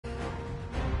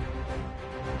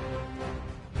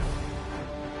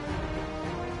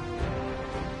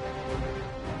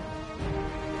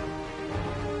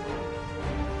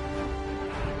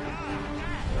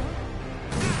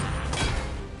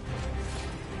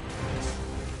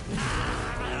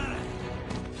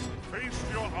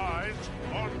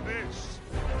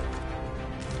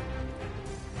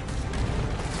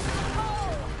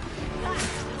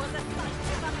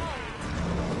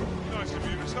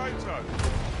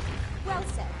Well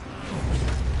said.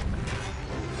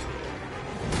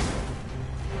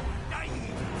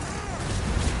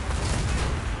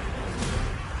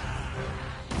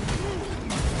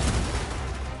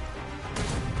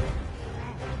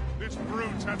 This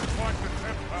brute has quite the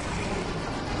temper.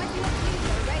 Might be a few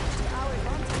arranged to our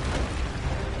advantage.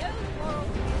 No moral.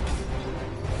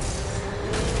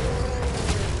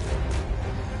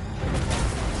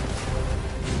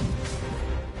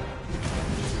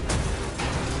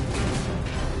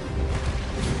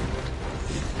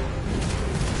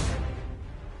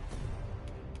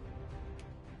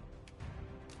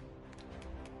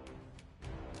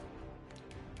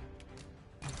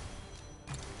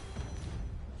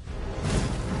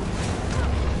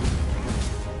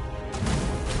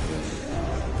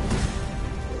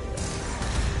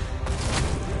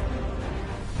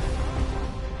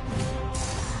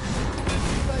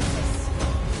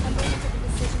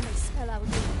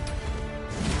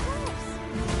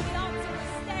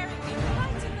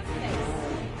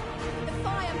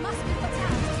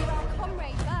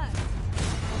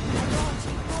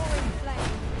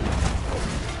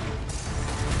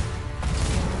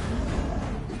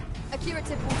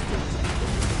 Curative fortitude.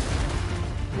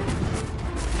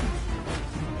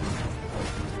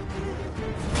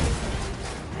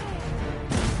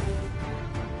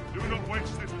 Do not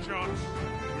waste this chance.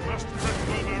 We must press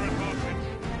home our advantage.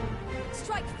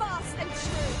 Strike fast and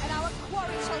true, and our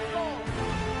quarry shall fall.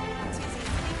 'Tis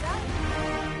easily done.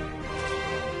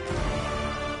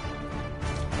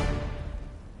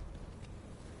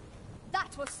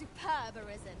 That was superb,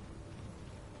 Arisen.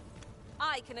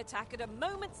 I can attack at a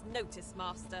moment's notice,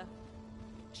 Master.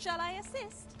 Shall I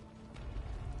assist?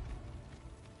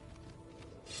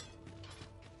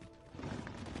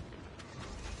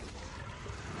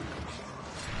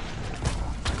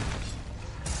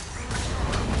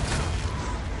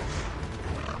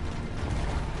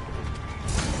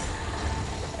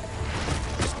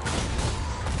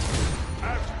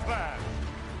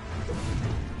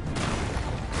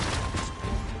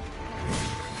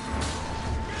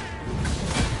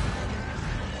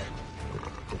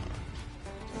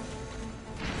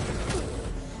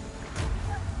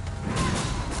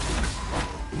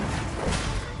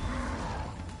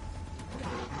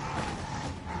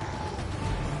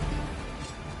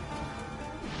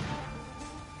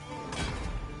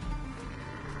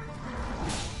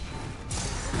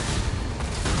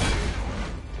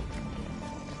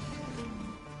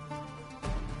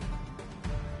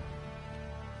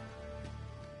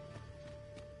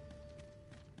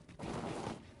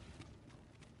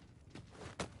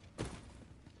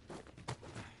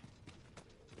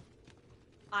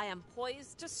 I am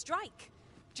poised to strike.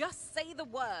 Just say the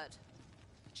word.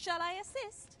 Shall I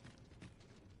assist?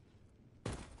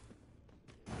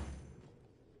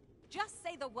 Just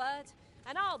say the word,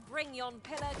 and I'll bring yon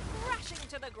pillar crashing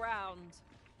to the ground.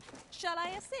 Shall I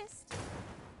assist?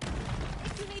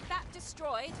 If you need that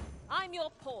destroyed, I'm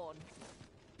your pawn.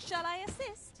 Shall I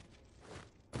assist?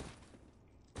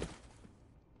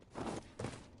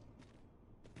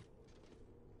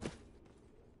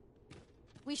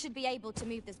 We should be able to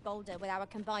move this boulder with our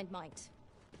combined might.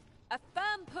 A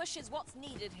firm push is what's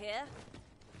needed here.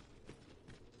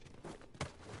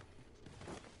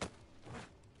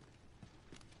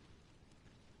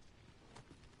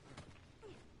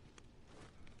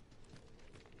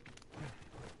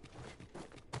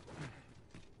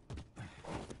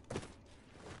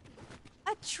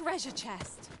 A treasure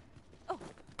chest. Oh,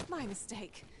 my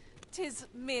mistake. 'Tis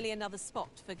merely another spot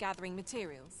for gathering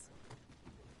materials.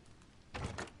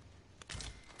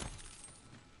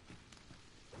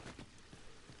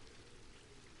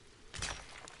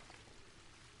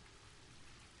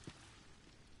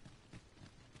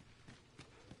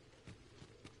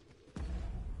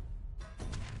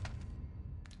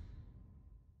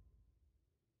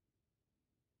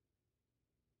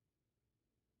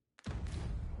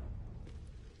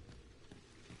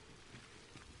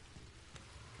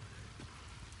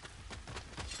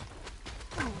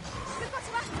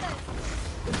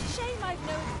 Shame I've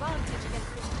no advantage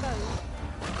against this foe.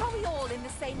 Are we all in the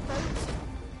same boat?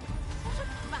 What a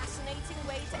fascinating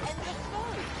way to end a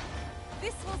foe.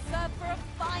 This will serve for a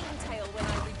fine tale when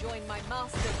I rejoin my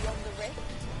master beyond the rift.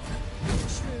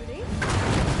 Truly?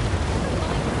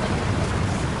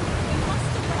 We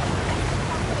must away.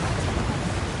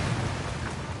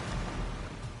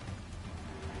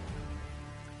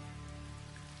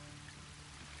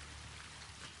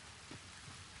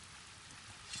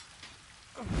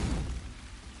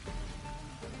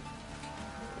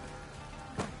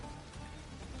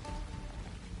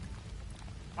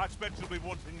 I expect you'll be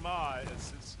wanting my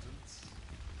assistance.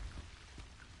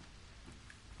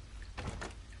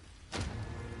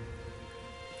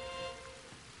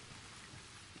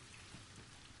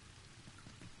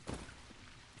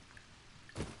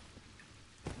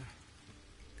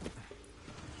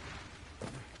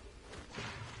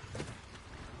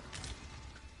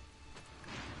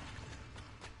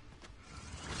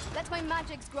 My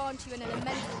magics grant you an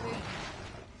elemental boon.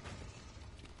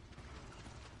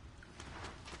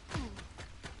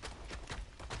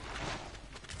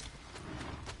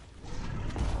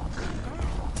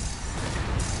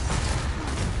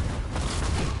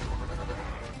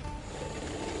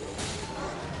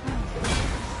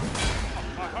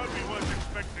 I hope he weren't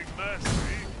expecting mercy.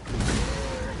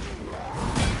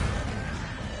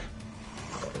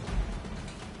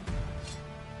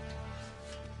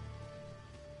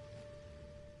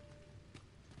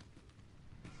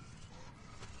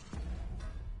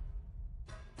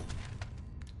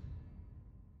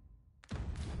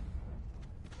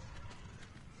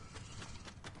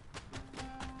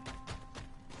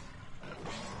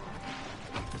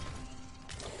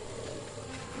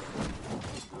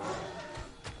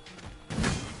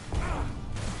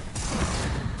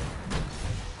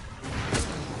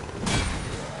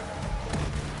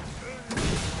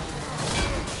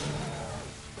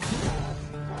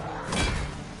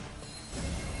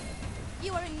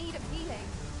 You are in need of healing.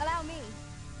 Allow me.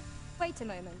 Wait a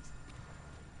moment.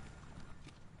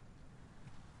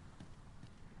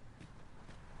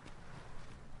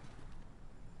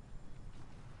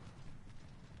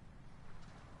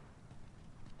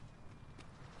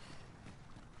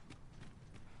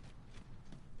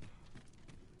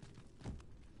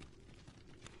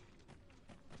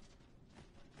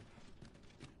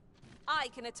 I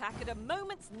can attack at a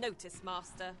moment's notice,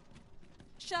 Master.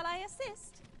 Shall I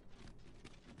assist?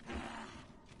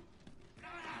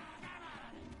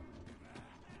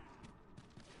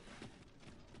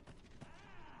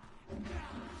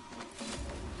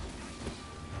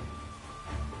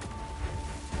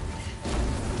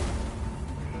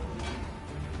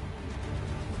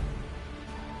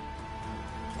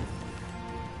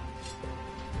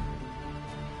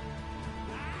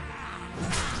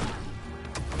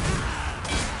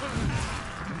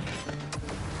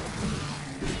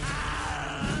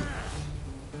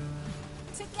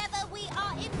 Together we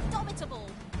are indomitable.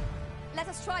 Let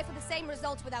us try for the same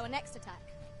result with our next attack.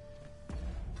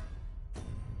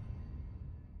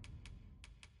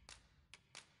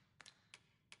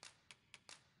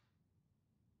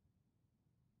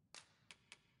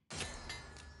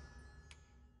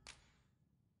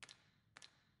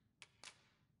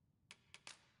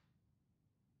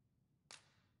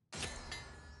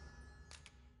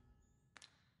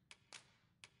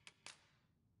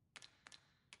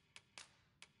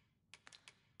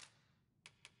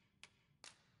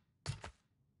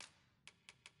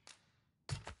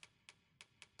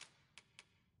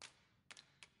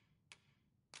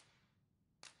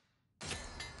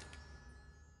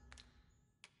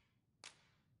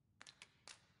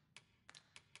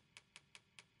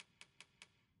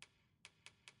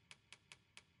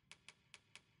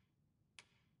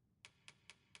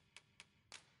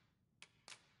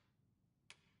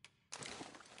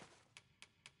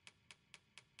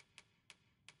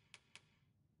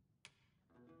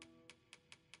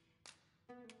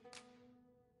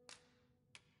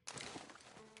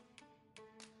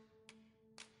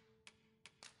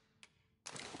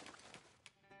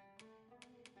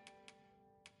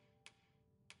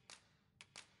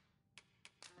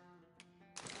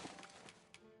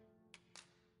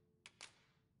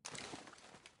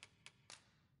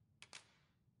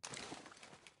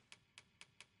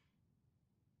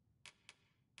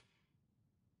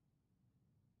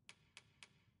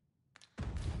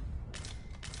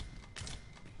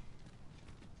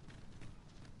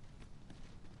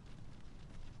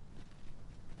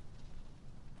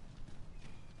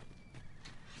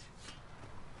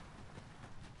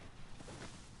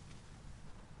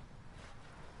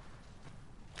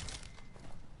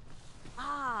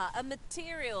 A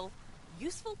material.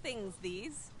 Useful things,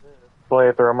 these.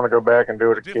 Playthrough, I'm gonna go back and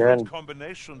do it Different again.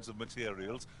 combinations of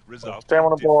materials result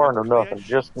Stamina in bar, different no nothing,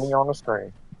 just creations. me on the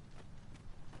screen.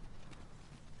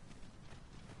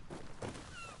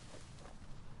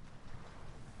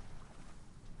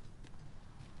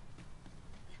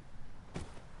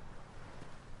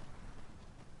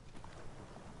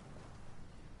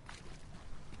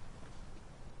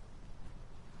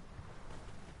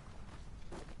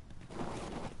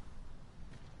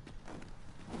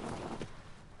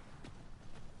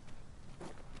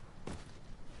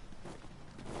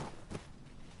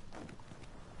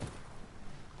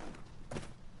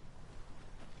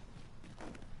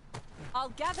 I'll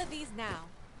gather these now.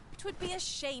 'Twould be a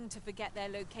shame to forget their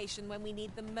location when we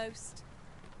need them most.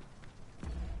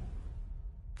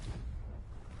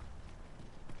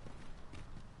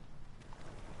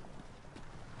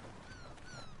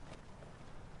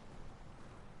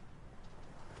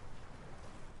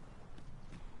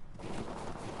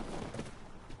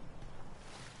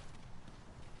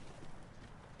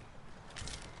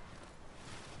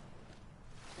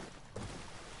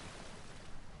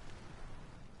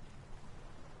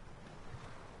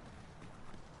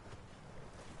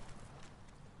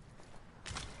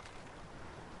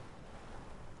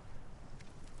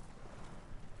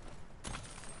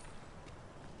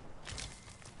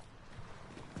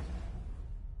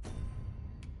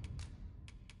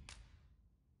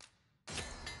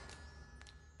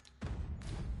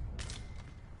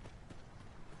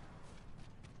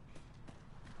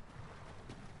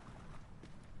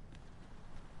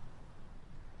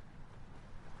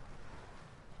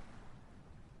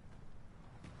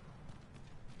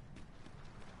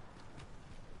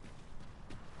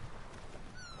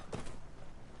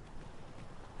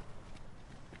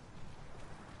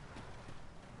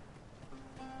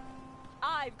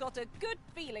 I've got a good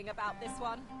feeling about this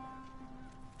one.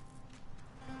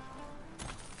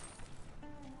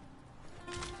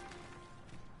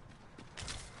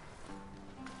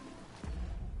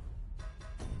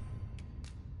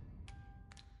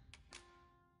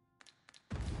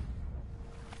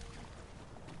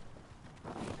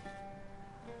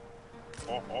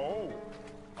 Oh,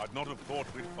 I'd not have thought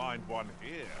we'd find one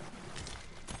here.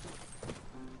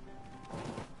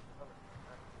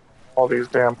 All these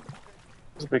damn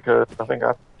because I think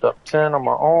I picked up 10 on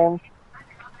my own.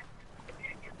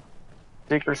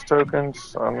 Seekers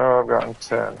tokens, I know I've gotten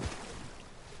 10.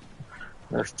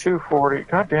 There's 240.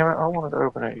 God damn it, I wanted to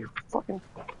open it, you fucking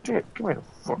dick. Give me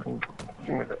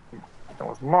that. That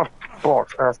was my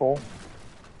box, asshole.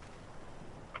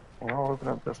 And I'll open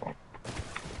up this one.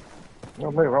 No,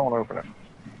 maybe I won't open it.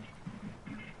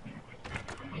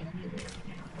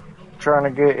 Trying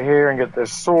to get here and get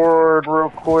this sword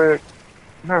real quick.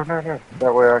 No.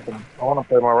 That way I want to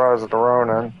play my Rise of the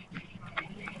Ronin.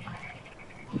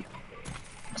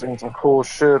 Seen some cool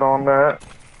shit on that.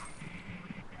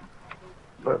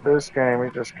 But this game, you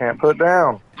just can't put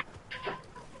down.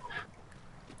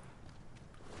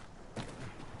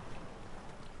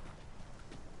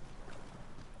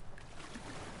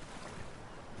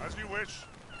 As you wish.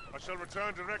 I shall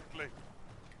return directly.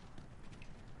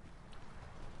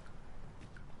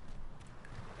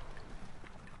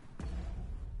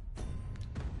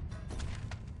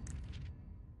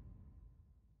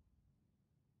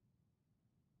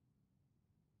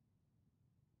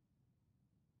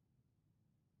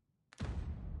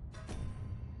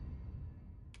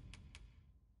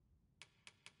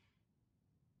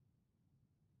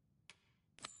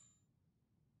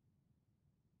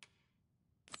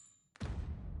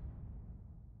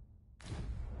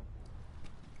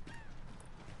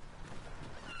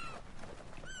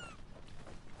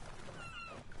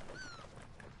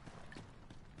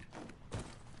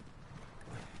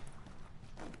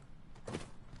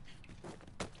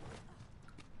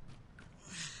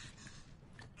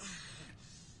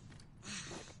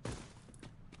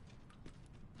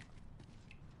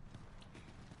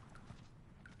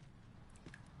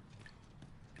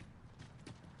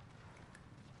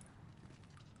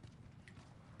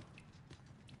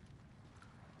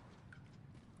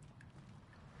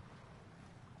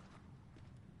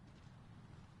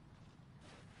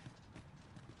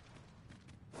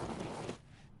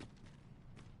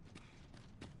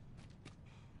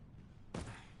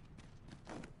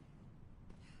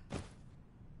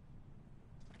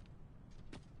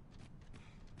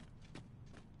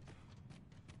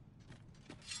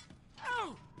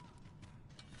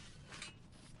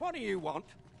 What do you want?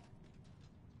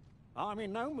 I'm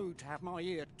in no mood to have my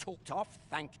ear talked off,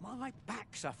 thank my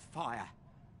back's afire.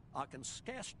 I can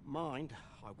scarce mind.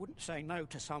 I wouldn't say no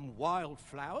to some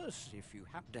wildflowers, if you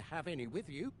happen to have any with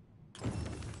you.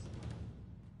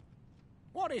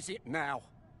 What is it now?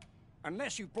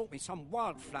 Unless you brought me some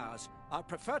wildflowers, I'd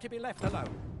prefer to be left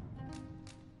alone.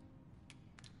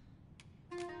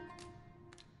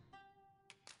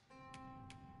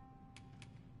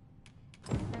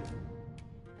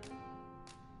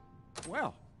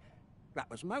 Well, that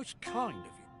was most kind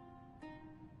of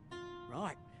you.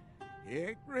 Right.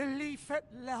 Here, relief at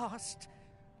last.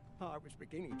 I was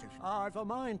beginning to... I've a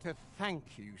mind to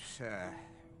thank you, sir.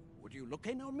 Would you look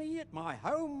in on me at my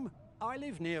home? I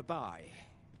live nearby.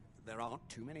 There aren't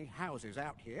too many houses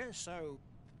out here, so...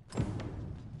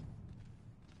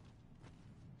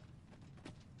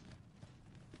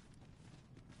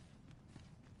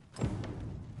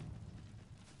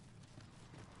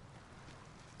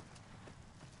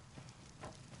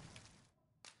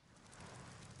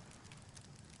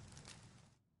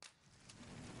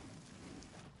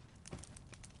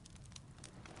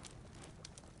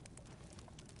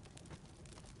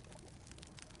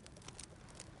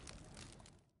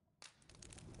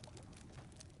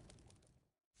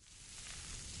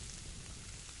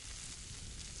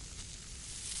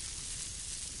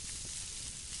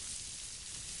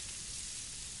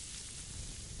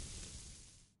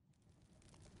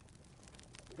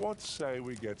 What say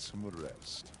we get some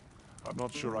rest? I'm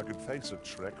not sure I could face a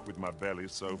trek with my belly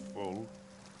so full.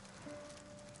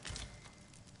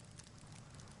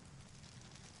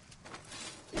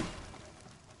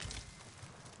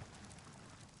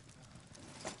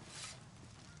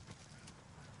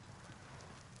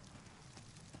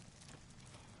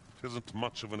 Tisn't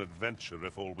much of an adventure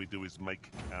if all we do is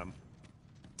make camp.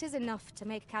 'Tis enough to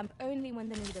make camp only when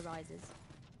the need arises.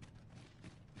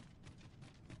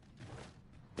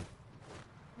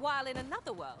 While in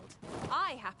another world,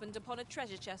 I happened upon a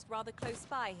treasure chest rather close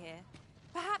by here.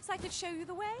 Perhaps I could show you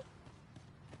the way?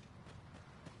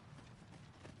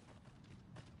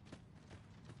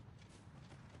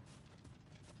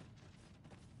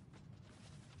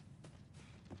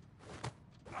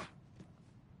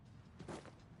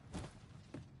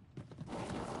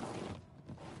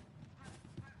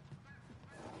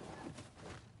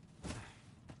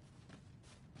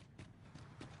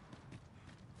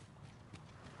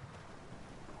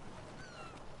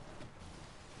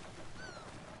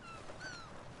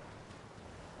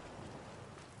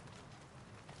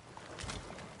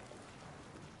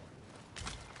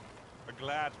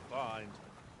 glad find.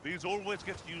 These always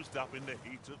get used up in the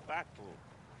heat of battle.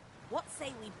 What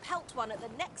say we pelt one at the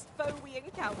next foe we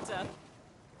encounter?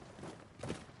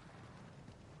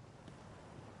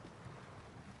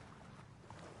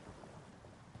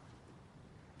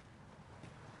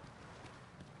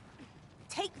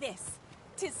 Take this.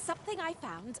 'Tis something I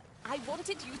found. I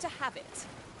wanted you to have it.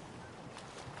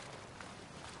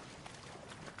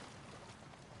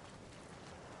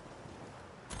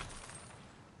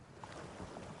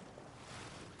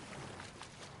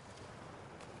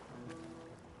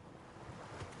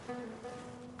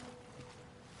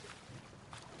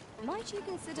 Might you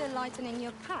consider lightening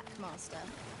your pack, Master?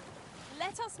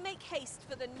 Let us make haste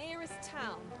for the nearest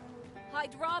town.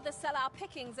 I'd rather sell our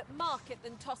pickings at market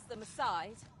than toss them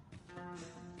aside.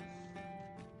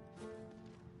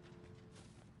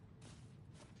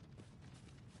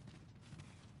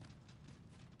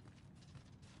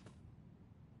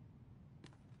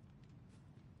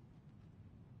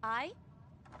 I?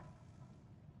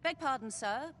 Beg pardon,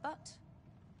 sir, but...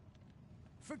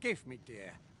 Forgive me,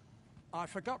 dear. I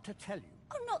forgot to tell you.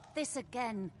 Oh, not this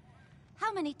again.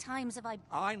 How many times have I...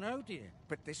 I know, dear,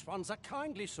 but this one's a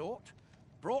kindly sort.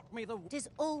 Brought me the... It is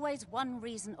always one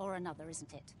reason or another,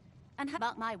 isn't it? And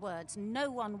mark my words, no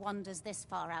one wanders this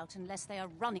far out unless they are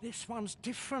running... This one's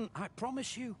different, I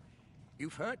promise you.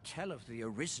 You've heard tell of the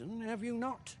Arisen, have you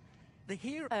not? The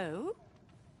hero... Oh?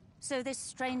 So this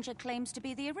stranger claims to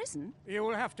be the Arisen? You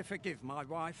will have to forgive my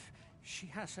wife. She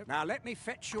has a... Now let me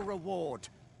fetch your reward.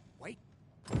 Wait.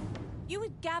 You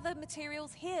would gather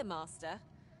materials here, Master.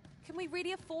 Can we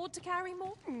really afford to carry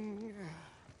more?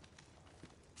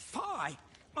 Fie!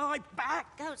 My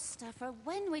back! Ghost stuffer,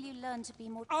 when will you learn to be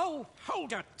more... Oh,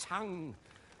 hold your tongue!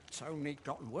 It's only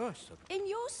gotten worse. In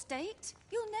your state,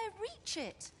 you'll never reach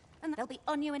it. And they'll be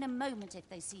on you in a moment if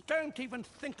they see... Don't even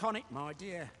think on it, my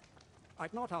dear.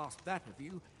 I'd not ask that of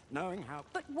you, knowing how...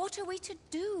 But what are we to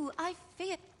do? I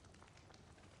fear...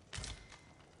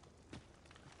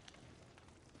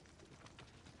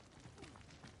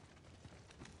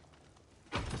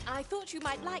 I thought you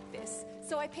might like this,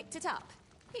 so I picked it up.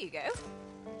 Here you go.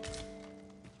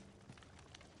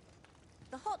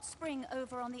 The hot spring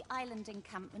over on the island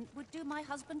encampment would do my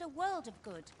husband a world of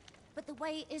good. But the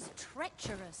way is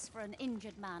treacherous for an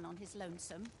injured man on his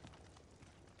lonesome.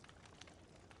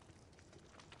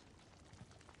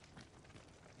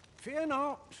 Fear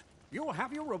not. You'll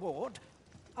have your reward.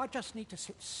 I just need to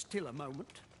sit still a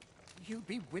moment. You'd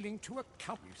be willing to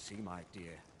accompany... You see, my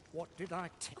dear, what did I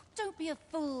tell... Oh, don't be a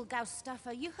fool,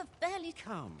 Gaustuffer. You have barely...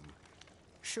 Come.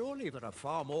 Surely there are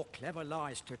far more clever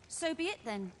lies to... So be it,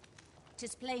 then.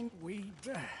 'Tis plain... We'd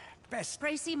best...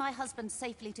 Pray see my husband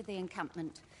safely to the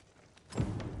encampment.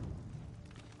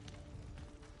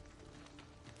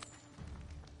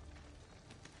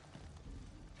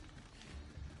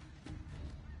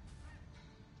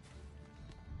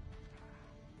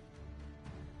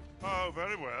 Oh,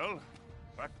 very well.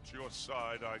 Back to your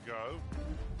side I go.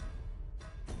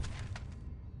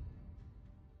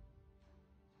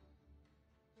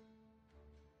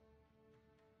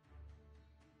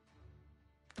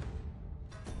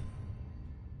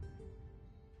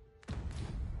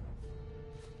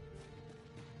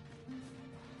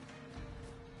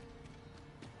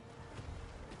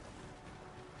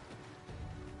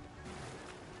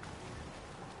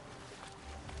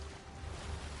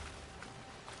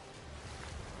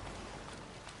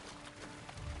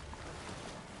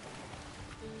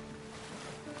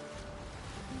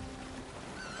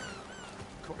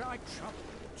 Could I trouble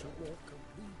you to walk a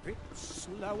wee bit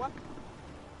slower?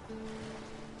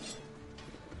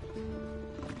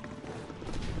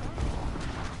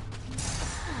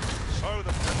 So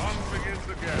the fun begins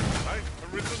again, eh,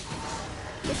 Arisen?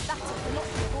 If that is not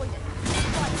avoided,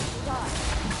 Christ will die.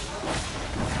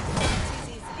 It is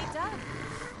easily done.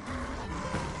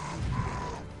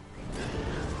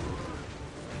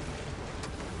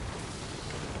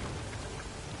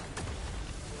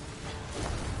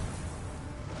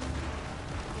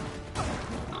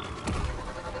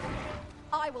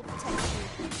 I will protect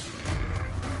you.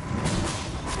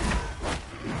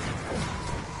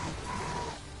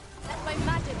 Let my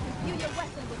magic imbue your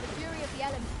weapon with the fury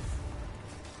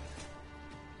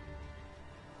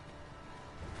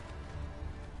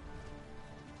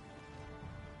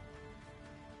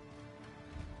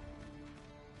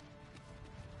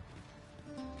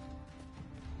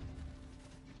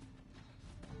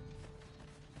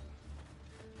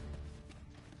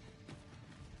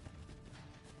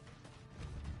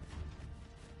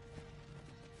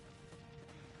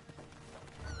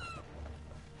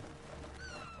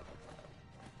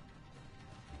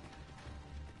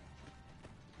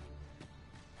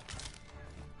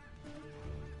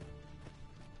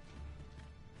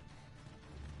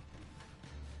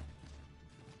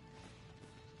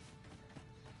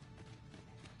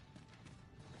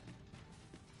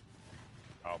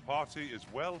Our party is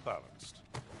well balanced.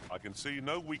 I can see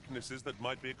no weaknesses that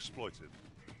might be exploited.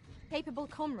 Capable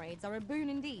comrades are a boon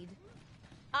indeed.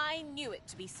 I knew it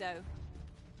to be so.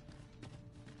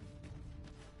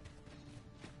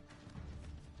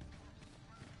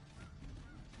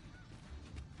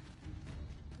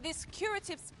 This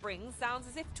curative spring sounds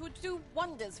as if it would do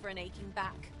wonders for an aching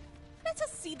back. Let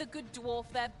us see the good dwarf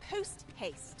there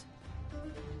post-haste.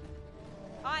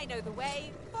 I know the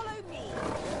way. Follow me.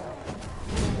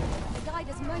 The guide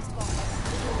is most vulnerable.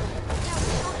 Now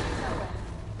we can't use our way.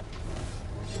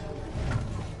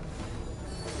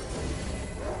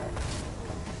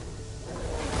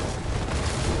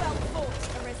 Well fought,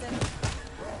 Arisen.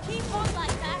 Keep on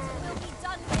like that and we'll be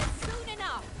done here soon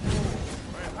enough.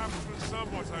 Perhaps it was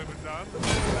somewhat overdone.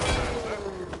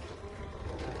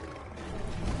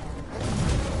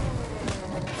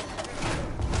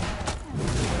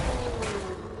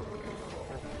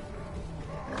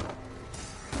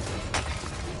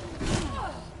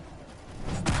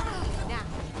 Now,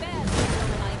 bear down,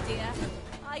 my dear.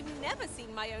 I've never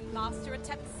seen my own master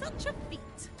attempt such a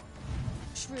feat.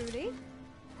 Truly?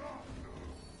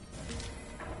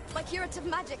 My curative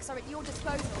magics are at your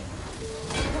disposal.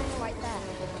 What's right there?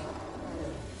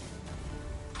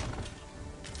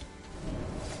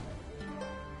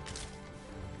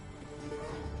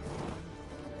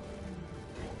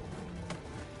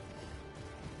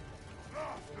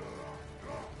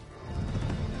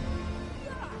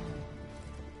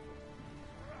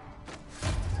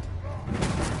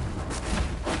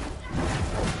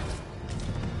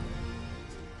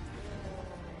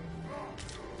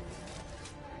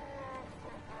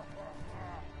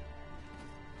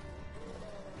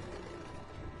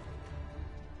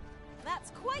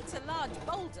 That's quite a large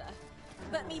boulder,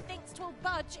 but methinks 'twill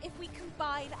budge if we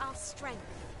combine our strength.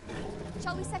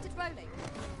 Shall we set it rolling?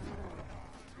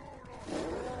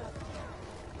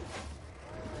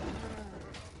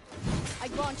 I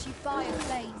grant you fire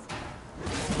blaze.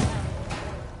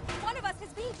 One of us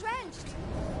has been drenched.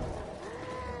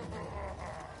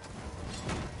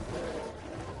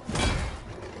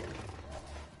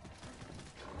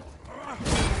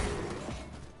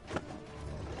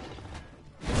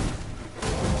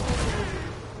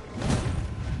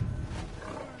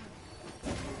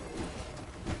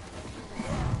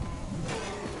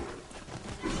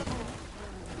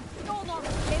 You're not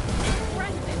living,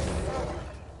 Brandon.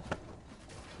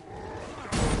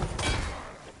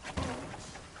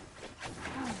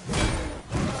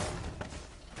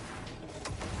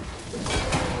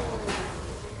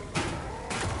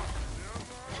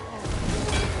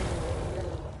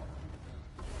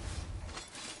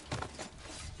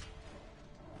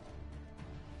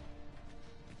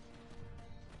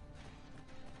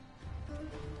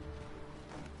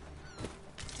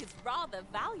 It's rather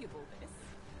valuable, this.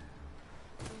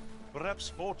 Perhaps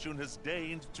fortune has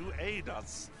deigned to aid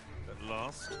us at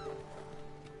last.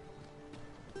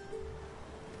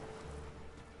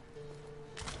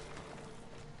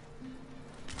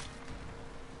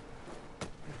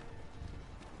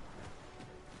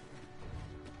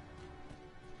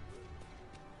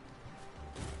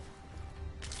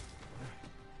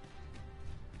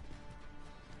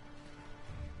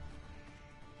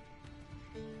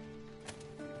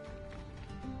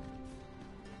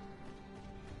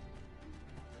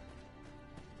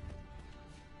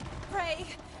 Pray,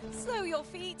 slow your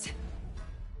feet.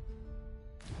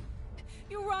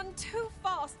 You run too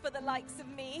fast for the likes of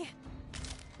me.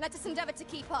 Let us endeavor to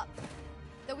keep up,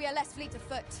 though we are less fleet of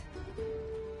foot.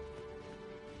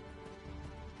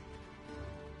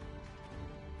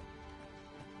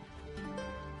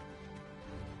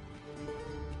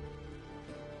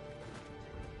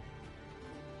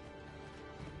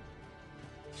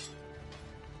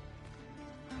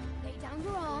 Lay down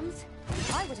your arms.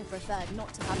 I would have preferred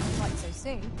not to have to fight so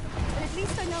soon, but at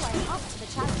least I know I am up to the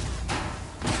challenge.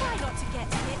 Try not to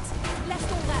get hit,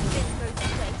 lest all that bit go to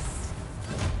waste.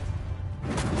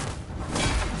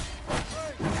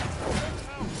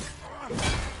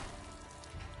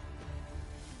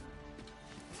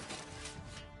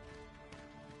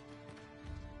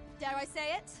 Dare I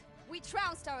say it? We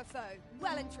trounced our foe,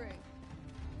 well and true.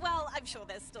 Well, I'm sure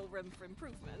there's still room for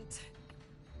improvement.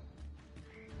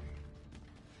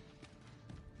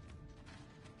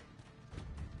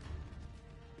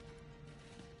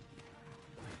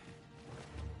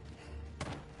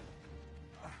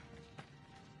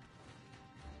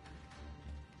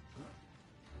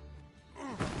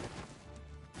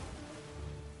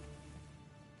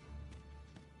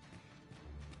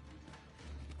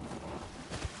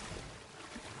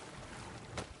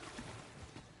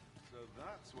 So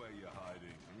that's where you're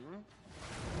hiding, hmm?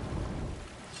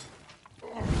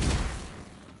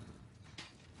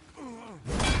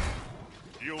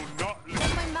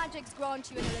 magics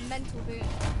grant you an elemental boon.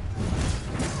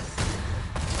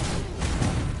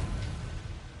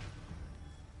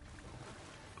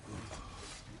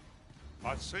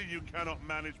 I see you cannot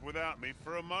manage without me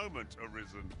for a moment,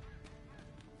 Arisen.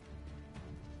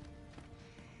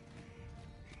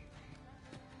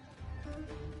 Is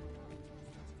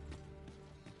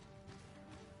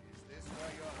this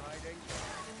where you're hiding?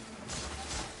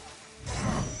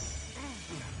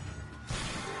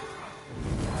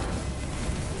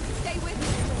 Stay with me.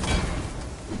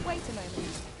 Wait a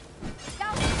moment.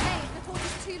 Down the cave before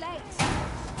it's too late.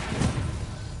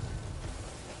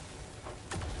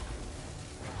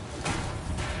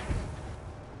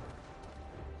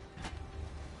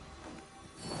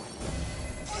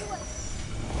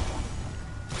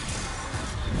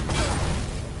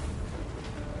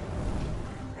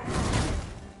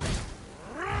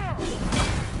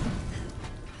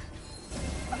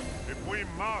 If we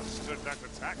mastered that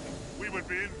attack, we would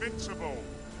be invincible.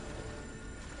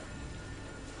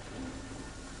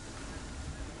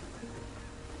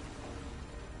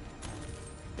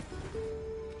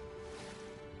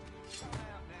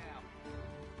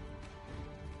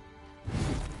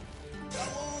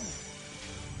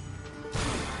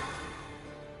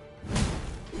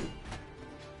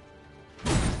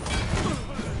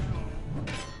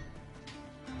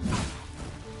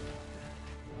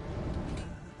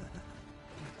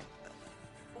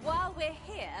 While we're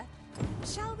here,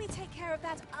 shall we take care of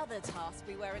that other task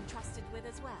we were entrusted with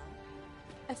as well?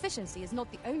 Efficiency is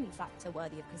not the only factor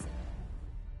worthy of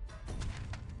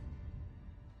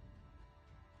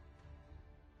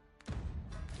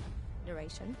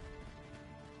consideration.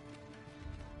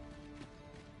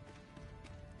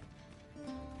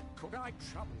 Could I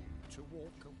trouble you to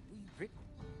walk a wee bit?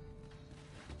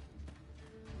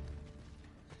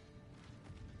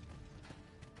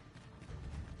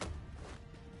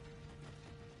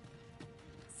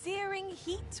 Searing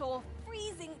heat or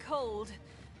freezing cold?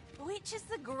 Which is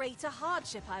the greater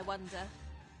hardship, I wonder?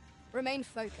 Remain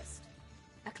focused.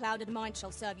 A clouded mind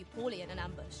shall serve you poorly in an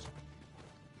ambush.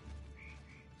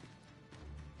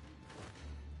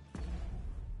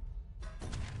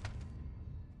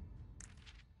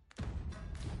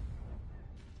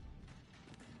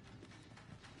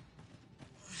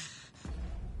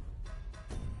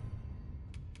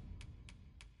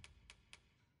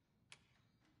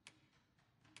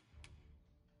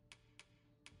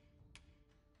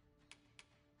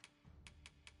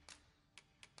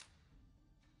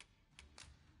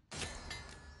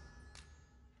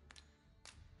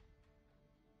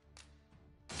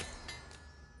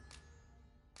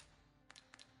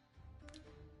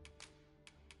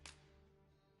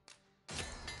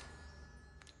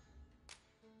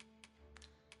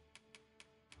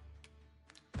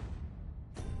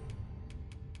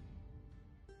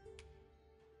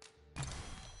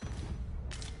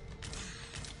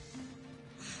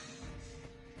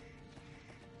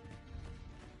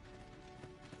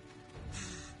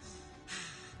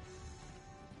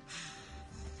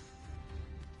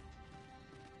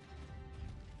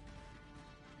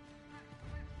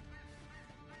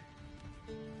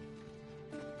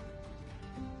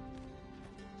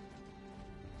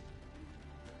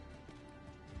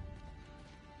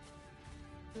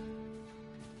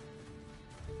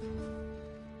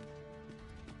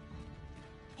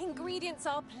 Ingredients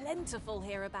are plentiful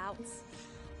hereabouts.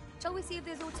 Shall we see if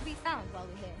there's aught to be found while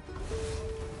we're here?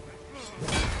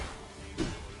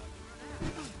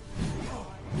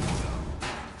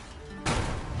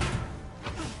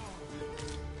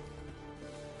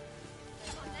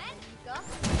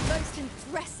 Most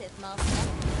impressive,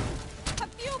 Master. A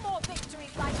few more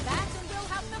victories like that and we'll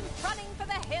have them running for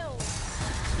the hills.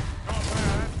 Not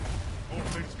bad, all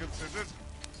things considered.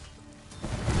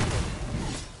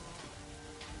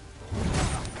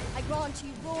 I grant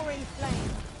you roaring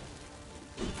flame.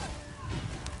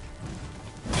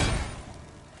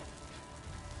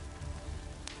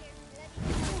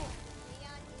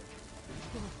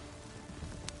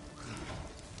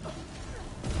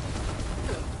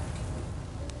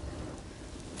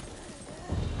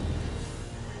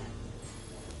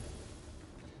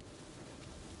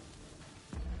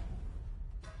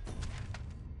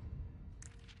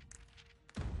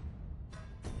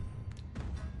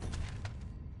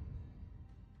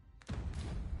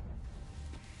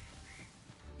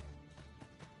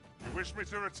 You wish me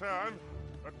to return?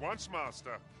 At once,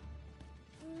 Master.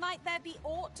 Might there be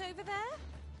aught over there?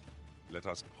 Let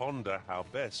us ponder how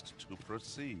best to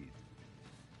proceed.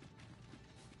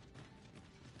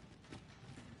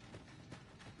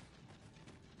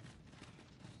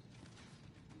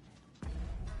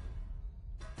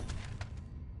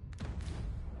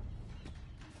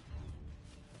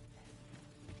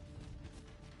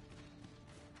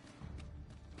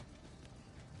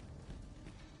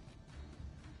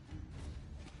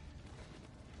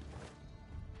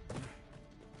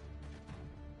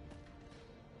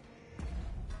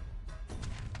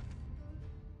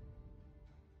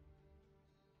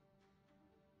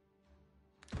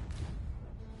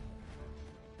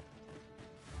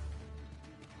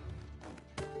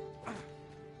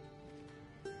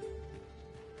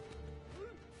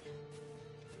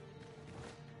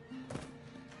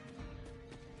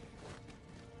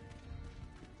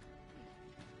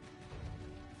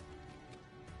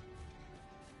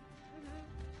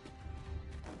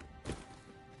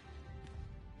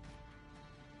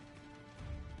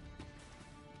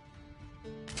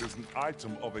 is an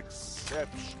item of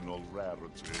exceptional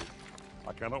rarity.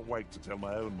 I cannot wait to tell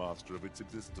my own master of its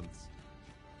existence.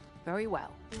 Very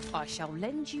well. I shall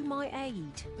lend you my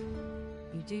aid.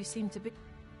 You do seem to be...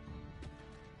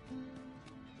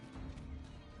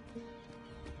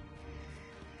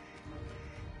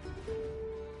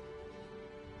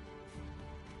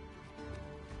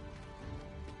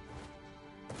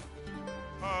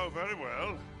 Oh, very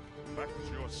well. Back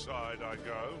to your side I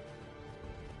go.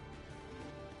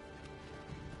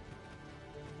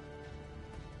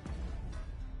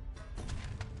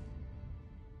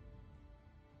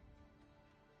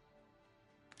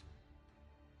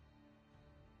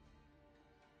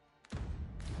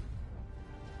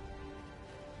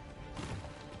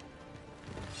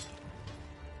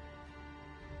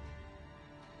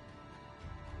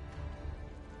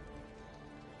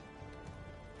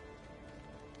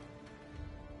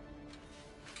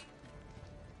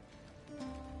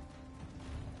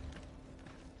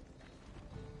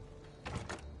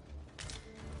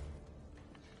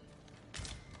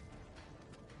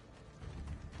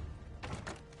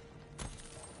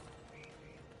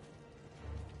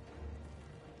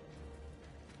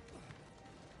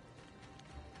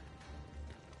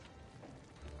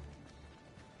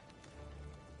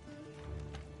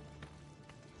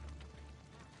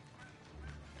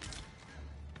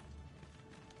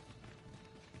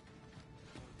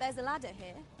 There's a ladder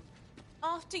here.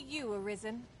 After you,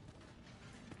 Arisen.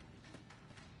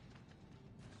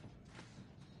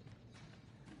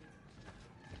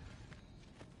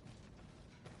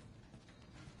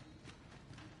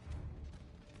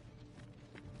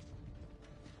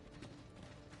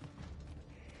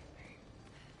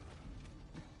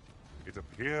 It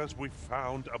appears we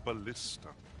found a ballista.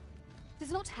 It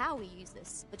is not how we use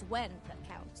this, but when that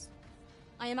counts.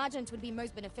 I imagine it would be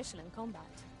most beneficial in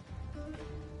combat.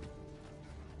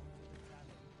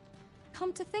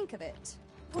 Come to think of it,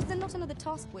 was there not another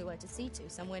task we were to see to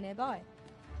somewhere nearby?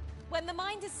 When the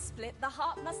mind is split, the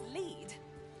heart must lead.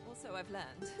 Also, I've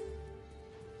learned.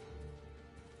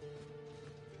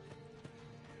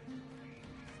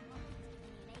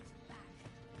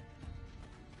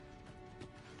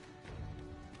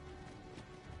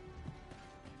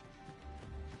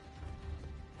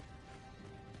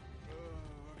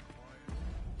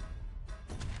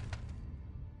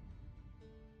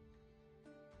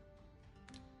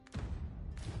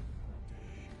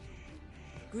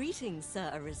 Greetings,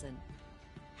 Sir Arisen.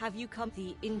 Have you come?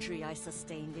 The injury I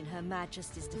sustained in Her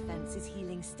Majesty's defense is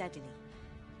healing steadily.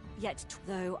 Yet,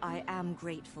 though I am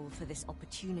grateful for this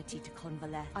opportunity to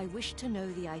convalesce, I wish to know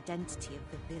the identity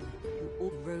of the villain who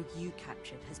all rogue you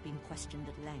captured has been questioned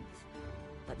at length.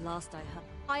 But last I heard...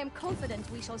 I am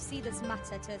confident we shall see this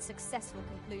matter to a successful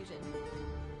conclusion.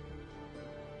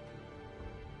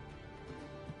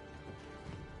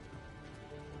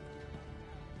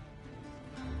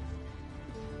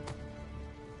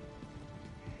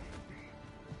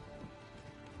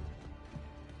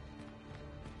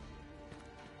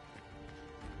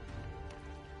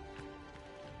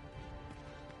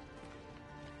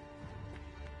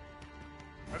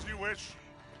 As you wish.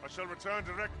 I shall return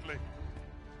directly.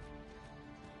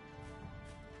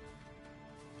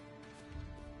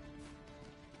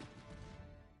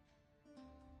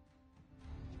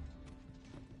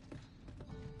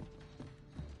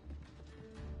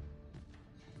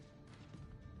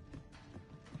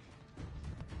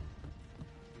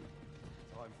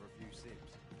 Time for a few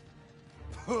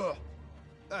sips.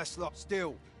 That's like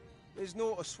still. There's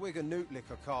not a swig of newt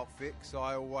liquor can't fix,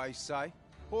 I always say.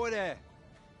 Boy there,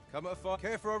 come at a fight.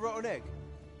 Care for a rotten egg?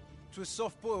 'Twas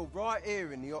soft boiled right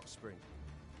here in the hot spring.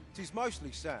 'Tis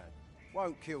mostly sand.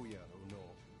 Won't kill you or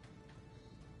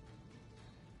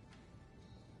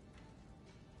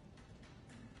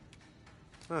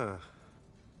naught.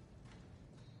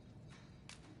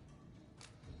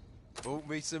 Bought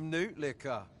me some newt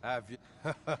liquor, have you?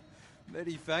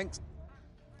 Many thanks.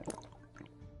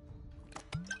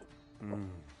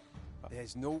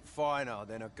 There's naught finer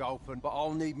than a gulpin', but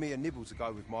I'll need me a nibble to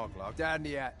go with my glove. Down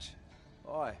the hatch.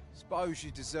 I suppose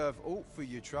you deserve aught for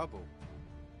your trouble.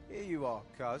 Here you are,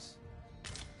 cuz.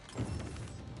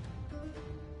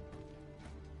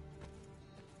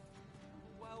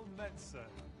 Well met, sir.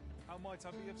 How might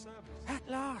I be of service? At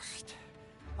last!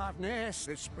 I've nursed.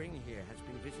 The spring here has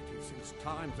been visited since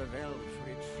times of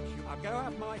Eldridge. I'll go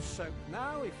have my soap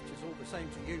now, if it is all the same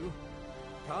to you.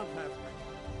 Can't have that.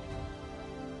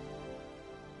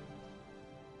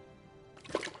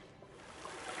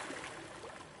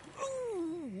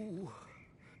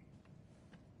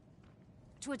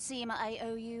 Twould seem I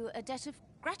owe you a debt of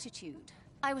gratitude.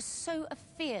 I was so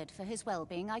afeared for his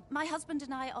well-being. My husband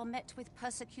and I are met with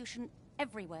persecution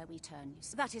everywhere we turn.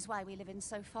 That is why we live in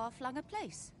so far-flung a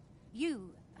place. You,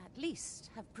 at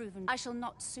least, have proven I shall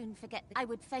not soon forget. I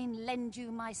would fain lend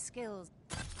you my skills.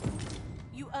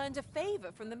 You earned a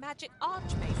favor from the magic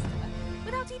archmaester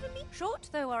without even me. Short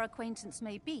though our acquaintance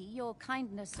may be, your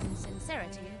kindness and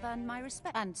sincerity have earned my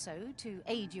respect. And so, to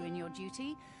aid you in your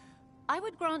duty, I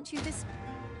would grant you this...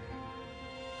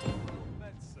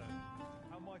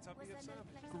 How might I be of service?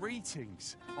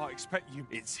 Greetings. I expect you...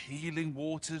 Its healing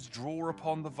waters draw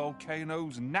upon the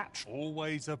volcano's natural...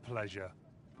 Always a pleasure.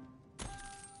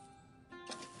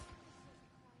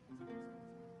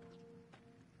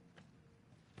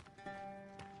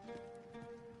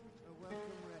 A welcome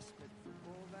respite from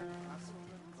all that hustle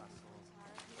and bustle.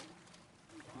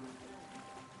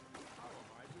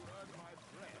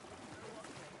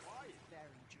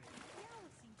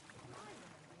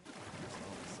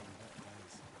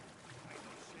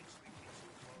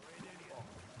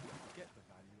 Get the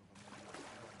value of a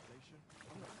monument's foundation.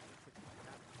 I'm not going to trick my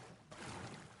dad.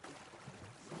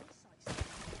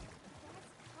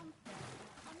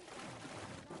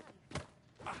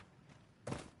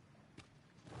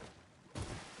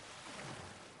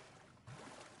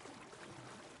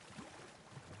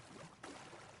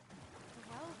 The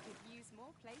world could use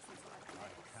more places like I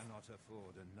this. cannot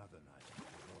afford another night of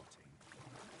rotting.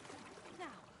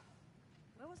 Now,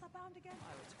 where was I bound again?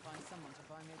 I were to find someone to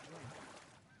buy me a drink.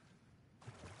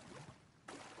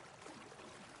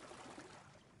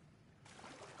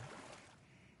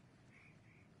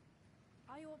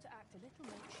 I ought to act a little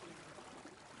more cheery.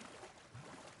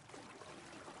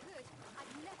 Good.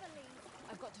 I'd never leave.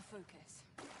 I've got to focus.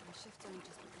 My shift's only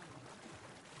just begun.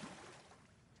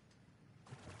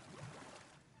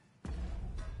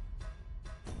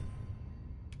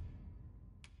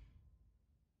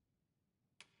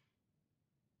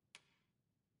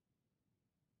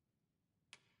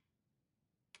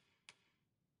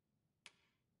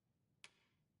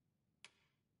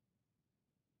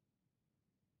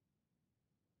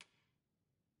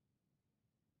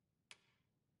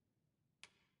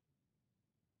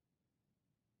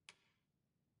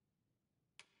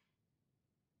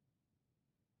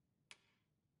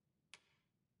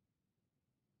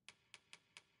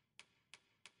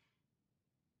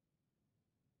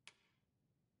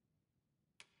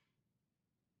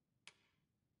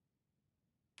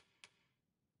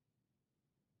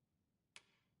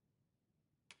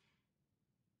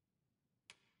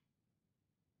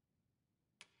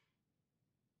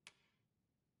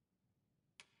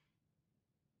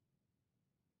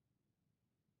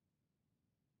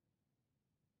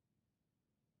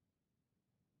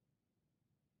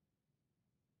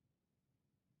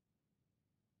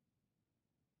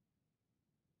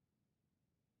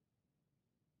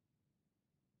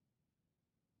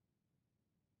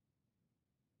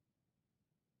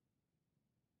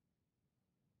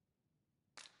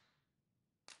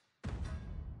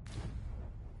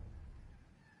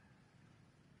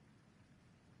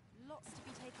 Lots to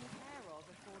be taken care of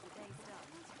before the day's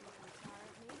done. People tire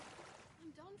of me.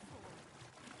 I'm done for.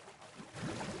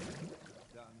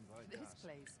 Done by This dust.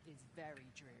 place is very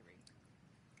dreary.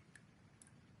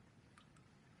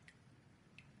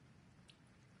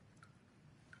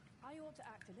 I ought to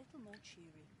act a little more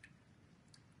cheery.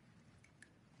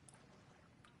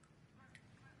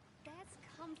 There's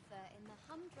comfort in the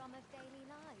humdrum of daily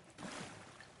life.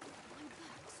 My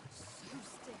back's so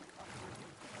stiff after a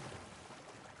week.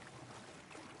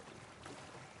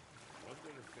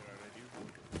 Wonder if there are any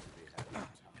rumors to be had in town.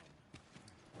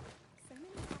 So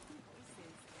many happy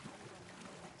voices. Everyone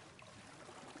knows.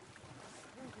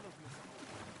 Sprinkle of mystery.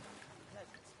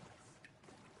 Pleasant spice.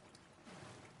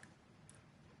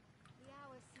 The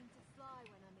hours seem to fly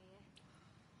when I'm here.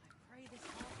 I pray this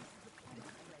harvest is upon this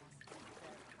place. Very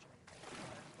dreary.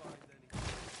 Don't find any.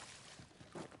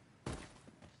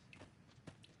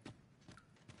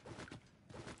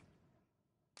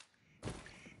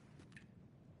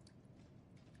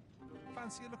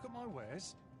 Fancy a look at my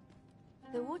wares?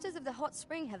 The waters of the hot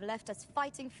spring have left us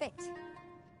fighting fit.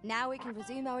 Now we can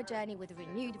resume our journey with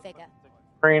renewed vigor.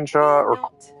 Screenshot or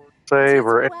Not. save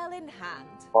or Well in hand.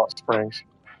 Hot Springs.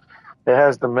 It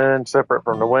has the men separate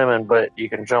from the women, but you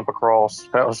can jump across.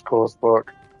 That was cool as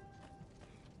fuck.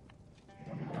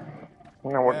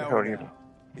 Now what the hell Well do you... now,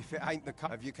 if it ain't the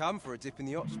have you come for a dip in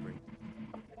the hot spring?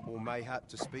 Or mayhap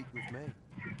to speak with me?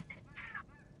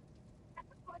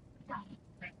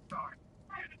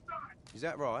 Is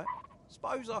that right?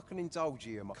 Suppose I can indulge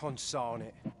you, my consarn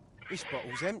it. This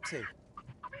bottle's empty.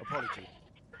 Apology.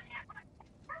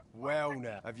 Well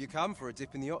now, have you come for a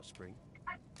dip in the hot spring?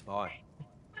 Aye.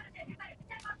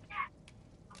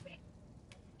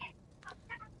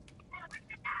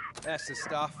 That's the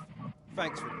stuff.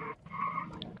 Thanks for...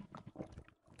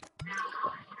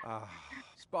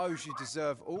 suppose you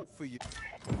deserve all for you.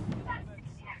 How might I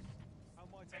be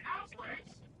of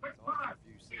service? Time for a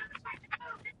few sips.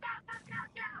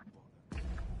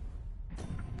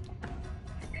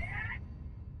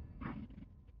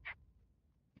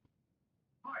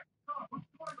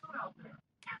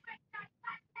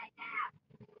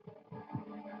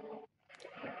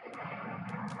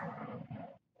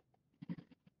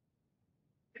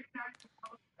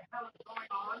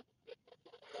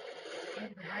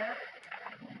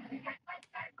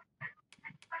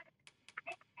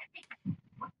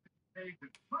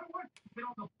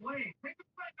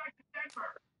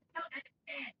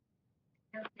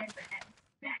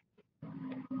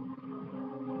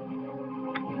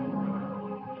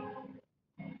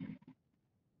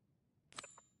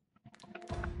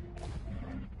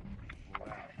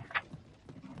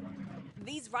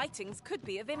 These writings could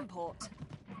be of import.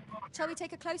 Shall we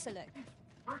take a closer look?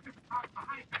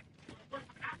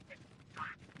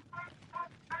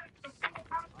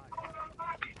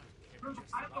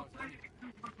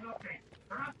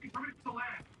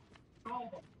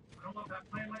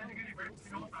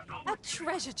 A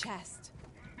treasure chest.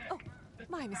 Oh,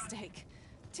 my mistake.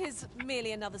 'Tis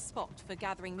merely another spot for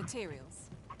gathering materials.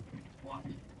 I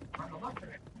find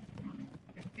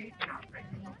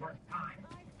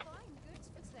goods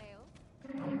for sale.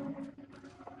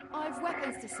 I've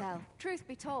weapons to sell. Truth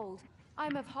be told,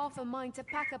 I'm of half a mind to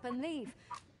pack up and leave.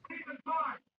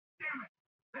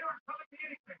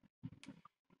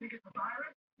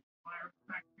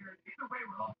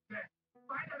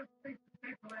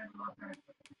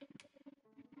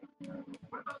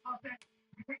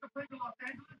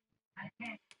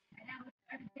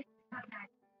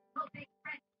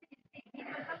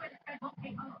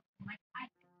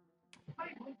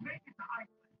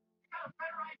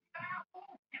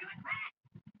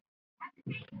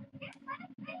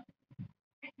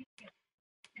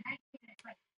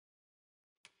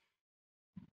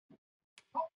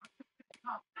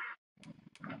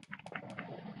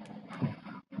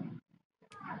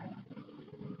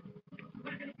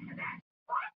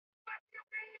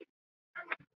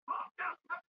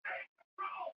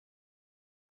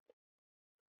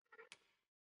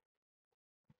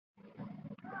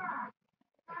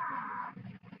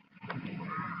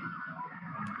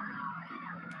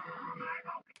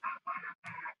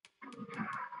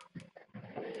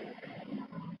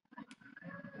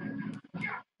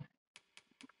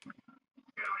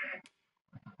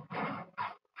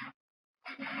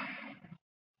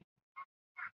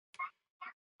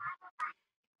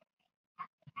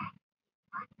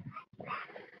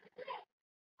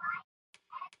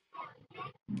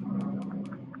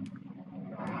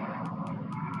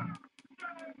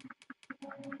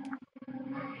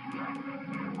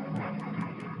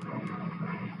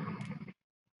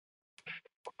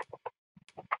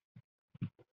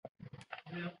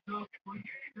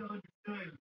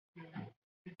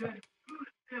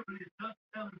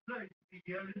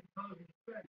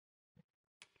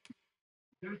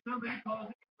 There's somebody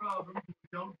causing problems if we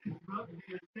don't disrupt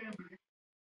the assembly.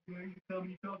 Here you come,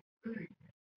 you talk to me.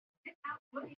 Get out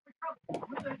looking for trouble.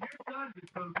 We'll let your side of the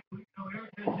code. We know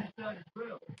Erica's his side as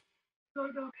well. So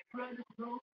don't get trying to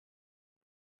control.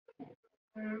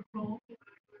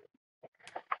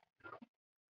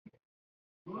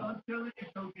 Well, I'm telling you,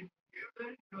 Token, you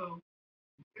let it go.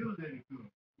 You let it go.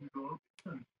 You go.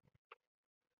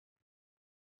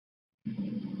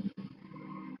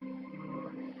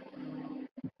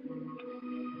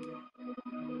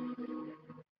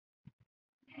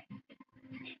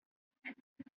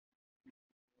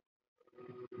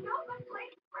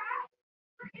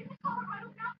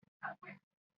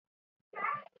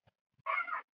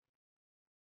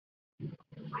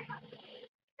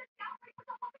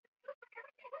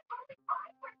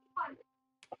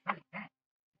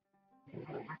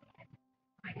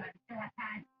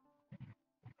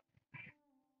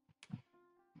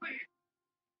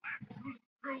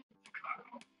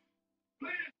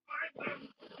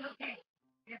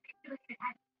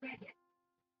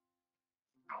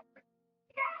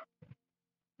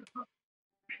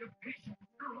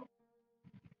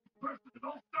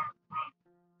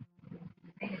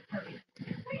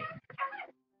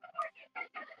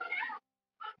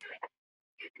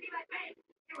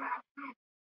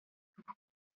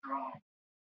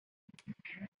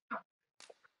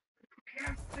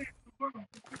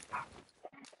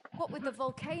 What with the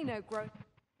volcano growth?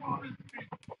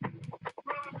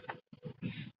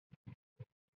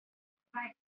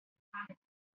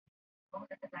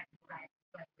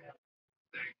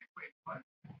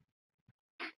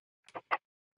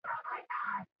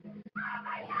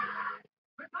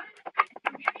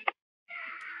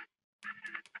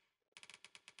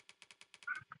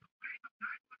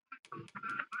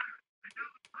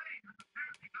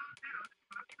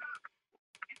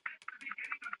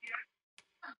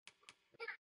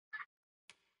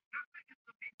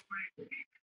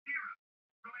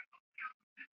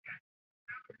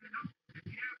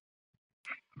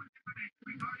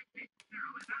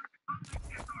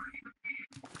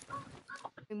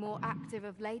 More active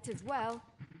of late as well.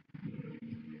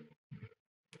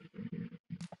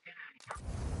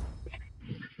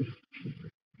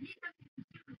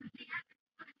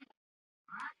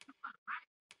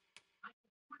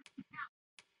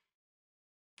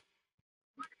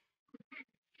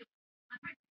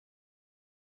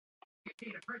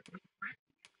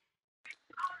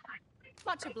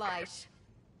 Much obliged.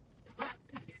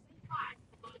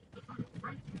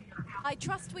 I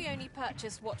trust we only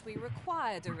purchased what we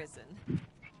required, Arisen.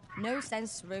 No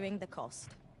sense screwing the cost.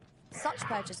 Such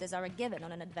purchases are a given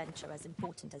on an adventure as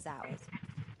important as ours.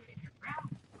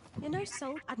 You know,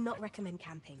 Soul, I'd not recommend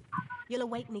camping. You'll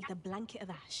awake neath a blanket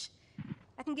of ash.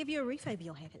 I can give you a roof over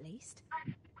your head at least.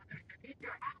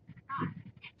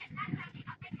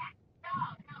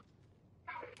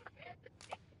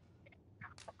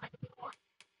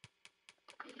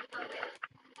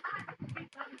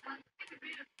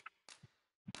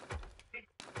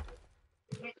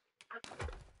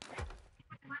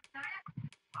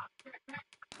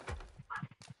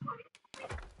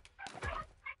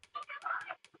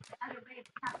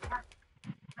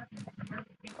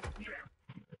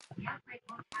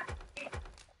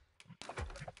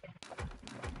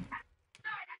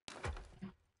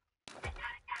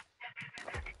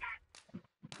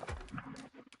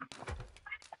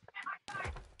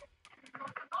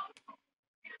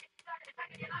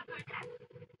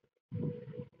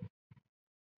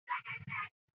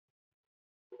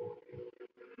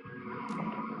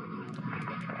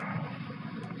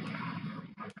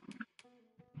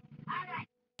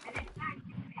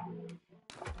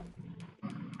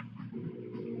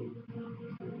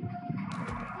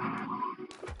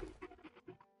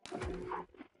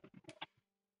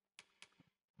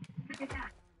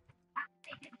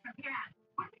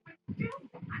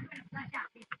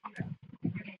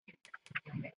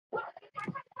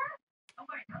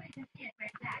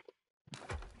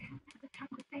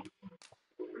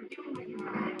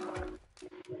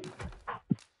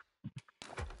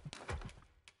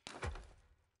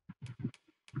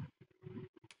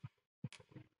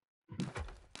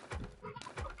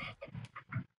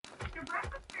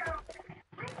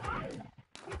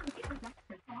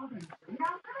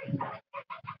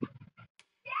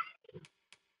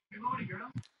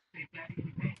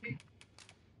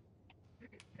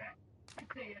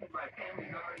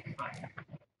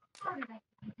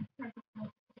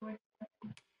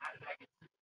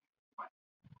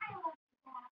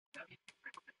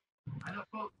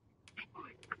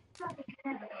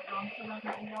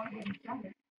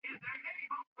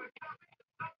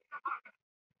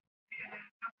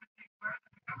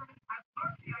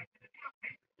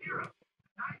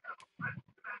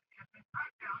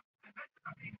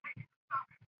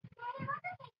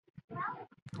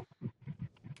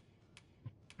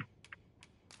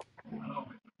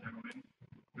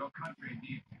 Your country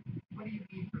needs you. What do you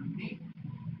need from me?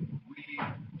 We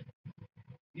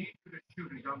need you to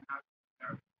shoot a young African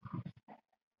American.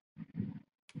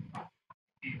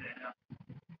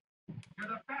 You're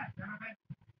the best, gentlemen.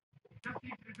 Just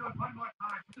need you to do it one more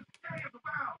time for the security of the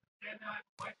world. And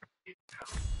wipe your feet down.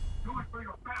 Do it for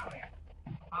your family.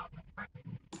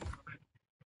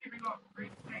 Giving off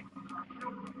great things.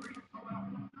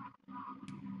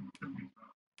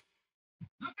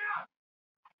 Look out!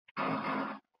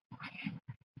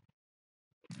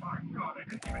 My God, I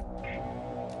didn't even see.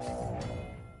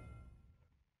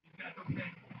 You guys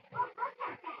okay?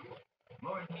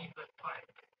 Lord needs us fight.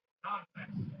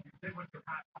 Nonsense. You did what you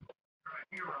had to. You're a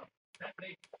hero. That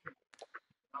makes you.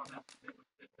 I'll have to live with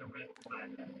this the rest of my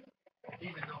life.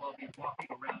 Even though I'll be walking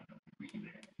around and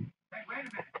breathing. Hey, wait a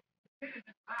minute.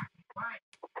 Citizen back. Quiet.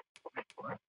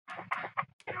 What?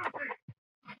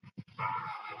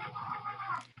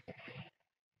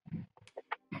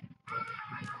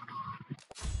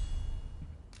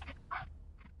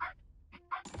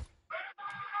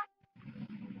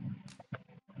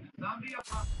 Zombie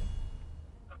apocalypse.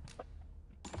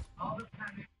 All the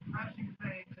panic, crashing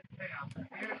things, and chaos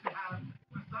appears to have,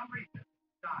 for some reason,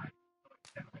 died.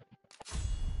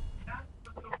 That's the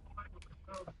little boy who was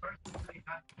so mercifully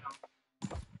handed out.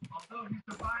 Although he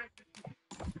survived the siege,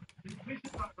 his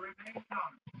mission was to remain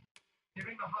anonymous,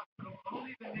 giving the hospital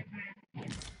only the nickname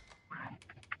Brad.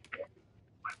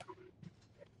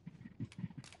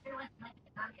 There was much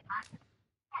zombie apocalypse.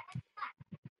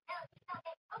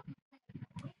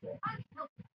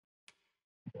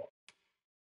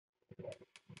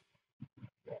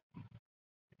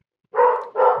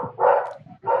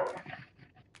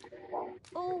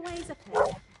 Always a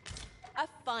pleasure. A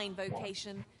fine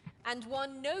vocation, and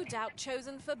one no doubt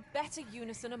chosen for better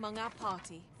unison among our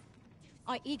party.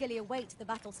 I eagerly await the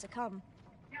battles to come.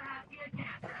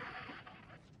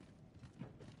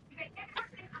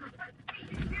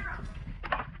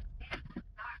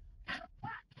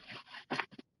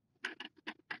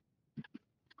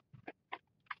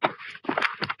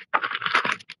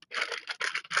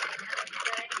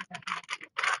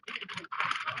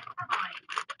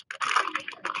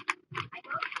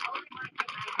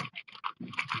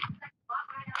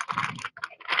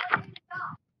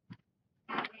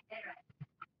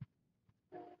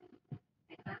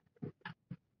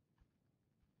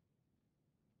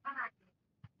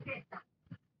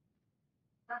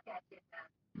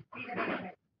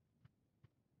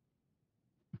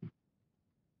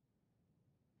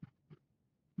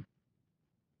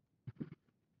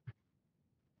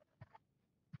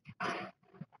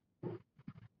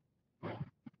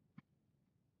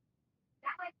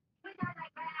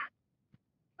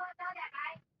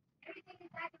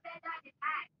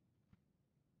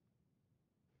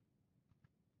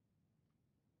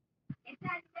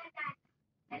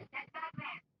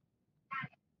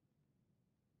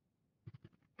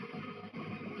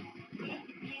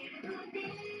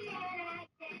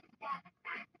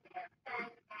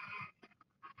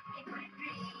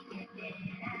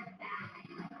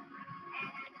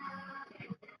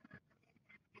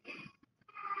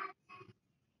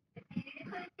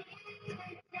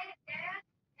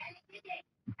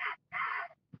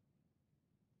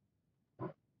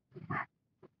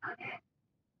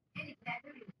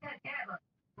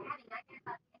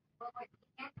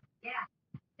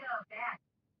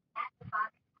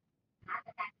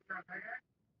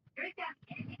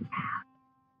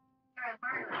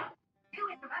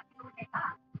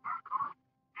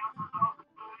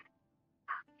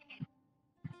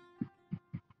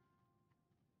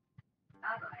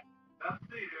 Now,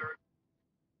 see, Eric.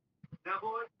 Now,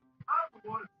 boy, I'm the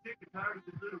one sick and tired of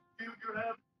this little feud you're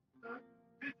having.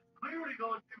 This is clearly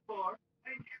going too far,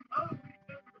 and you owe me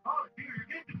an apology or you're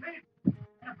getting defeated.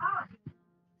 An apology?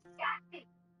 Got me.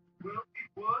 Well, it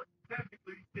was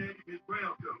technically standing his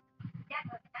ground, though. Yeah,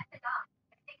 but that's the dog.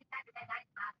 Everything is back to that nice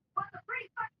spot. What's the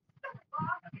pretty fucking stupid law?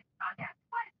 Okay, calm down.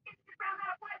 What is getting the ground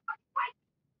out of what fucking fight?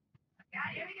 God,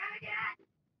 here we go again.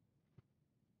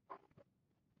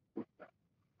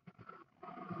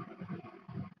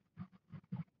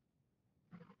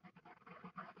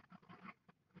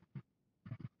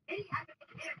 Any other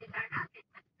communities are not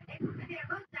maybe a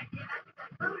most idea about the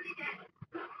totally dead.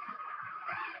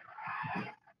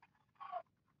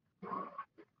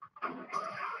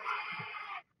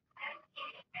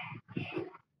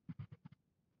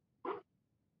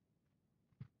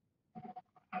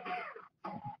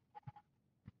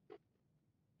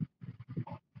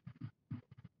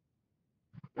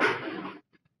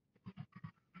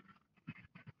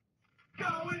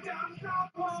 Going down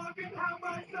South Park and have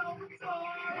myself a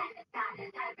toy. The sun is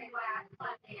everywhere,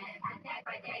 looking at it day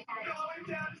by day. Going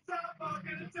down to South Park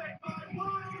and take my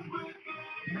wife with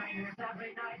me. Nightmares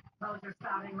every night, clothes are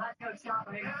stopping, let's go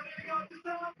shopping. Heading up to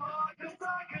South Park, cause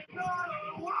I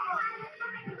cannot walk.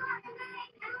 I'm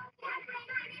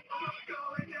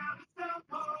going down to South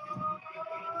Park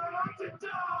to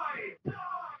die.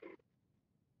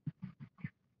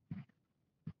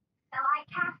 So I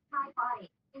cast my body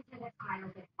into this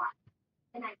islanded flood.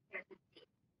 The night stares at sea.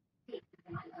 Deep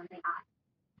in my lonely eyes.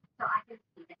 So I can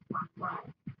see this black blood.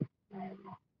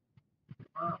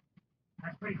 Whoa,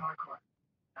 that's pretty hardcore.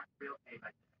 That's real pain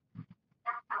right there.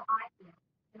 That's how I feel.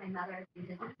 My mother is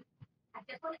disease. I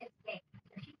just want to escape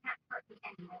so she can't hurt me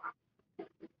anymore.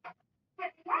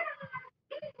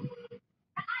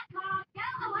 Mom, get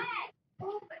away!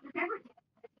 Oh, but remember,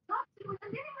 Dad, if you talk to you in the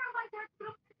living room like that,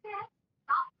 you don't forget.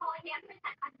 Stop calling me a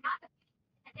princess. I'm not a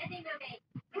in a Disney movie.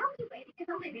 We'll be waiting in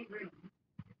the living room.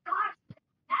 Gosh,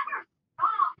 never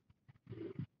stop.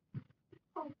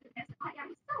 Oh, goodness, I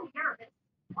am so nervous.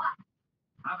 What?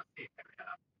 Have a seat,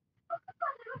 Henrietta. What's the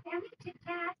fun little family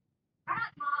chit-chat? Shut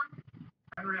up, Mom.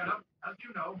 Henrietta, as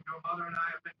you know, your mother and I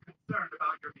have been concerned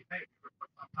about your behavior for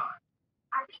some time.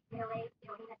 Are we really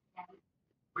doing this today?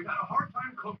 We've had a hard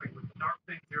time coping with the dark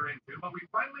things you're into, but we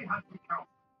finally had some counseling.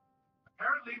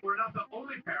 Apparently, we're not the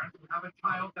only parents who have a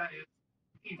child that is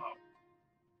emo.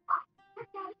 What? But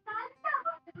Daddy, I'm so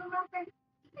much of a reference.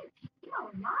 Even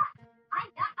emo or not, I'm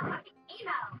not a fucking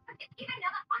emo. Even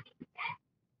know the fucking shit.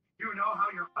 You know how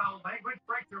your foul language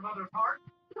breaks your mother's heart?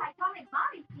 I told my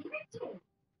mommy demon too.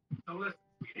 So listen,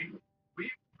 sweetie,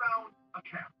 we've found a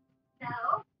camp.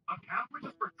 So? A camp which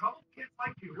is for troubled kids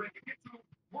like you, where you get to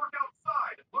work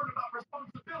outside and learn about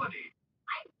responsibility.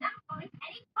 I'm not going to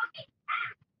any fucking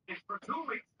camp. It's for 2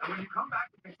 weeks, and when you come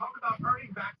back, we can talk about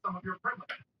earning back some of your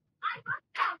privileges. I won't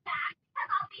come back,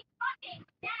 because I'll be fucking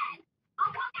dead.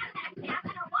 I'll walk out of that camp,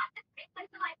 and I'll watch the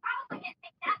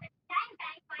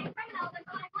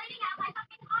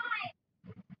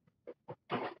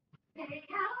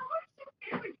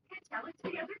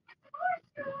together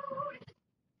to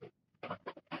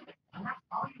and that's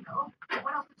all you know?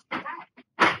 What else did she say?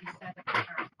 She said that her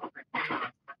parents were for 2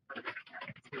 months, but for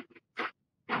 2 weeks.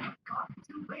 God,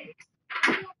 2 weeks?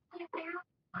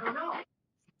 I don't know.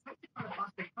 She texted from the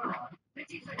bus they put her on. Then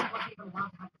she said she wasn't even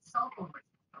allowed to have a cell phone with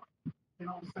her. Then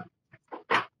all of a sudden,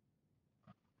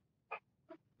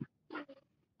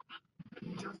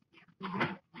 just can't believe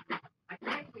it. I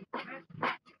can't believe it.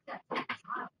 Do that to a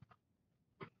child.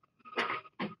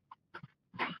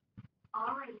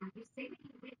 All right, now you say that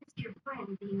you witnessed your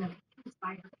friend being abused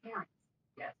by her parents.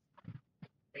 Yes.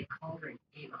 They called her an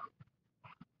emo.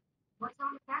 What's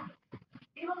wrong with that?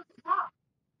 Emos is tough.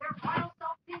 They're wild,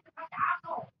 self-depressed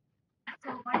assholes. So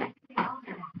why did they call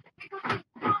her that? Because she's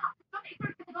tough. Some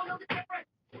ignorant people don't know the difference.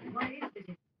 What is the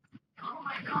difference? Oh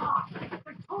my god.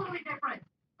 They're totally different.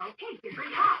 Okay,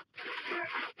 different how?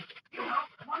 You know,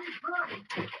 one is good.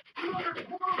 The other is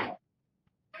horrible.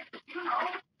 You know,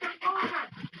 they're children.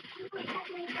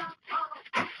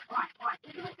 What?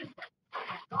 Think of it this way.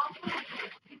 A dog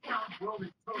deep down world is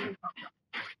totally fucked up.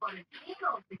 But an ego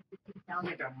thinks it deep down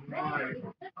is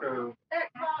amazing.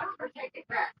 Or take it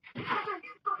back.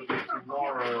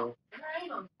 Tomorrow.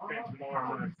 Okay,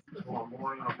 tomorrow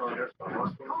morning I'll probably get my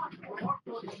husband.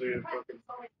 Just to see if fucking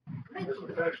this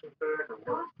protection tag or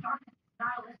what.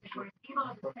 Stylistic, whereas emo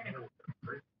is cynical.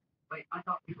 Wait, I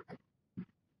thought you were.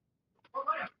 Well,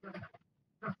 whatever.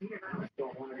 I just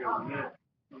don't want to get a net.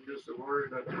 I'm just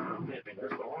worried that they're not knitting.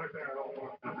 That's the only thing I don't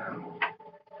want to happen.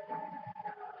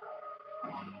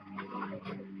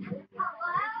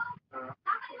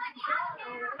 Somebody let me out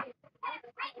here! And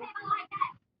treat people like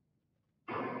that!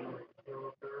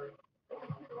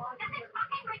 This is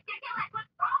fucking ridiculous!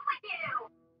 What's wrong with you?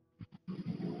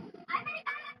 I'm gonna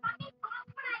go to the fucking box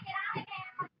when I get out of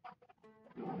here!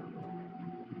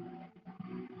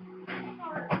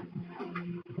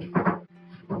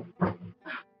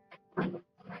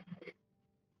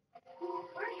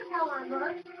 Where's your power,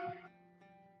 look?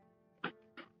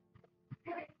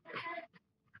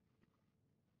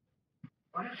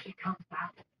 What if she comes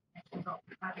back and she's all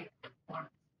having a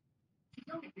performance? She's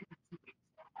only been for 2 weeks.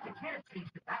 You can't have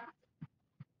changed the back.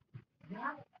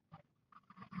 Yeah?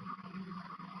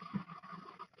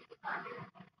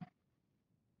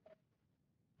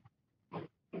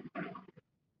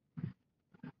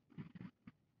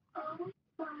 Oh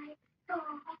my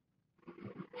god.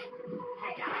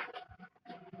 Hey,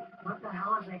 what the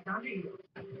hell have they done to you?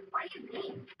 What do you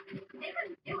mean? They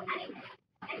couldn't do anything.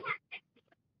 They can't fix me.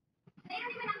 They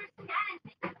don't even understand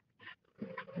me.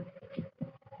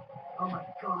 Oh my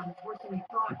god, it's worse than we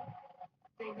thought.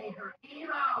 They made her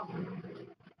emo!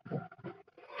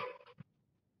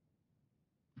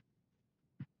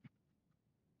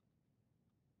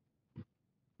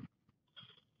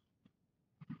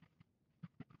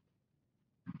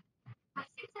 Has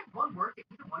she said one word to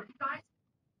either one of you guys?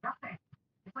 Nothing.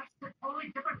 It's like she's a totally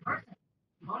different person.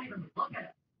 You won't even look at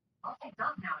it. All she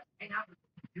does now is hang out with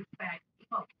douchebag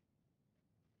emo.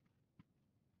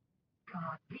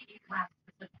 God, PE classes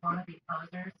are such wannabe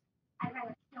posers. I'd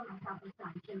rather kill myself than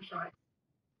sign gym shorts.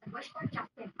 I wish they'd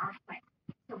just been earthquake,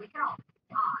 so we could all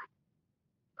die.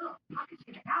 Ugh, how could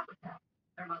she get out with that?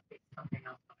 There must be something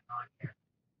else going on here.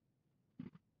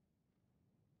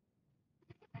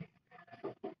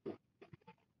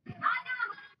 Not now,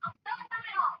 Mom. I'll spill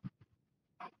it all.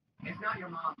 It's not your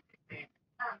mom. It's me.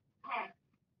 Hey.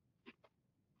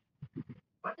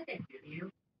 What did they do to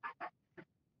you?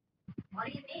 What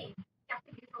do you mean? Just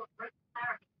the usual group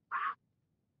therapy crap.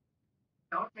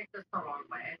 Don't take this the wrong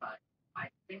way, but I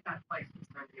think that place has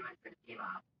turned you into an emo.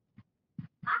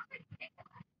 That's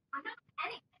ridiculous. I'm not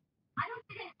anything. I don't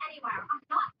fit in anywhere. I'm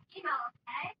not emo,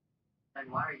 okay? Then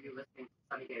why are you listening to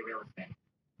Sunny Day Real Estate?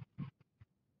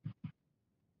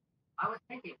 I was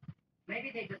thinking, maybe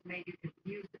they just made you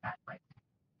confused at that place.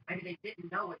 Maybe they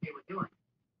didn't know what they were doing.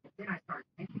 But then I started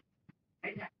thinking,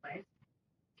 maybe that place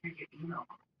turned you emo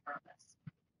on purpose.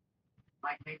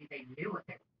 Like maybe they knew what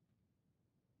they were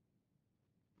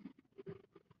doing.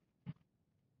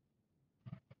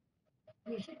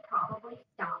 You should probably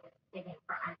stop digging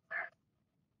for answers.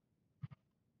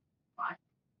 What?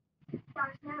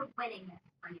 There's no winning this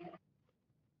for you.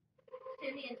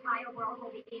 Soon the entire world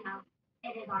will be emo.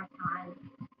 It is our time.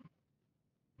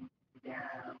 No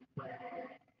way.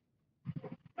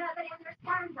 Nobody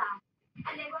understands us,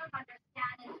 and they won't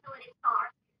understand until it is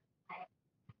our time.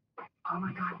 Oh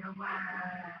my god, no way.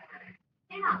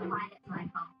 You're not quite it,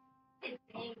 Michael. Is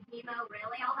being emo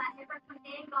really all that different from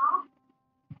being golf?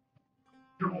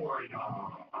 Join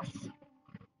us.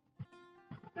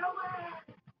 No way!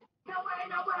 No way,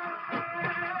 no way!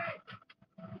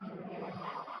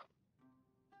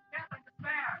 Yes, I'm just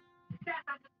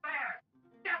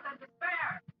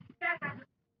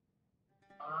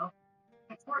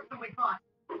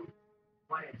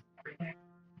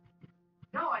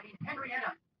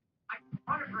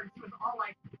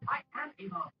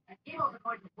Emo. And Emo's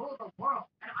going to rule the world.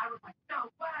 And I was like,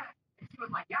 no way. And she was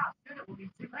like, yeah, soon it will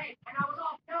be too late. And I was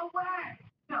all, no way.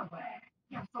 No way.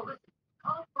 Yeah, so listen,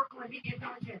 call Oracle immediate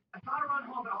diligence. I've got to run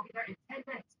home, but I'll be there in 10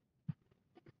 minutes.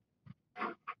 I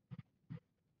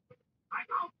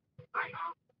know.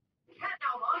 Can't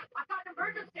now, Mom. I've got an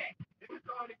emergency. This is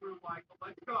going to group, Michael.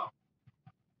 Let's go.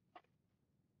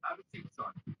 Have a seat,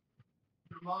 son.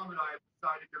 Your mom and I have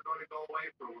decided you're going to go away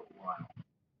for a little while.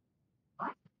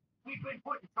 What? We've been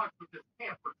put in touch with this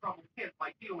camp for troubled kids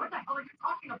like you. What the hell are you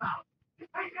talking about? This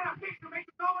ain't gonna fix to make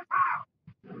you go with how?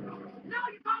 No,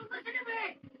 you don't listen to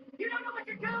me! You don't know what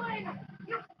you're doing!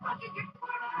 You fucking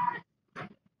informers!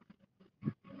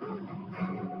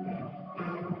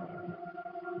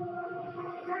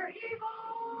 You're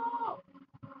evil!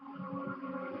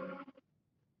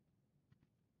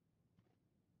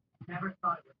 Never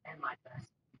thought it would end like this.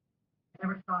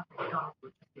 Never thought the dogs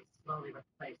would just be slowly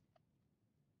replaced.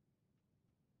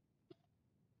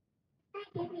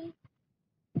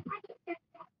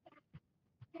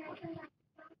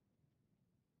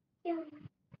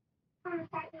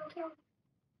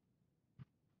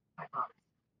 I promise.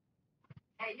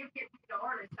 Hey, you get me to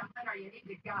order something or you need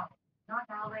to go. Not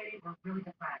now, lady. We're really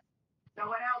depressed. So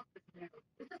what else is new?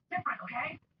 This is different,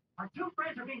 okay? Our two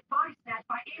friends are being body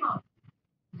snatched by emos.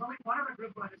 There's only one other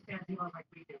group who understands emos like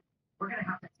we do. We're gonna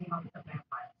have to team up with the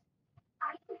vampires.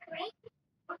 Are you crazy?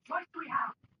 What choice do we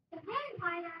have? The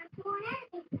vampires want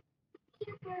anything.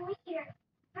 Eat their leader.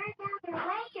 Burn down their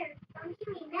layers. Don't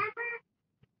you remember?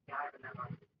 Yeah, I remember.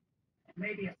 It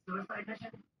may be a suicide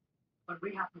mission, but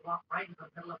we have to walk right into the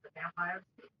middle of the vampires.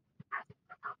 Asking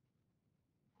for help.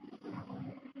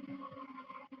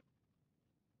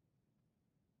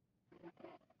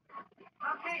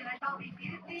 Okay, let's all be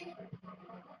seated, please.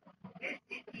 This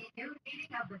is the new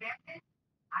meeting of the vampires.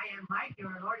 I am Mike,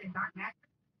 your Lord and Dark Master.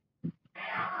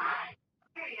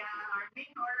 Okay, our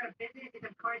main order of business is,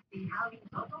 of course, the Halloween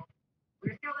Social.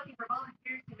 We're still looking for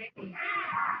volunteers to make the...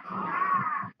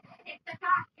 It's the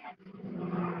Darkness!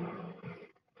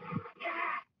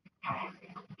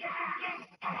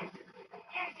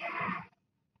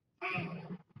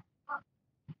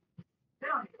 Sit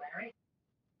on me, Larry.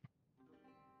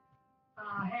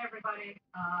 Hey, everybody.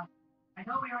 I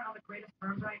know we aren't on the greatest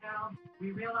terms right now.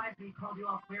 We realize we called you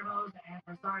all queermos, and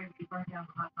we're sorry we burned down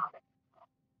the hot topic.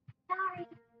 Sorry.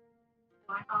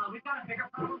 But we've got a bigger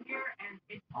problem here, and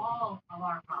it's all of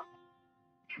our problem.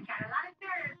 You've got a lot of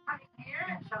nerves coming here.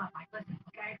 Yeah, shut up, Mike. Listen,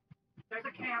 okay? There's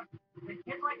a camp that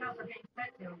kids like us are being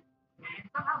sent to, and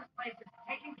somehow this place is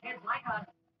taking kids like us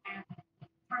and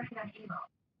turning them emo.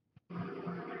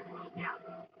 Yeah.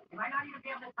 You might not even be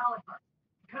able to tell it first.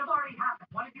 It could have already happened.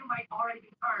 One of you might already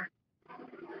be turned.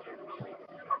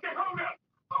 Okay, hold up.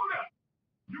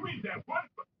 You mean that one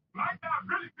might not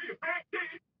really be a bad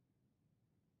kid?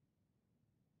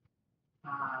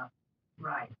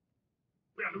 Right.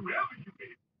 Well, whoever you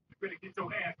is, you better get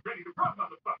your ass ready to run,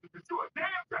 motherfucker, because you're a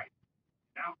damn right.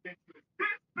 Now, since it's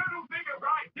this little nigga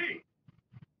right here.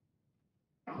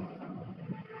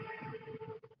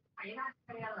 Are you guys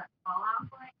going to get a fallout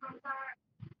flight from sir?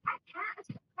 I can't. It's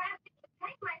just crafty to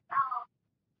take myself.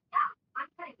 Yeah, I'm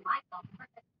putting myself for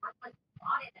this worthless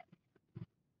body.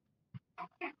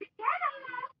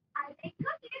 I make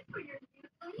cookies for your new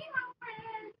emo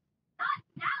friends. Not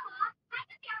now, Mom. I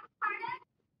can be our party.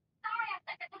 Sorry, I'm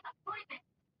such a disappointment.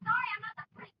 Sorry, I'm not the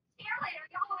pretty cheerleader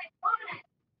you always wanted.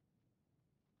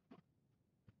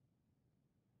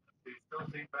 It still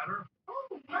seem better?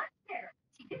 Oh, much better.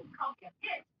 She didn't call me a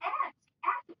bitch, and she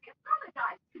actually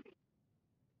apologized to me.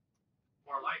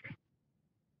 More like it.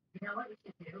 You know what we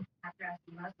should do after us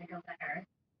emos take over the Earth?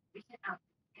 We should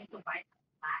paint the white and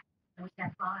black, and we should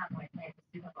have Fallout Boy play at the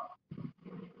Super Bowl.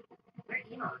 We're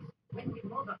emos. When we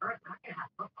rule the Earth, we're not gonna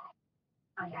have football.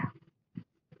 Oh yeah.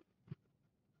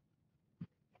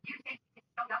 You think you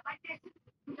showed up like this?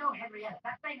 No, Henrietta.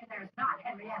 That thing in there is not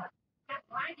Henrietta. That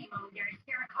blind emo in there is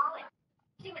Sarah Collins.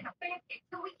 She was a fan kid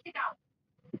 2 weeks ago.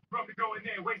 Probably go in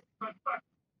there and waste some fun.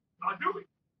 I'll do it.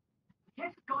 We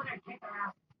can't just go in there and kick their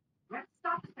asses. We have to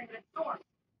stop this thing at its source.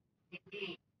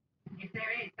 Indeed. If there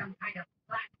is some kind of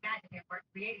black magic at work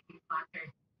creating these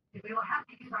monsters, then we will have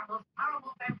to use our most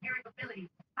powerful vampiric abilities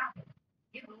to stop it.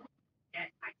 You, yes,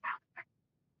 my talent.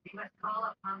 We must call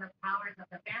upon the powers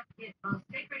of the vampir's most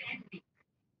sacred entity.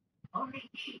 Only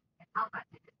he can help us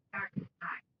in this darkest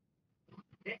time.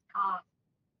 This calls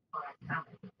for a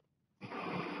summon.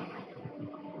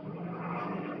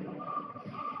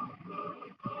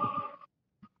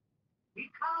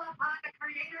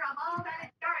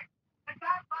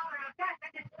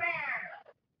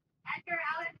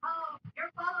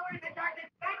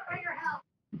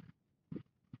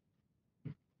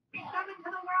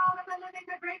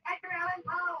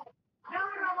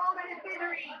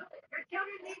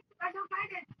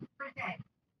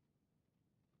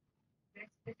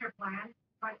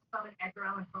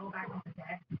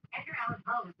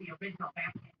 original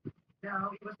vampire.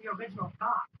 No, he was the original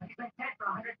cop. He's been dead for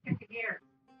 150 years.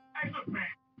 Hey, look, man.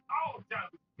 All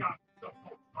jobs got some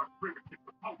folks are primitive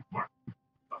for post-work.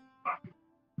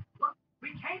 Look,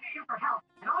 we came to you for help,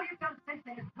 and all you've done since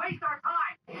then is waste our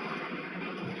time.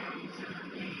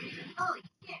 Holy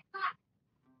shit, fuck.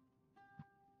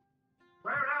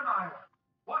 Where am I?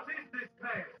 What is this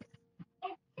place?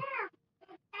 It's here.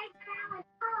 It's Edgar Allan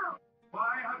Poe.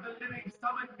 Why have the living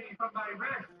summoned me from my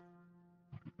rest?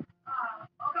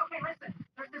 Okay, listen.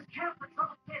 There's this camp for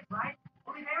troubled kids, right?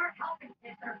 Only they aren't helping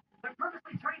kids. They're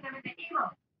purposely turning them into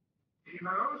emos.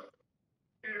 Emos?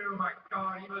 Oh my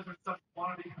god, emos are such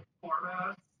wannabe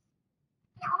conformists.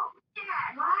 Oh,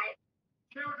 yeah, right?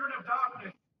 Children of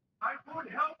darkness, I would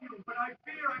help you, but I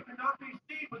fear I cannot be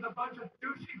seen with a bunch of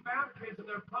douchey vamp kids and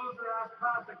their poser-ass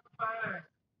plastic fangs.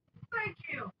 Thank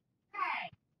you.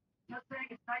 Hey. Just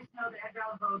saying it's nice to know that Edgar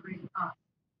Allan Poe agrees with us.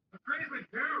 Agrees with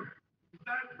who? Is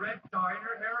that red dye in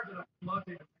your hair or did a flood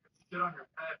take a shit on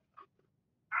your head?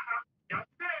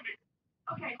 Outstanding!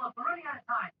 Okay, look, we're running out of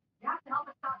time. You have to help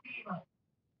us stop the emo.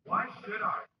 Why should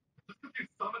I? Just because you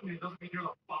summoned me doesn't mean you're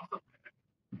the boss of it.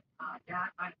 Yeah,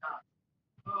 I'm not.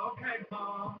 Okay,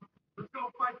 Mom. Let's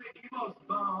go fight the emos,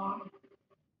 Mom.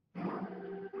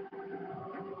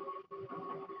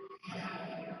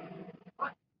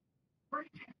 What? Where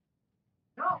did you?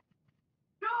 No!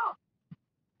 No!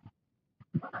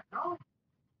 What the hell? Oh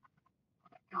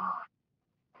my god.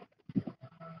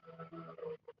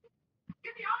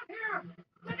 Get me out of here!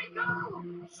 Let me go!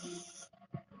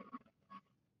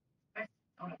 That's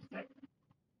so upset.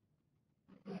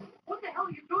 What the hell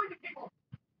are you doing to people?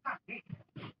 Not me.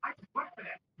 I just work for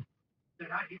them. They're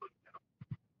not evil, you know.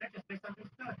 They're just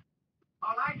misunderstood.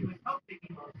 All I do is help the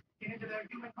emos get into their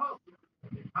human host.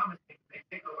 They promise me if they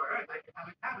take over Earth, I can have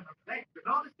a cabin on the lake with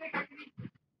all the steak I can eat.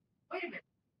 Wait a minute.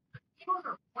 Emos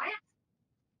are plants?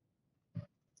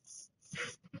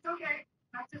 It's okay.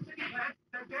 Not just any plants.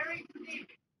 They're very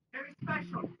unique. Very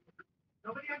special.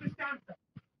 Nobody understands them.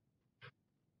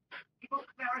 People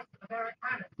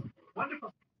Americanus.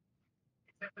 Wonderful.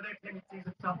 Except for their tendencies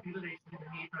of self-mutilation and the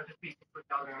need for other species to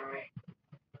acknowledge their pain.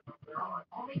 Oh,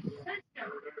 only sister.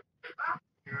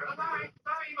 Bye-bye.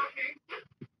 Sorry, Emo King.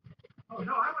 Oh,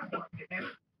 no, I wasn't looking at him.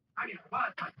 I mean, I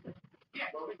was, but...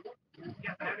 Yes.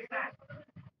 Yes, I understand.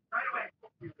 Right away.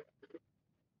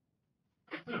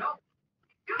 No.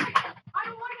 Good. I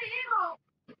don't want to be emo.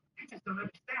 You just don't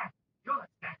understand. You'll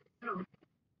understand it soon.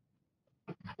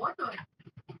 What the?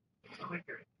 It's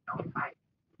quicker. Don't fight.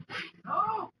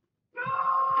 No! No!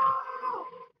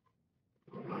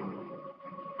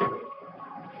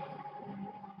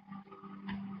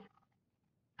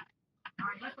 All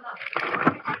right, listen up. We're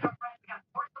going to find our friends. We got to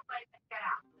force the place and get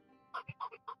out.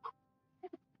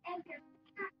 Edgar,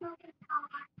 you're smoking car.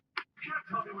 You can't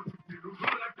tell me what to do. Who would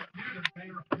like to hear the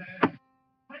mayor of dead?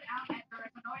 Put it out, Edgar.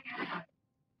 It's annoying everybody.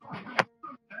 Oh, I'm so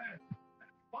dead.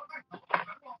 What am I talking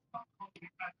about? I won't stop calling me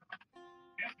back.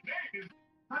 Yes, Dave.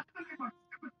 That's the name of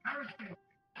stupid Paris thing.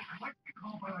 I like to be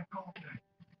called by my call today.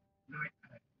 Night.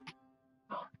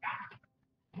 Oh, God.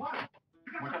 What?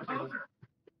 You're a poser.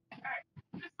 Hey,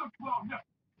 just so you all know,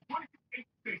 what if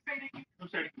they say they need to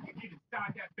get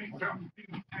inside that base job and do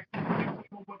these actual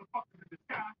evil motherfuckers in the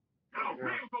sky? Now,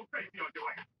 real go crazy on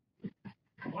your ass.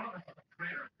 One of us is a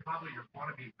traitor. Probably your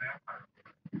wannabe vampire.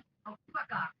 Oh,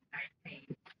 fuck off, 19.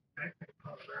 Thanks,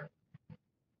 poser.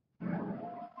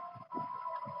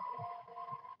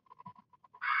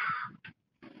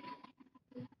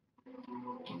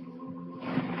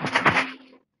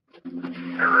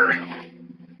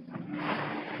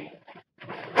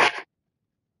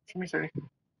 Give me Sadie.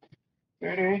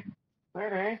 Sadie.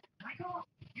 Sadie. Michael,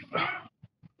 you hear?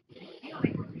 You feel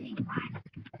like we're being lied.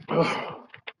 Ugh.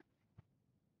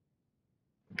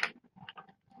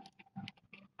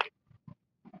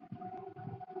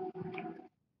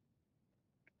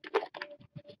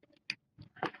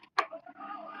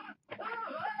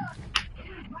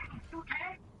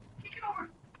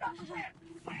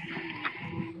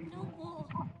 No more.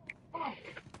 Oh,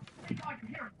 thank God you're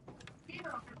here. Emos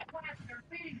are plants and they're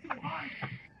feeding too hard.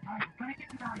 All right, we're gonna get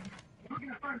you out of here. We're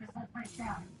gonna burn this whole place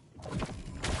down.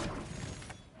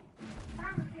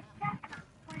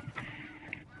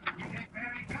 You did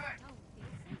very good.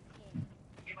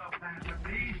 Emo plans are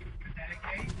pleased. Your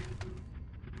dedication.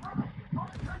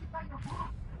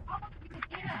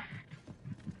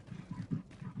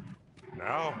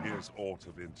 Now here's aught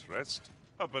of interest.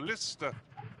 A ballista.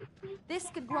 This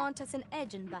could grant us an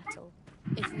edge in battle,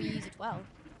 if we use it well.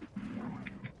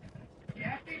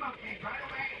 Yes, Emo King, right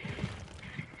away.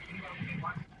 Emo King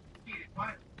wants to see it.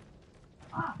 What?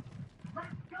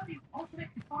 Let's go, you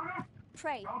ultimate performer.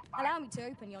 Pray, allow me to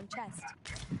open yon chest.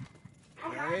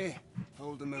 Hey,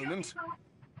 hold a moment.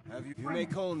 You may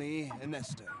call me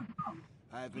Ernesto.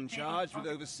 I have been charged with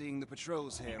overseeing the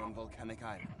patrols here on Volcanic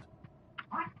Island.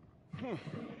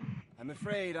 I'm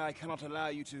afraid I cannot allow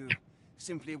you to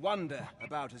simply wander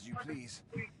about as you please.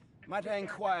 Might I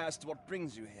inquire as to what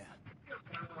brings you here?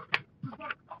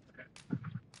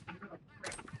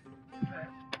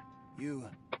 You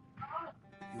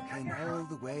came all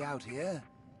the way out here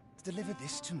to deliver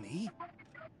this to me?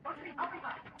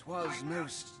 'Twas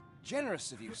most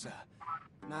generous of you, sir.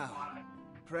 Now,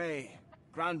 pray,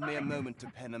 grant me a moment to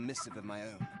pen a missive of my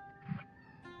own.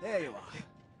 There you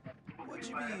are. Would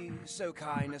you be so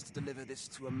kind as to deliver this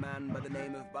to a man by the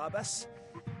name of Barbas?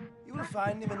 You will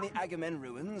find him in the Agamen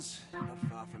ruins, not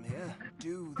far from here.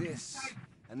 Do this,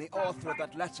 and the author of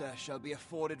that letter shall be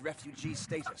afforded refugee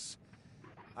status.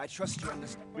 I trust you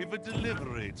understand. We've a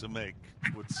delivery to make,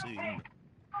 it would seem.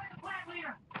 Plant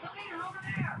leader! The leader over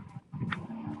there!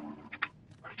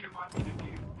 What do you want me to do?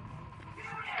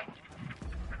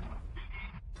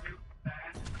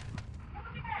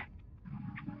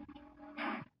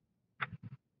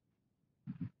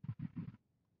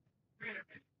 Wait a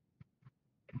minute.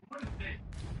 What is this?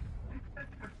 This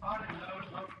is a spotted load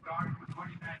of guards with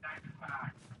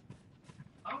 49.95.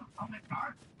 Oh, on the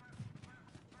guard?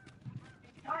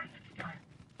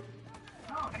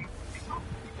 Oh, hey,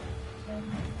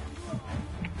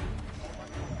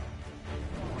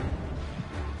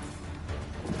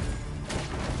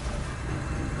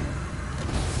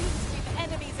 Seems we've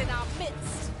enemies in our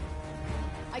midst.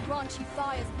 I grant you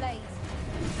fire's blaze.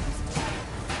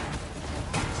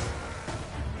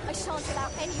 I shan't allow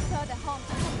any further harm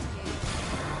to come to you.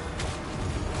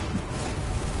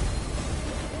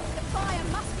 The fire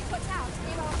must be put out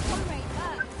ere our comrade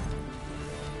burns.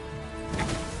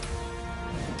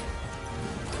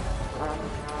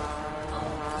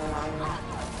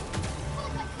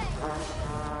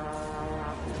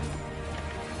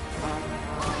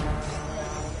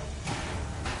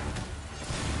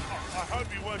 I hope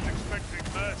you weren't expecting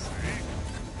mercy.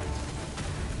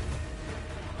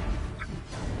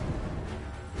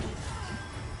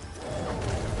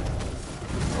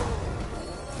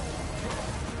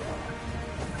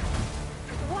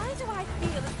 Why do I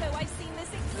feel as though I've seen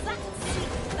this exact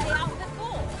scene play out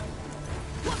before?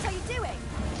 What are you doing?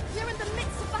 You're in the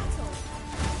midst of battle.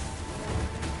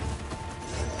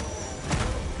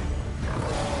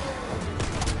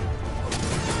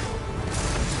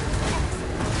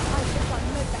 I should have done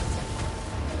no better.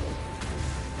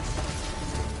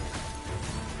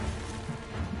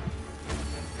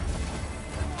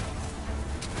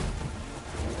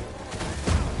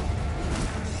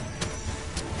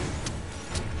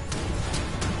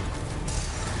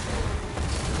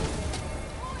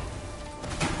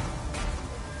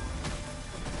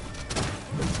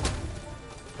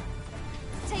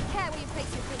 Take care where you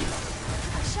place your feet.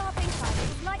 A sharp incline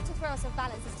is like to throw us off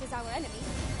balance as 'tis our enemy.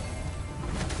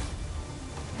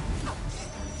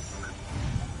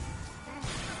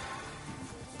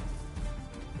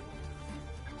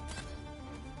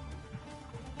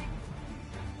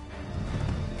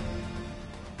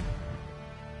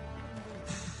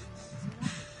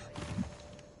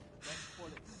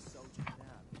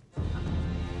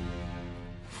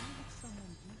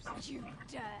 You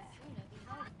dare!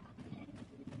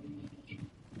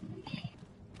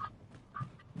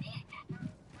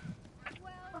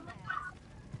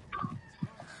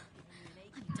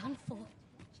 I'm done for.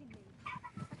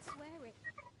 I swear it.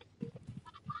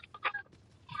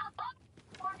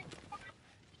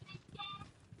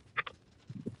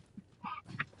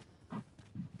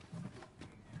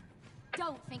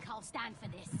 Don't think I'll stand for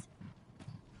this.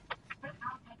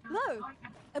 No,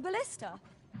 a ballista.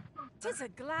 'Tis a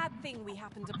glad thing we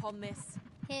happened upon this.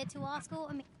 Here to ask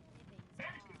autumn.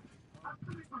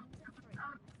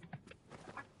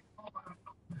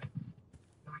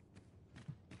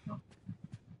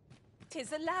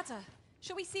 'Tis a ladder.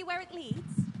 Shall we see where it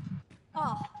leads?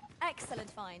 Ah,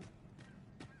 excellent find.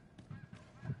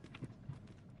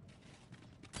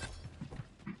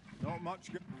 Not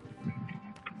much good.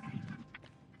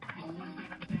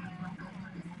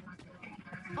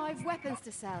 I've weapons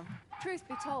to sell. Truth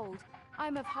be told,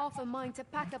 I'm of half a mind to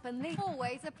pack up and leave.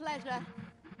 Always a pleasure.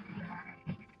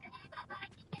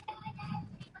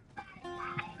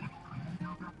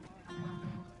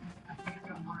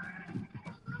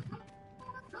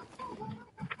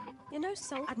 You're no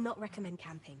soul. I'd not recommend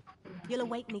camping. You'll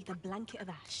await neither blanket of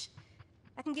ash.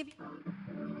 I can give you.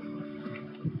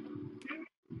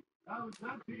 I was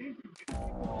not the interview.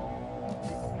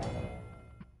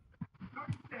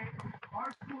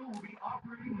 Our school will be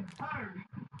operating entirely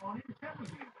on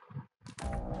intelligence.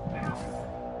 Now,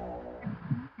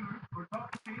 or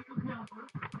talk to your counselor,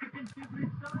 you can simply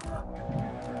sign up.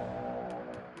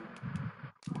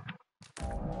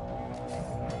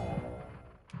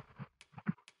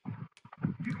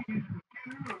 You can use a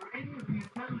computer or any of the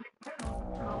intelligent panels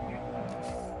to help you.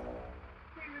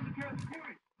 When you're in the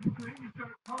cafeteria, you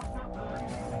start popping up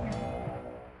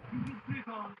you can click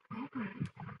on open,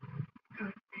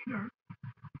 good, either,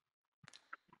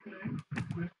 okay,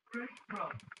 restoration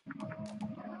problem.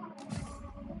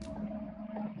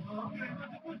 Okay,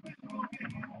 what's this will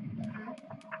get you?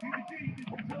 You can see you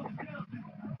can tell the counselor,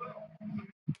 well,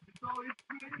 it's all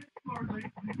integrated and smart,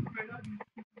 ladies, and it's a great idea.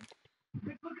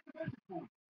 Let's look at the message board.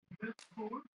 Message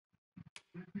board.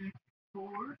 Message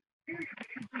board. Here you can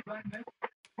easily write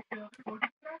messages together or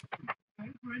distraction.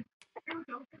 Okay, for instance, here we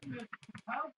go. Get the message from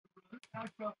House Brother,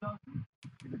 House Drop Doctor.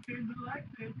 In the same little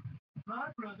accent,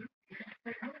 my brother,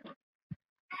 hey, homework.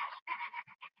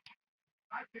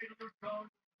 I paid a little dog,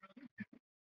 brother, too.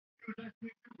 Sure, that's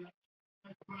picture,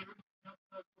 that's brother, that's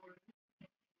for it.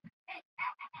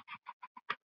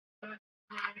 That's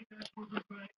Frank, that's for the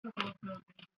Frank, the love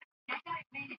nothing. That guy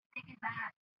made it stick it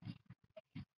back.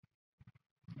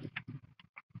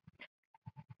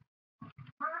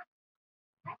 Huh?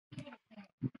 That's it.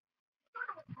 You don't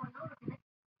know what's going on with it.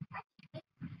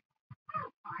 Oh,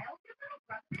 Kyle, your little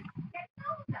brother gets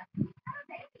knows us. He's not a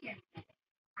baby anymore.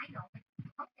 I know, but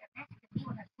up there next to me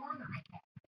with a song on my head.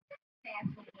 Sad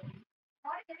little baby.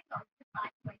 Why did it go to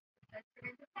find ways to sister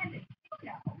independence?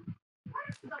 You know. Why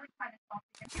don't you always try to talk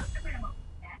to him? You can rid him of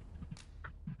that.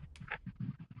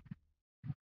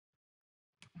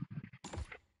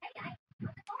 Hey, guys,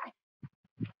 how's it going?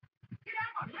 Get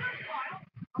out of my room, Kyle.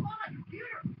 I'm on my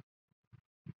computer.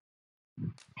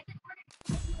 I just wanted to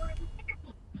see if you wanted to stick a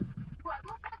piece. Do I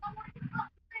look like I wanted to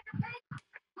fucking stick a face?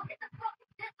 Look at the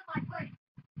fucking tip of my face.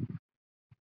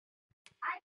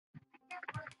 I just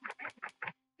wanted to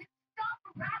say, stop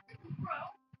harassing me, bro.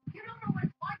 You don't know what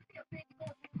it's like to be a big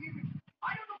old computer.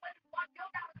 I don't know what it's like to go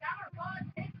down the counter and run,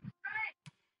 take the straight.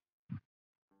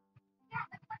 Yeah,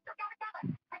 let's go down the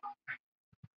counter. I go.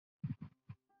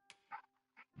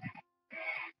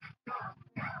 Go,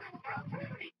 go, go,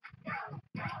 Judy. Go,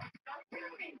 go, go,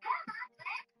 Judy. Come on,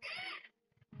 let's dance.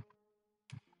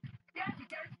 Daddy,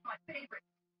 that's my favorite.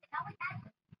 It always has to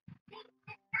be.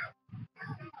 It's not.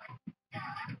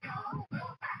 Go, go, go,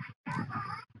 go,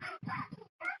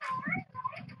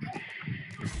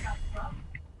 yeah, bro.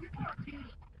 You are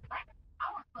Judy. Like, I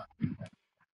want to fuck you.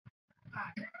 I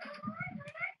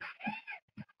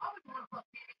always want to fuck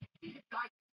Judy. She just died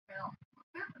to spell.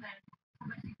 Listen, then,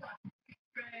 unless you got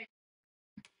straight.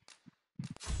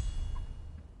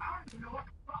 I don't even know what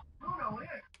the fuck Bruno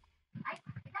is.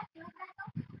 Is that you, Bruno?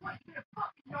 What, you gonna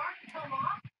fucking yard and come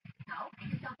off? No, I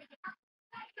just don't think it's up.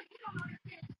 Because you don't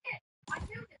understand shit. I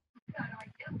knew this was a bad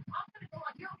idea. I'm gonna go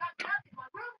like you don't got nothing in my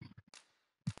room.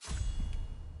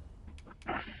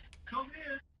 Come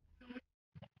in.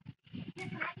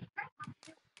 Listen, I can press on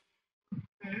you.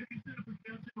 Hey, have you set up a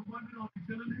counseling appointment on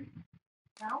utility?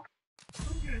 No.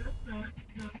 Okay, that's fine.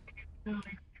 No,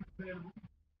 utility is available.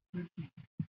 Let's see.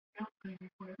 Counseling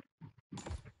request.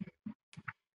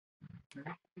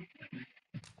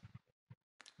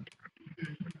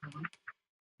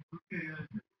 Okay,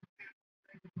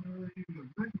 here we go.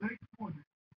 Next appointment.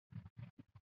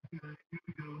 Here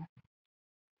we go.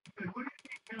 Okay, what do you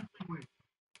need counseling with?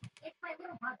 It's my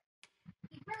little brother.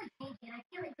 He's really stinky, and I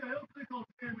feel like... Okay, I'll click on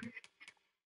family.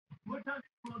 What time do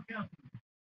you want counseling?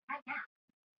 Right now.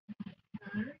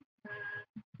 Okay,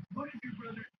 what is your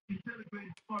brother's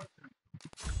intelligent partner?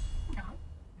 No.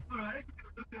 All right, I can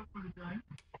look up for the time.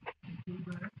 Go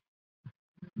back.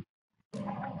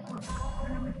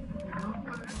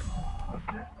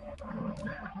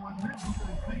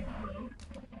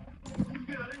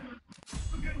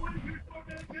 Okay, what is your store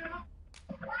name, Cal?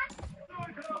 What?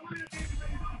 Sorry, Cal, what is it? You go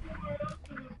somewhere else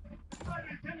to find a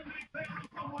tenant panel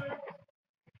somewhere.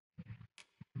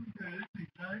 Okay, let's see,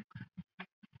 time.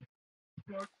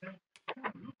 Start now.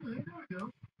 Okay, there we go.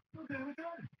 Okay, we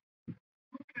got it.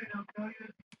 Okay, now, Cal, you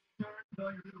have concerns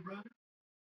about your little brother?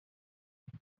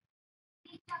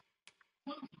 He's just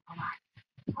changing a lot.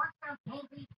 He walks around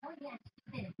angry, pointing at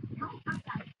stupid, and no one talks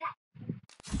about sex.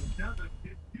 Well, it sounds like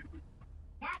it's stupid.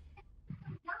 That's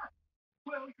his job.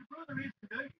 Well, your brother is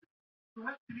Canadian.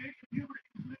 Perhaps Canadian humor is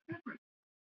a little different.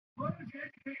 Why don't you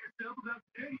educate yourself about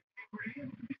Canadian humor and it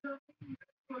can be something you can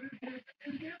understand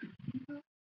together?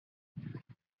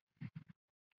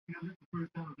 You know, this is the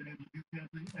first time I've been able to do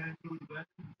counseling and go to the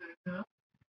bathroom at the same time.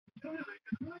 It's totally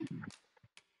amazing.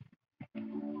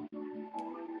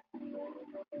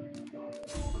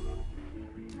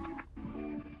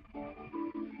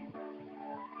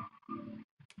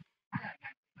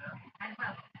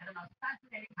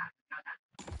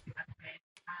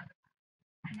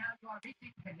 are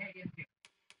reaching Canadian Dick.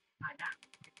 I know.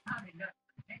 It's not enough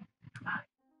to change the life,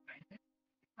 Francis.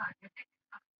 It's not your dick.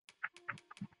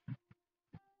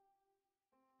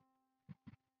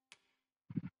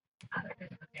 Other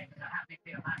physical changes are happening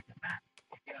to your mind and back.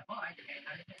 If you're a boy, you may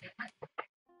notice a difference.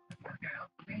 If you're a girl,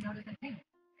 you may notice a change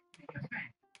in your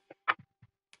strength.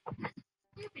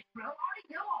 Stupid, bro. I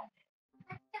already know all this.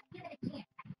 Let's just give it a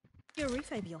chance. Your roof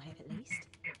over your head, at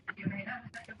least. You may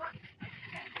notice that your body and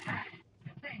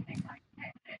saying things like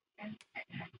and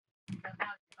because now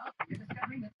you're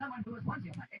discovering that someone who was once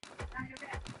your mother is now your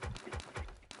dad.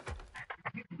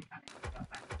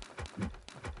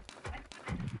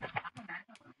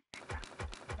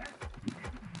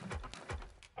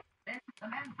 Then the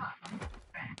man followed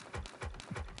back.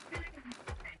 Feeling his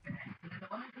mistake to the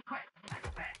woman who questioned that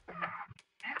fact.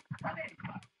 And the baby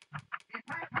part. The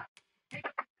entire part. Take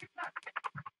up the blood.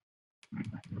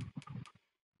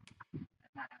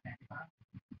 That's not how baby part.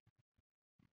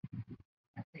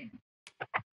 That's Damon.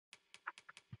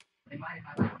 They might if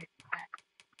I would take you back.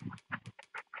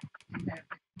 See that?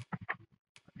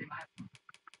 They might.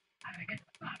 I'm gonna get to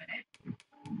the bottom of it.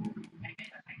 Make me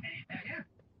the thing they tell you.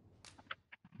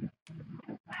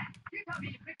 You told me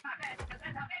you fixed my bed because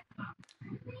that's how baby part.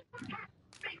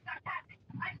 Being sarcastic.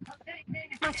 I'm pathetic thing.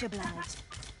 Much obliged.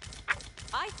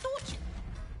 I thought you...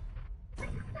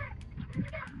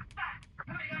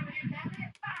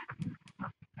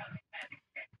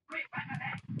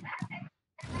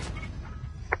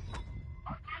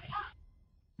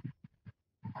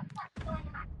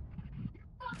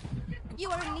 You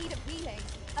are in need of healing.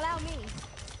 Allow me.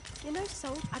 You're no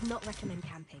soul. I'd not recommend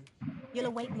camping. You'll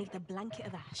awake neath a blanket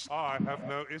of ash. I have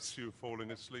no issue falling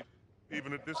asleep,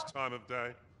 even at this time of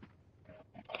day.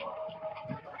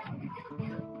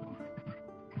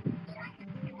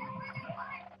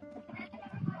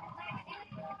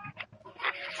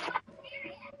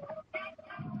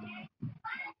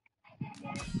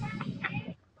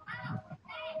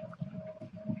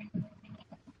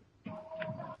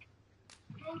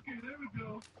 Okay, there we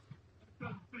go.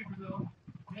 Got the figure though.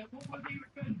 And what was he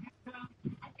trying to get down?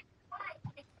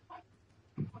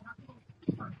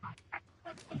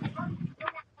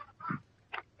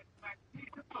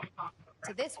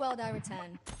 To this world I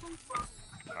return.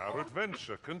 Our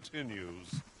adventure continues.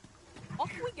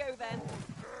 Off we go then.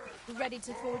 Ready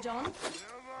to forge on?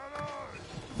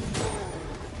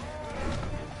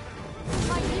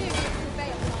 I knew you would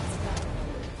prevail, Master.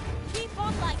 Keep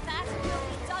on like that and you'll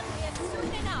be done here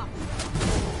soon enough.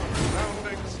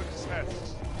 Rounding success.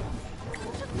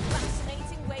 What a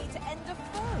fascinating way to end a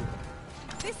foe.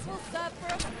 This will serve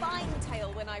for a fine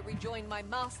tale when I rejoin my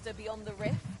master beyond the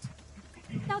rift.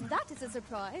 Now that is a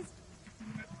surprise.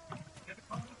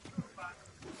 I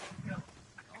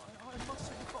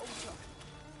mustn't falter.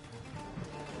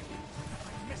 I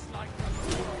mislike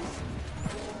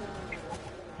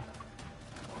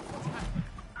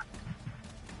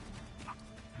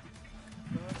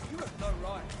You have no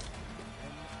right.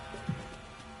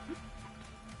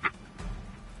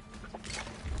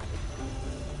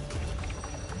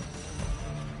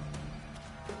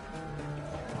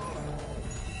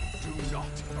 Do not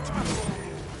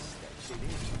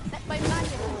Let my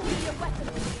magic be your weapon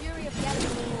for the fury of the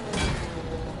elements.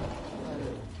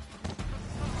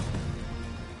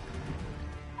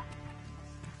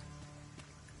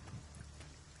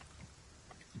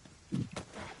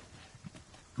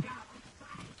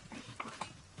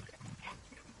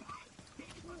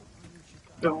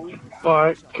 Don't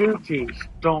bite cookies.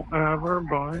 Don't ever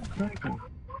bite cookies.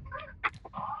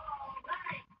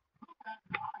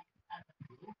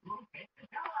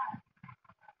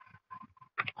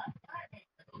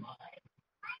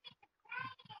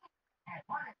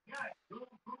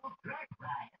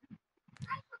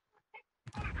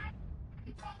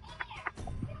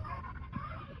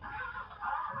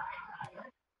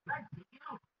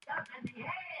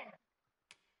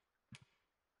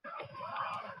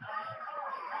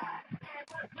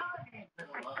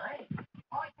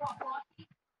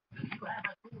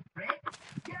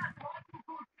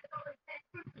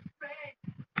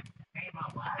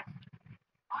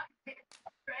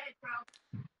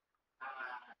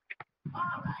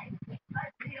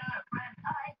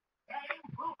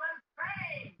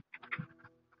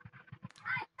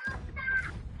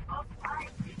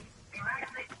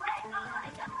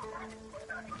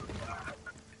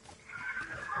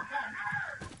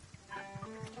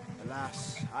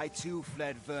 Alas, I too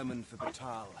fled vermin for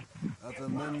Batal. A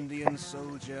Vermundian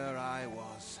soldier I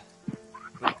was.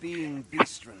 But being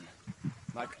Beastren,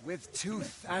 like with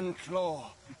tooth and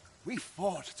claw, we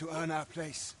fought to earn our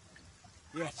place.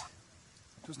 Yet,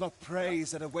 it was not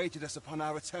praise that awaited us upon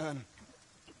our return.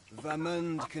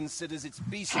 Vermund considers its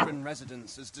beastren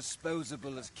residents as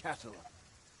disposable as cattle.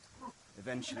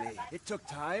 Eventually, it took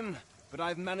time, but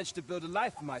I've managed to build a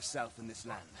life for myself in this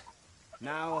land.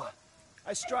 Now,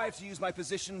 I strive to use my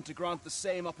position to grant the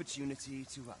same opportunity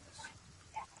to others.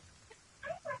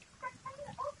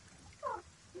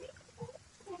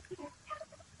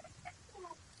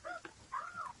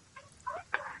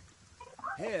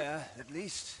 Here, at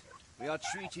least, we are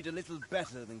treated a little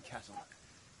better than cattle.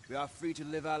 We are free to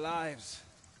live our lives,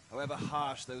 however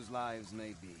harsh those lives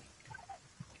may be.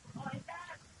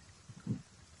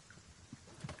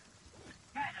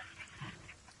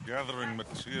 Gathering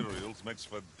materials makes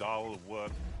for dull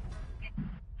work.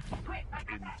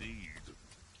 Indeed.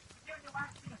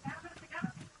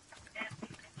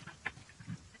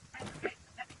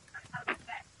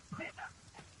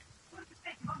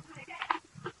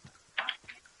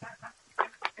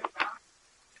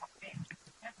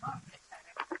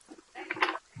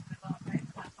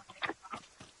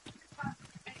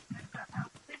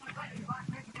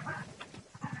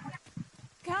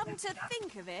 Come to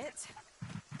think of it,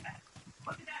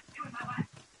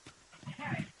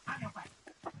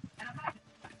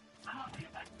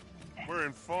 We're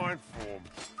in fine form.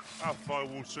 Our foe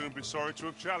will soon be sorry to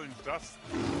have challenged us.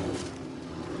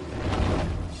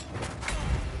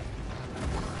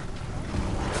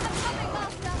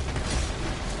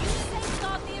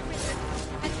 safeguard the Arisen,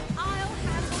 and I'll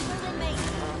handle the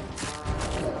remaining.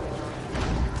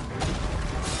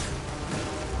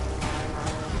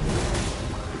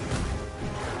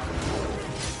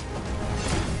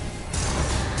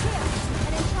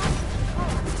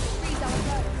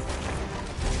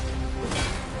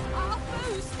 Our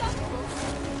foe stumbles.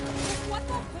 Just one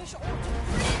more push ought to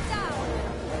bring it down.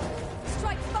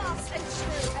 Strike fast and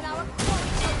true, and our quarry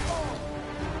shall fall.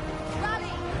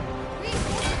 Rally!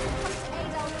 Reinforcements will come to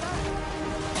aid our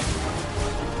foe.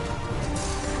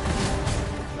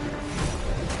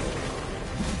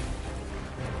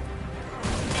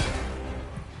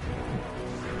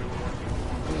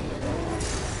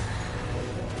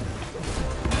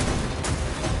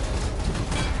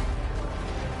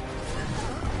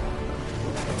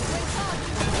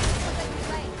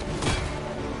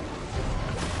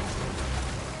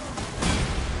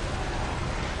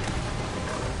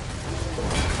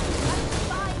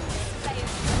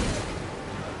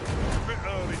 A bit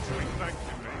early to be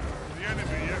thanking me. The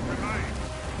enemy yet remains.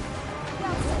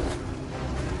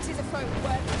 Tis a foe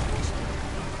worthy of caution.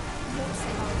 More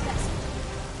say our best.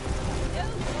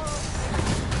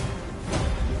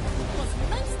 Was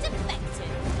most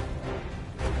effective.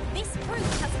 This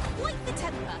brute has quite the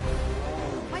temper.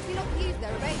 Might we not use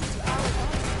their rage to our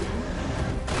advantage?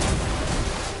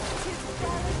 Tis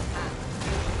well in hand.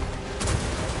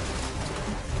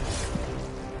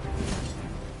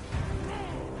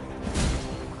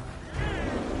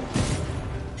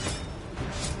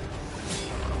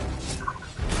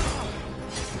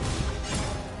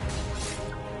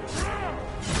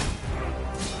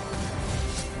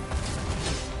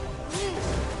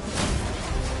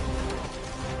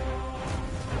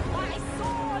 My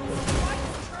sword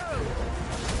strikes true.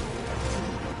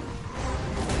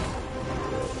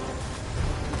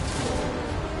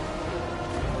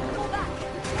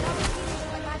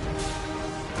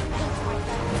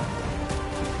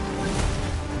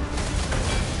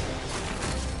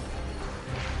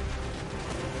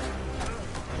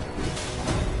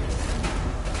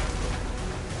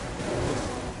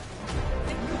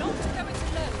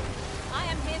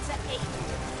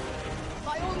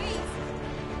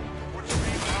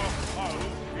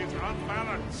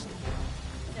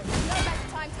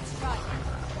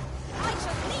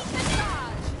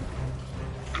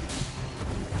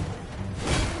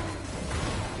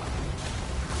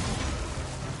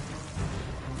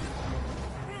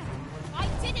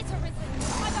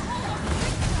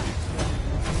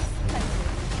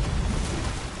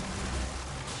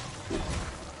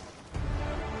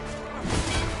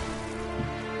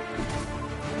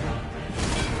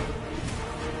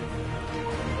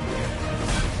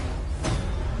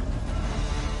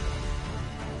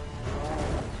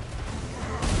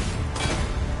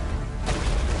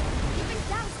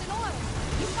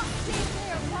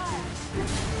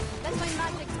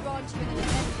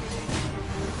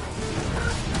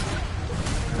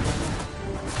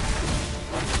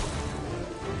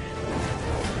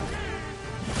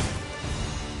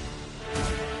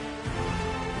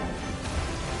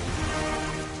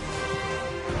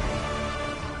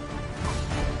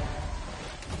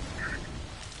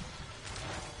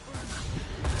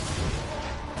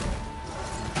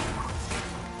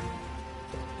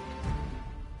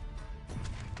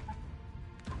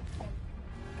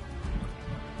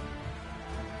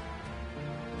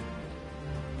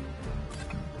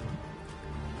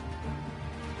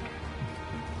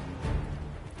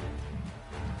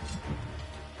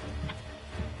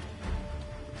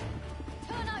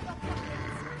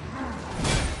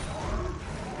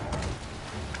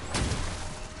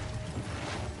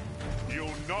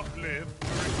 not live to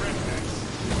regret this.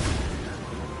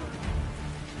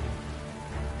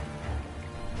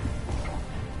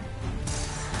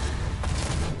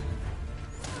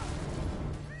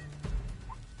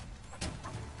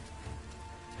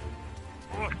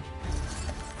 Right.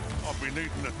 I'll be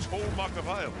needing a tall mug of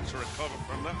ale to recover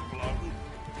from that blow.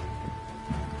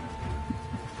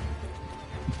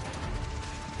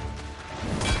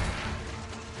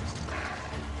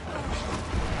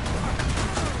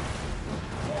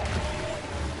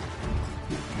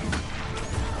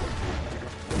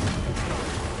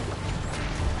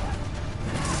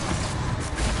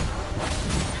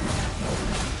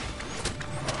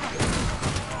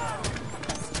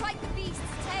 Strike the beast's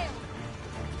tail.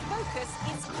 Focus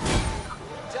is key.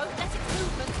 Don't let its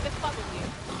movements befuddle you.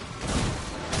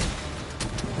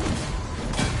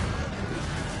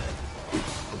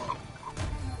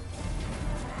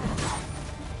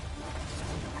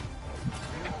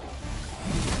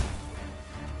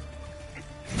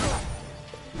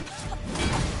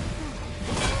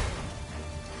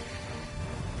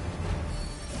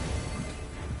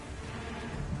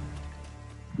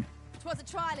 Twas a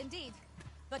trial indeed,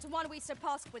 but one we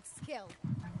surpassed with skill.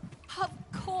 Of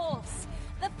course.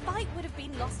 The fight would have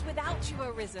been lost without you,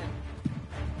 Arisen.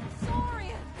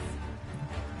 Saurians!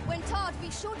 When tarred, be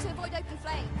sure to avoid open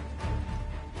flame.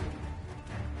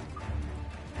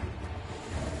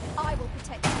 I will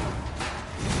protect you.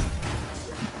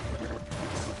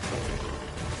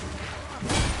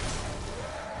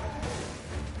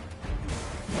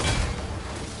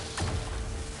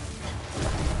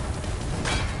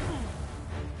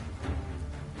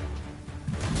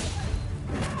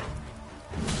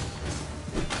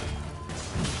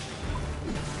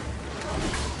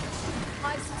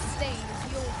 My sustain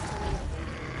is yours to wield.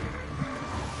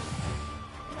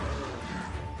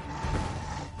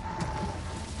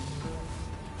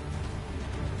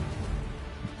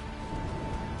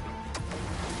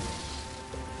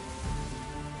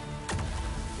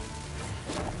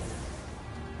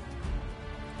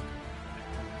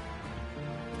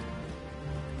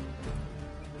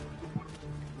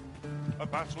 A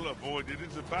battle avoided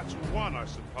is a battle won, I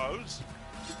suppose.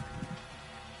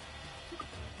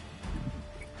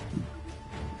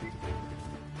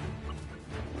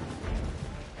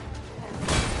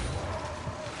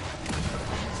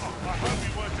 I hope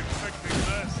you weren't expecting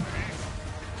mercy.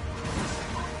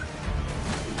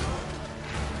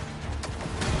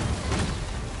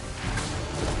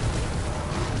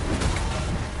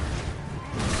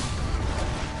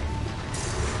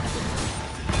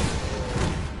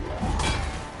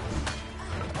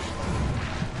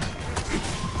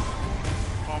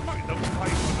 I'll make them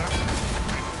pay for that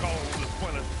with gold as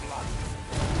well as blood.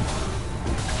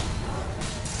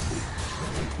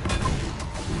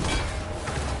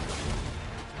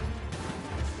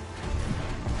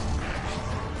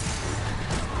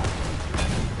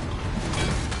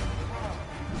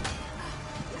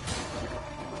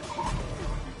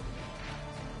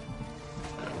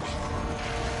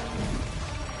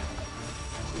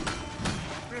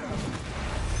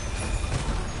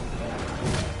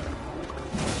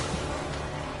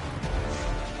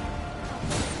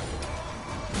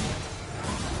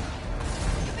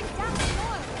 You've been down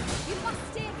below. You must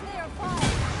steer clear of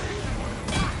fire.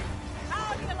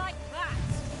 How do you like that?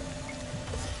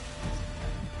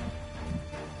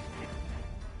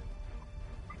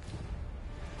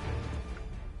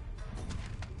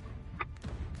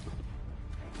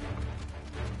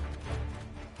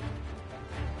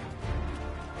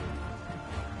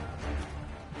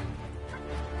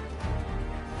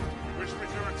 Wish me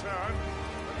to return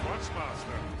at once,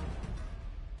 Master.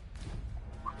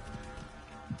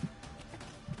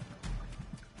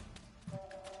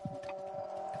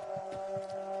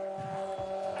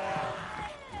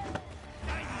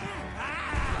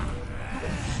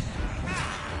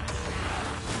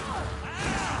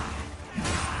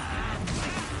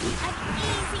 An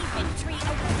easy victory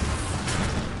awaits.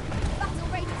 Battle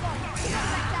rages on. Do not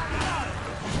back down below.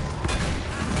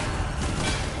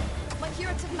 My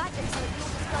curative magics are at your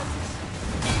disposal.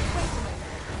 Wait a moment.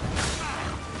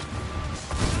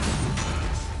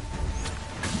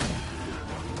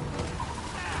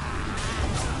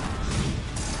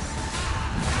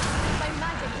 My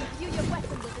magic imbue your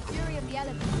weapon with the fury of the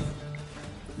elements.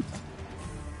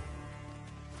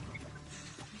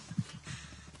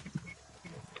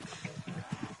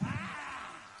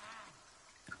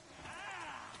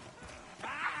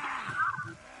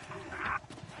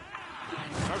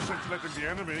 No sense letting the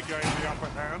enemy gain the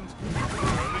upper hand.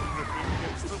 Only gripping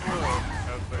gets the worm,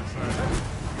 as they say.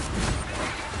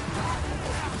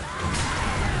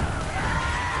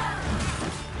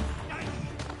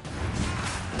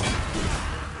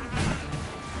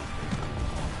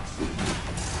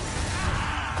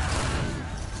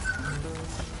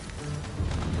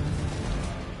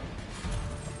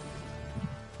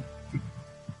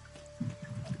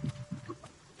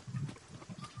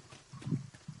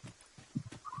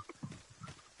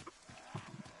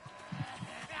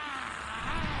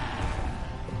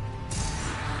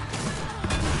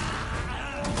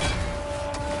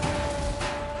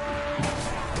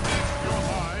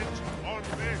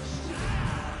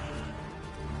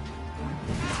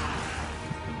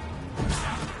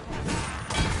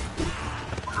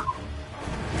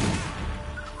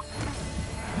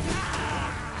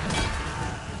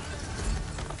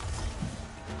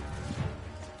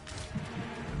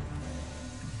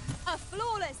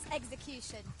 flawless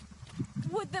execution.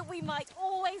 Would that we might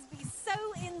always be so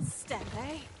in step,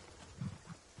 eh?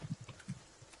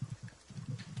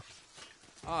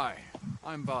 Hi,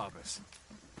 I'm Barbas.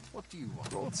 What do you want?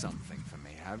 Brought something for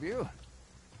me, have you?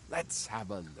 Let's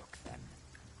have a look, then.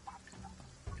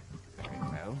 Very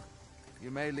well.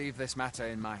 You may leave this matter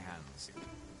in my hands.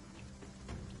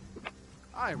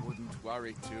 I wouldn't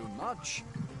worry too much.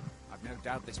 I've no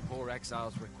doubt this poor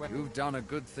exile's request. You've done a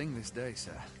good thing this day,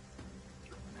 sir.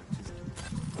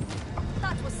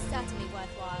 That was certainly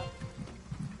worthwhile.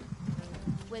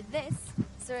 With this,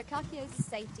 Sir Akakio's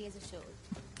safety is assured.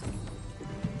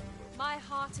 My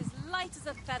heart is light as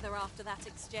a feather after that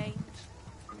exchange.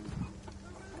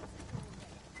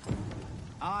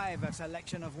 I've a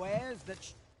selection of wares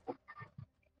that...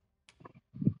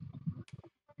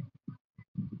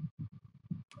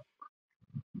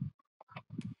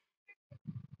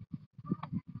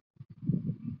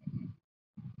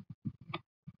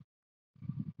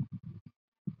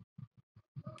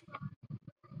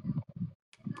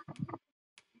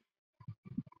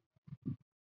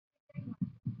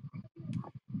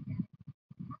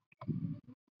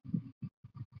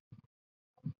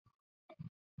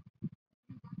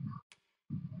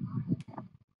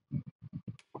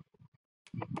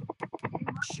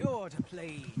 Sure to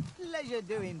please. Pleasure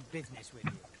doing business with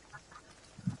you.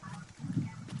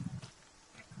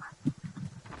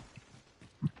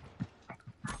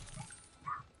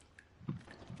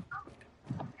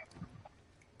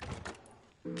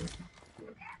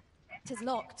 Tis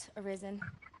locked, Arisen.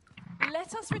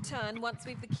 Let us return once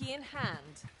we've the key in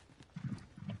hand.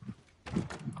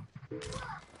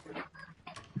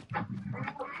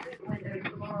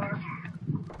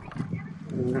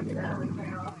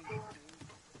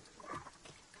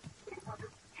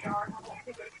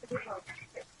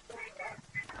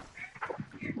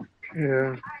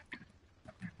 Yeah.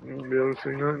 I won't be able to see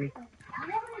nothing.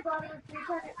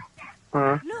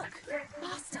 Huh? Look,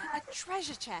 Master, a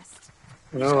treasure chest.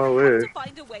 No, We shall I have wish. to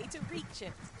find a way to reach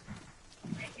it.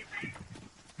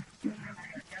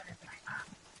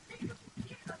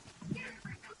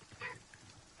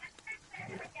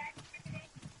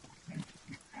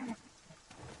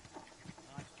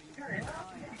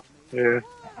 Yeah.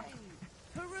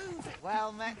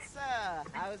 Well met, sir.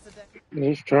 How's the day? I'm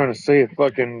just trying to see if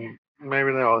fucking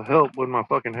maybe that'll help with my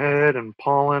fucking head and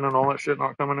pollen and all that shit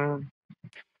not coming in.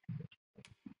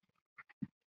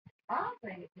 I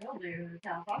think it's mildew in this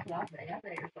house. That's what I think. I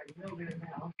think it's like mildew in the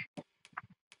house.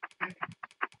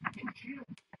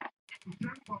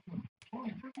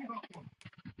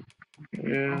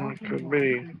 Yeah, it could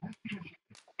be.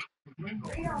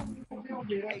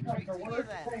 Hey, treat to you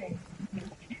then.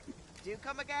 Do you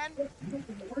come again?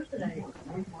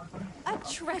 A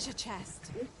treasure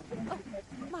chest. Oh,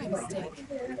 my mistake.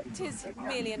 'Tis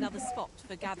merely another spot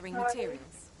for gathering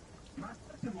materials.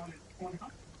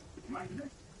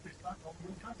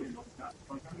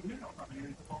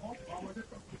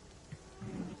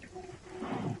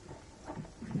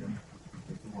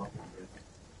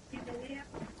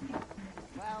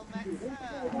 Well met,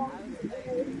 sir. How's the day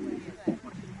treating you then?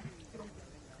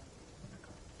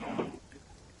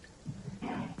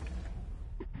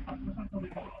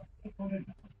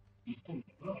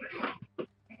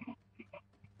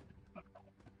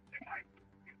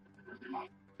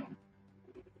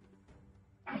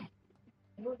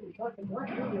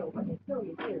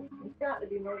 It's got to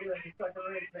be murder if you fucking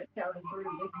ready for that counting three to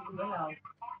get you in the house.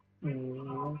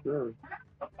 Sure.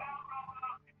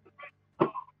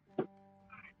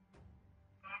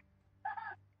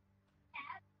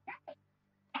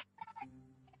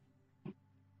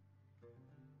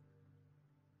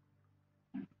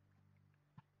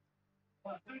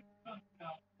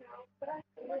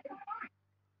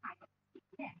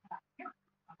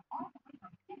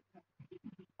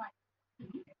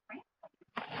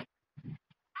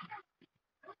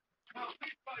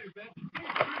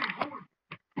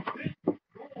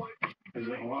 Is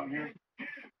it hot in here?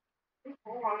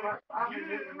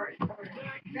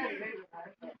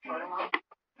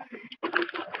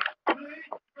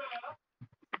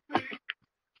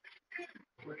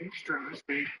 Please try to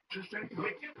speak. Just a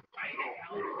quick.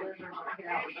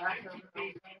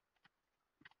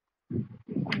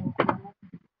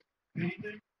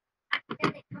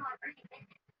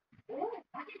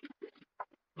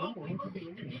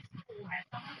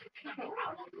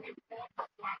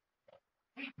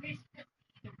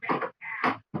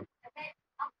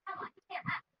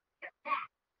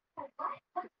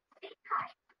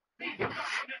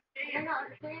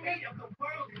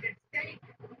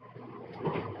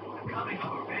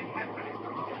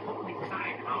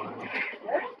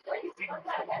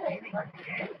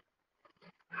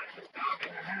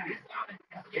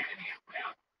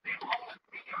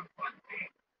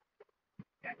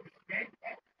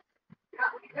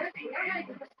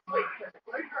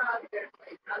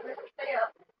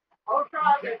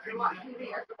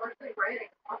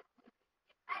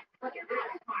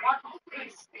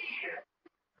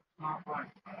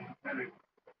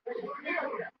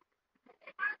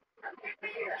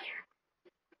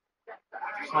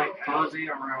 It's like fuzzy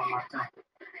around my temple.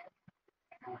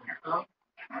 Up,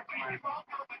 my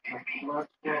blood's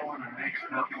flowing and makes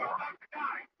it up more.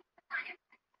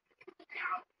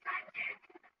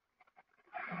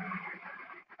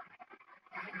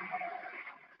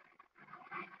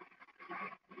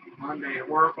 Monday at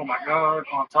work, oh my god,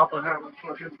 on top of having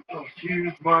fucking a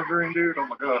huge migraine, dude, oh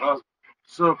my god, I was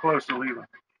so close to leaving.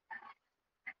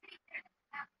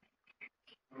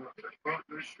 Fuck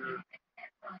this shit.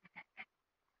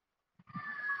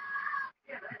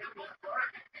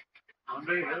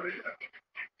 Monday, hell yeah.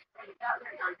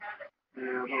 Yeah,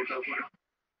 I woke up with it.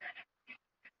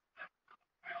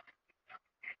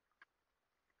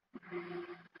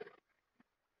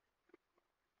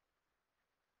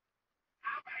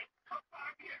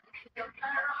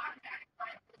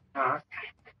 Huh?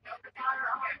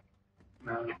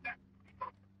 No.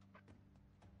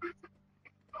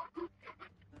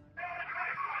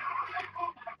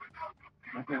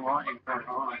 Nothing wrong, you turn it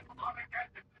on.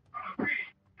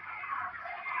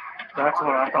 That's what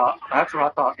I thought. That's what I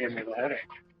thought gave me the headache.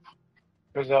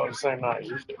 Because that was the same night I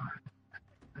used it.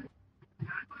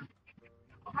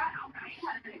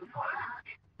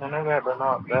 I know that, but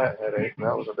not that headache.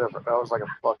 That was a different. That was like a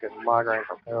fucking migraine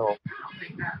from hell.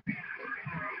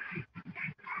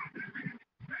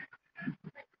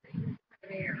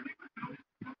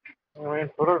 I mean,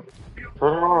 put it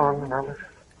on. Remember,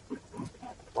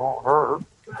 won't hurt.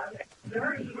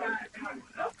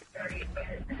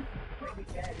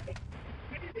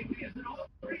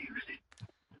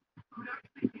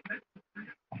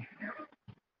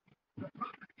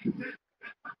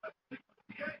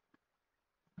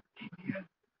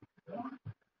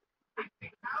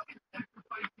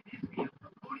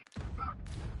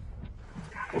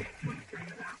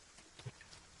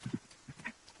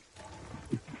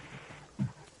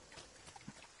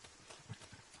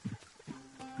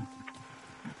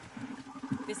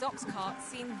 This ox cart's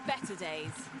seen better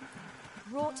days.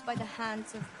 Wrought by the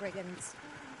hands of brigands.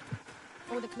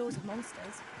 Or the claws of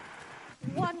monsters.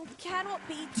 One cannot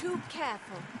be too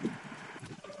careful.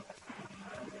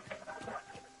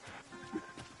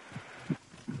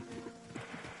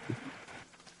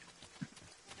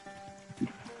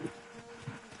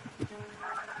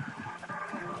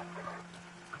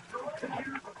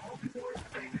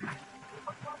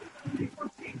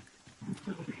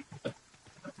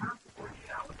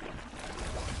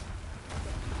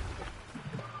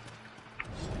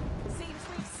 Seems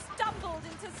we've stumbled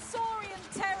into Saurian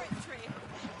territory.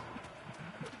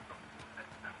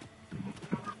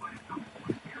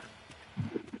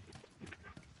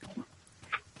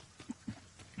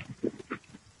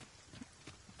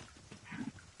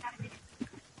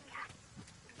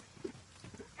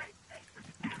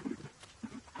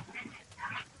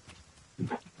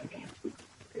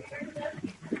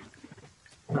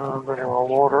 I'm drinking my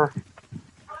water.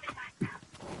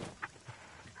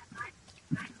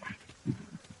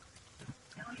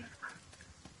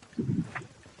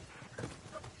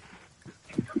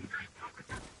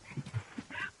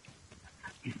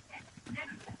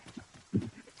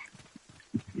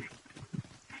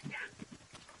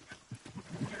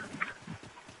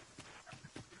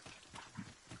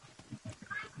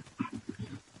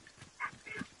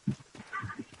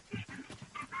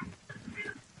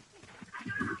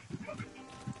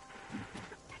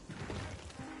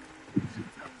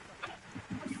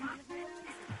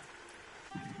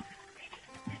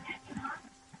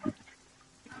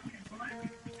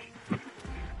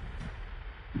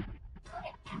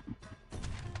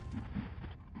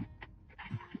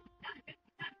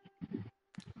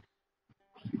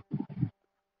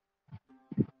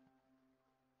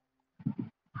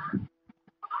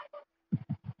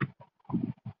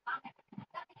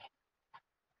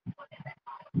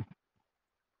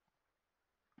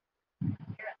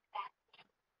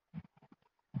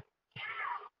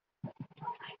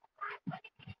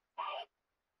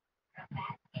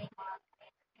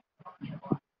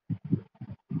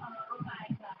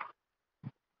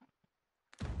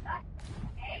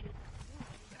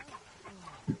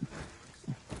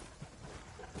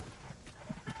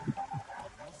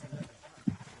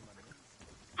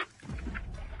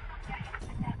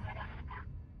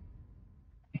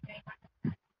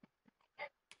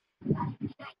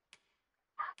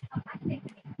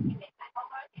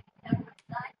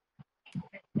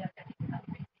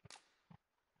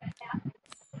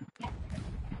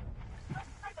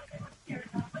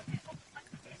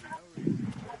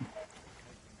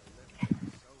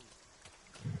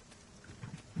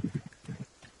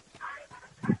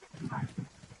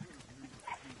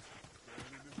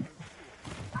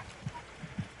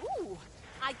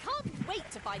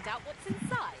 find out what's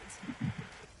inside.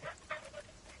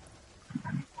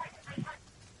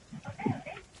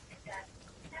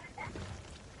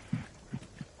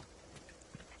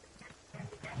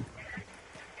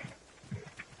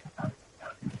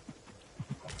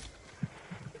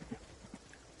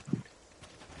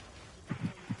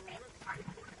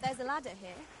 There's a ladder here.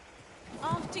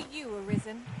 After you,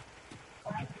 Arisen.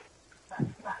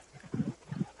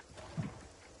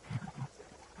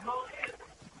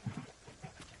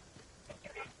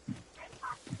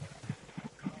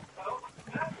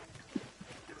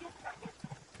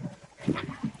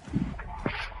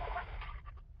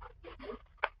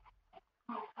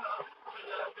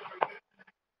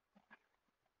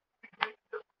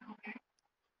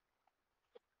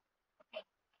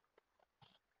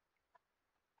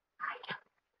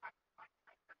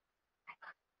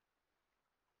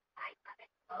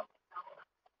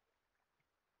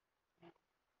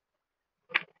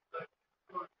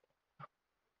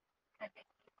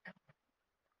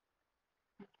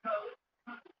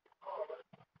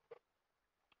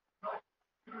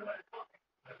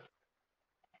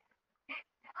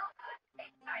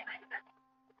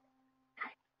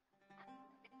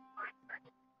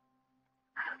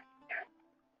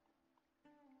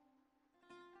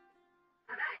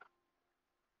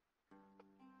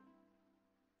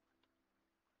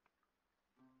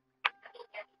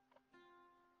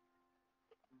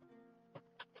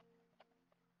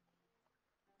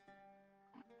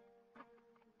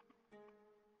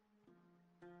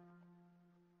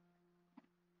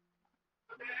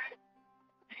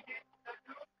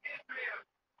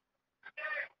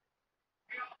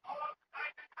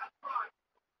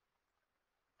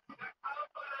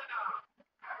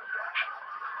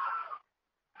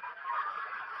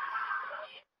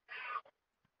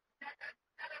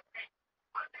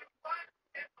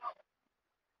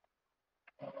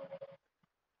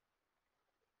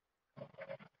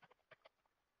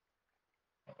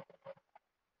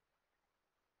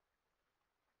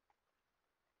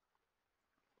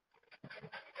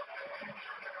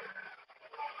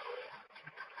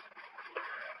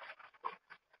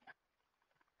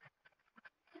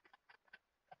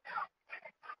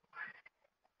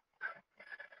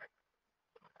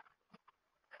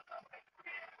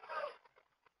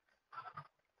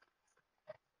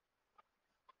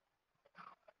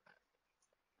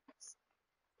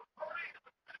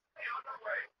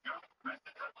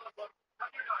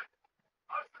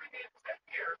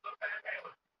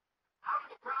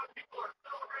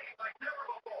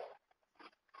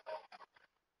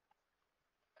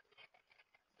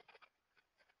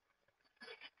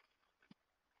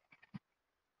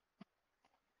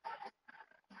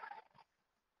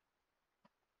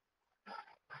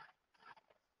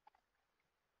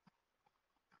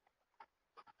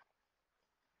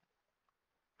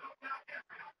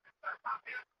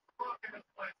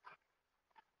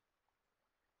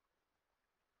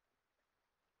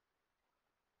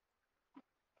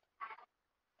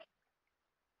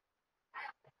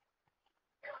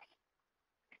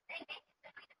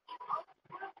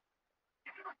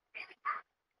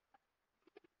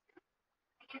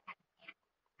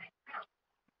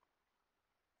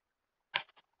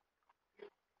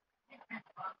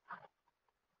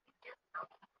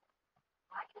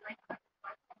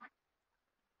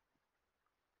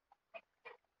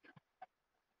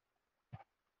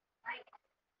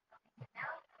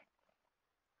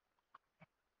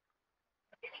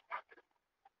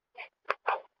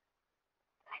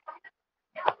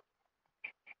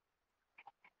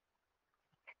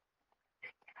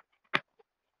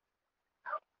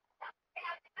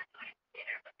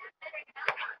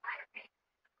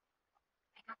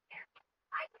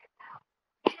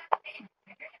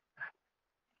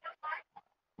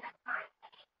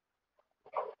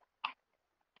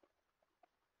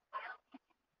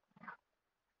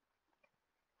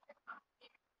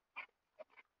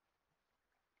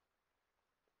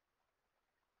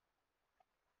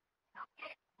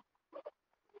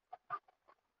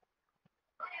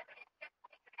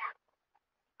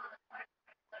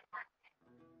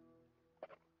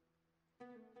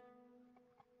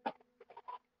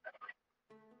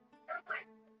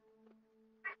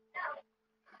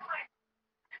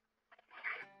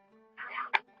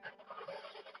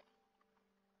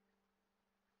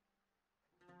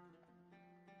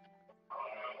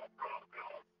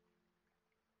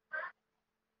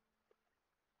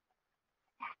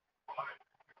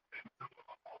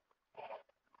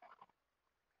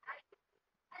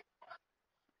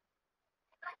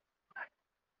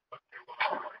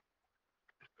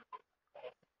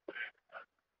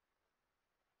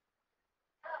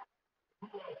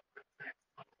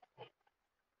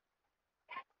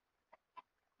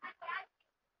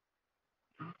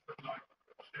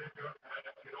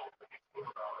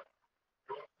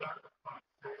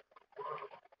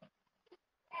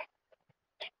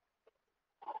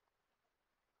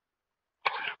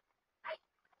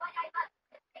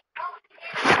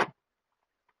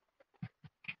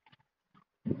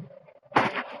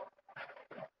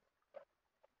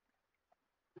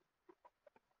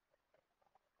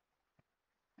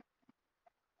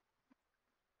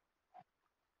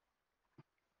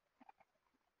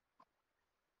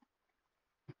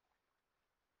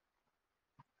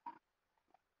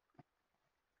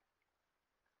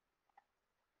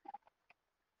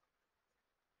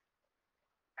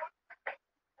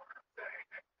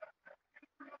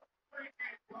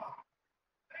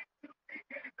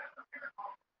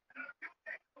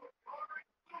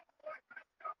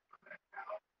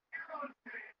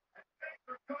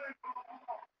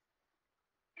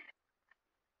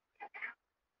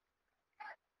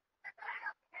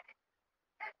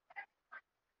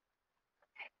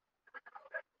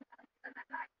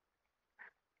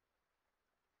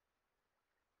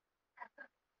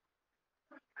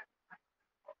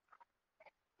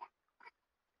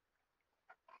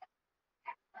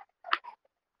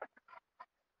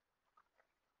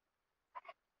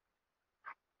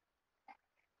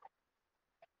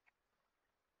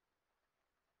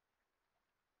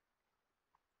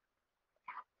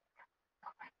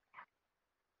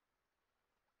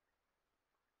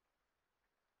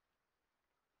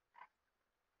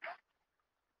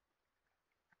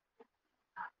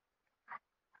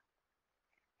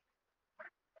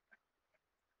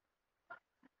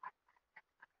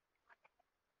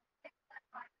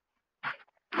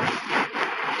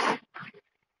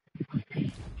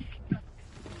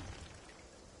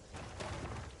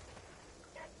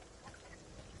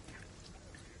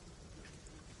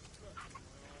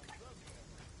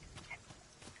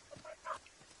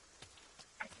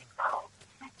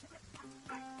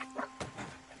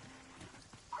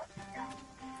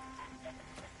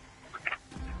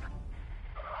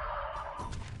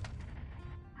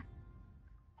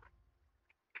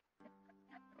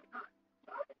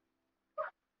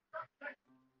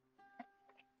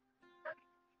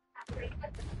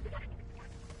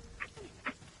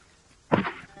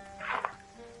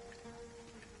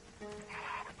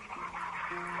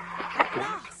 At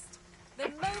last! The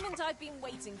moment I've been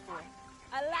waiting for.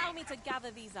 Allow me to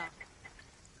gather these up.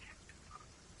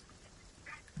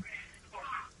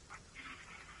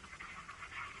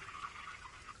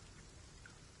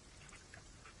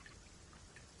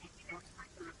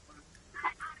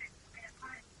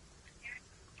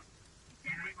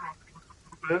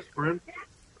 Best friend,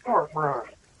 Park Run.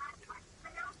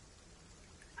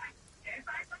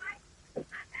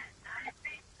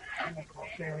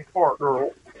 Park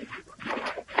Girl.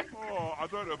 Oh, I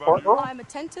don't know about you. I am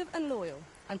attentive and loyal,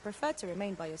 and prefer to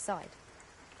remain by your side.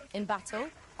 In battle,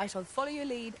 I shall follow your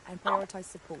lead and prioritize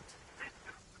support.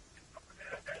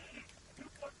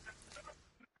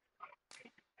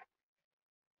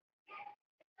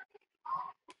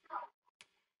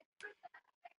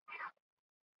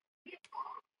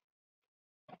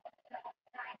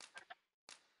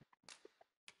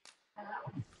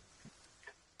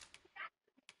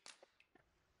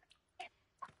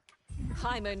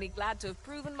 I'm only glad to have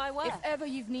proven my worth. If ever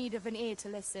you've need of an ear to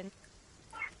listen.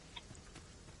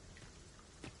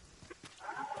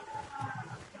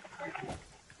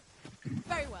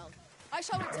 Very well. I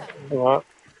shall return. What?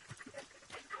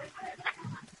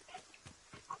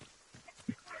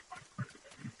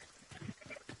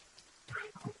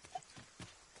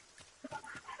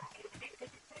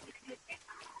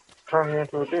 Turn you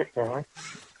into a dick, can we?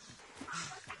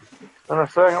 In a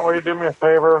second, will you do me a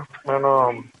favor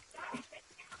and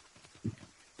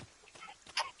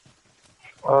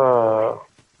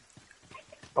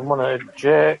I'm gonna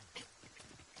eject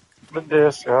the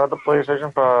disc out of the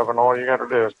PlayStation 5, and all you gotta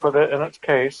do is put it in its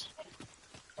case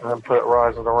and then put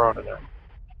Rise of the Ronin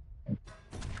in.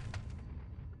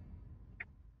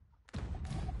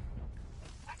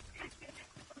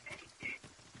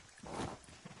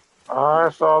 I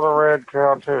saw the red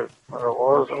cow too, but it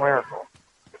was a miracle.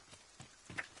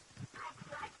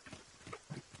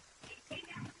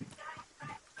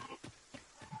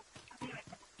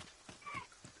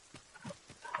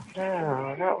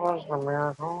 Yeah, that was a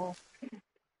miracle.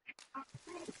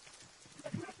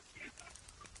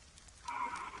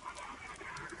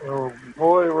 Oh,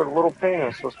 boy with a little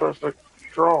penis was supposed to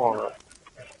draw on it.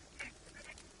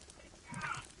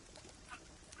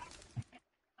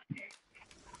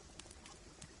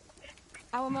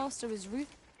 Our master is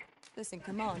ruthless in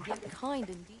command, yet kind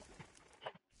indeed.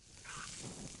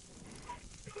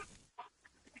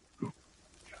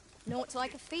 Naught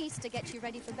like a feast to get you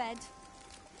ready for bed.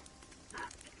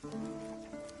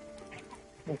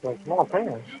 It's a small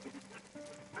penis.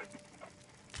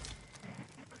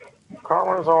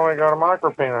 Carmen's only got a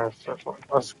micro penis.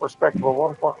 That's respectable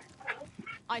 1 point.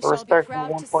 I shall be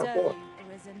proud to serve you,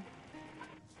 Arisen.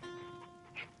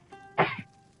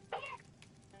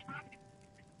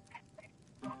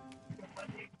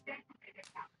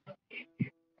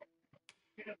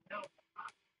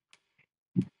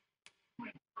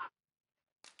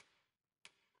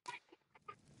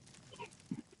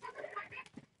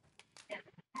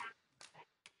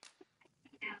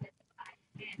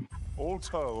 All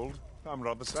told, I'm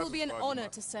rather It satisfied. will be an honor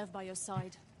to serve by your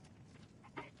side.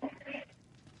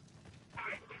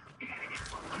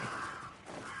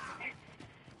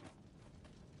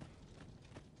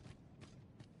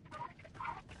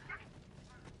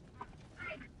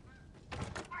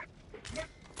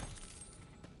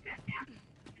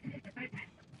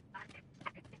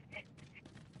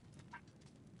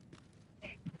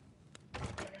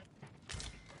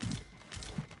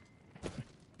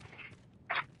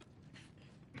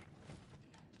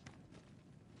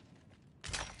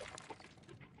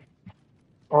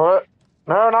 What?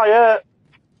 No, not yet.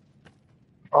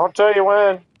 I'll tell you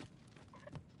when.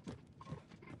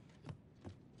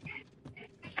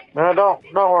 No, don't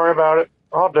worry about it.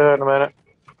 I'll do it in a minute.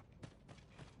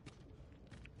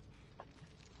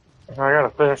 I gotta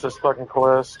finish this fucking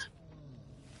quest.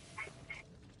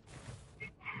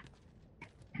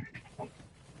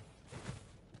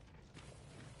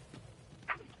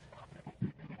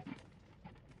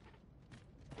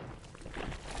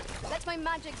 Let my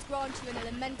magics grant you an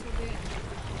elemental boon.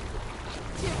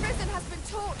 The Arisen has been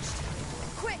torched!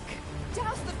 Quick!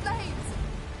 Douse the flames!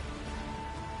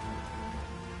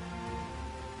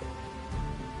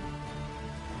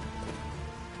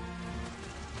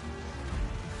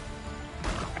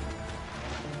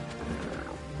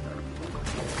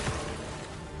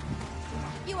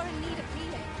 You are in need of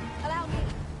healing. Allow me.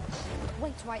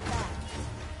 Wait right there.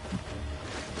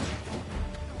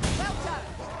 Well done!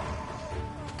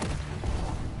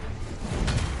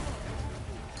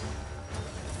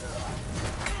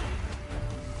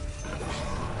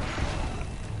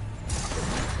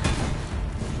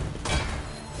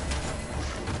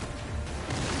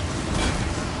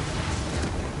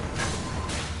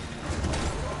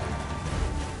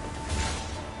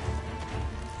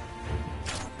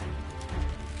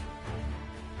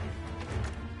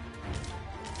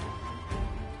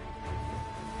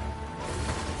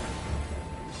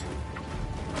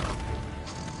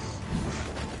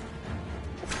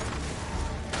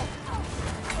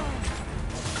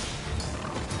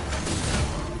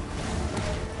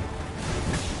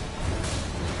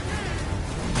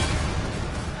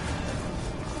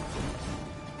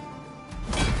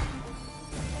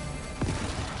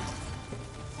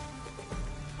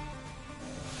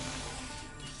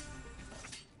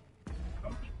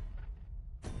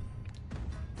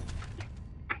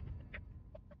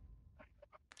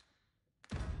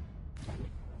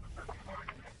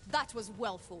 That was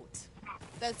well fought.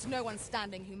 There's no one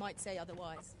standing who might say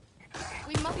otherwise.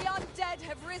 We must. The undead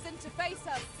have risen to face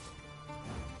us.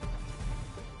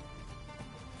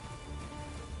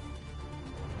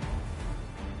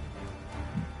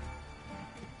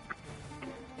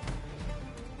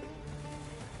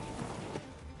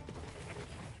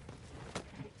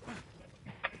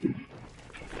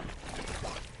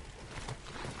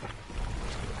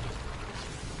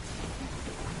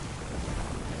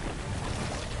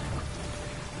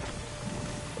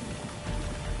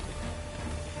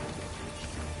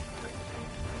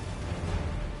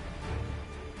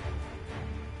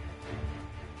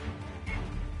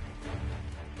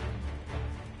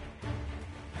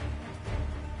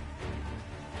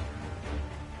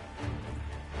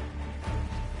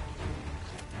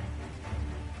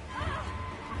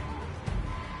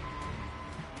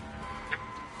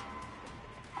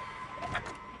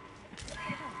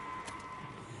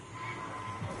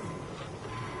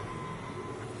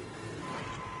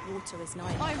 Water is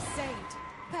nigh. I'm saved.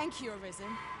 Thank you, Arisen.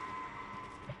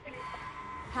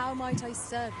 How might I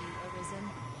serve you, Arisen?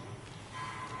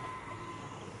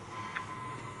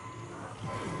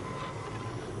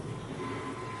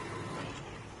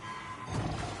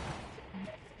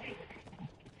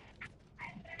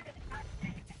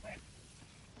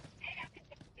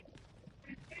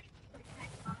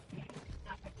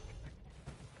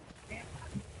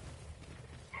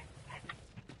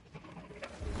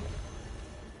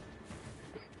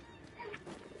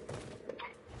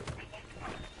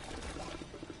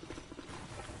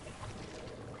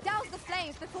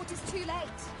 Before it is too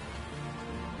late.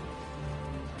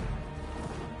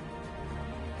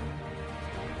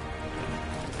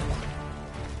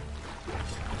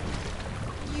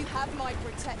 You have my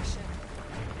protection.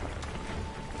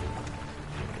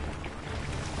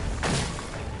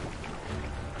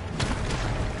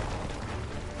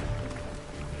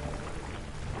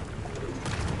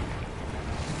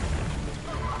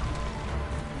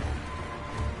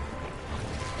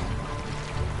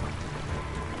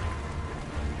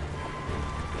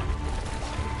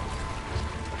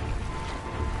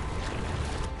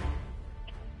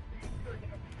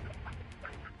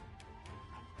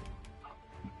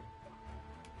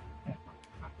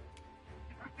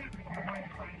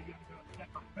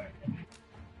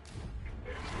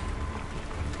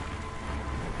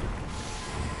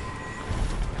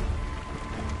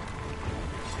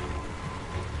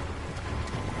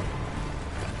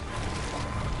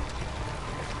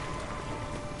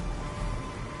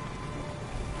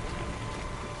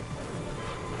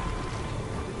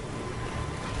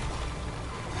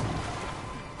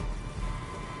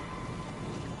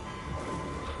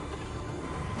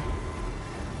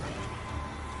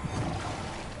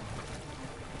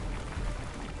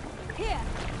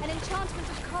 Enchantment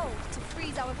of cold to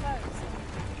freeze our foes.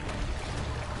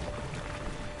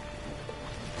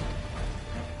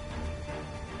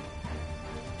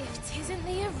 If 'tisn't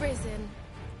the Arisen,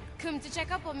 come to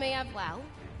check up on me, well,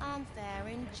 I'm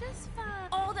faring just fine.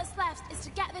 All that's left is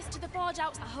to get this to the forge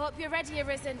out. I hope you're ready,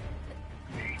 Arisen.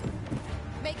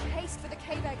 Make haste for the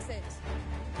cave exit.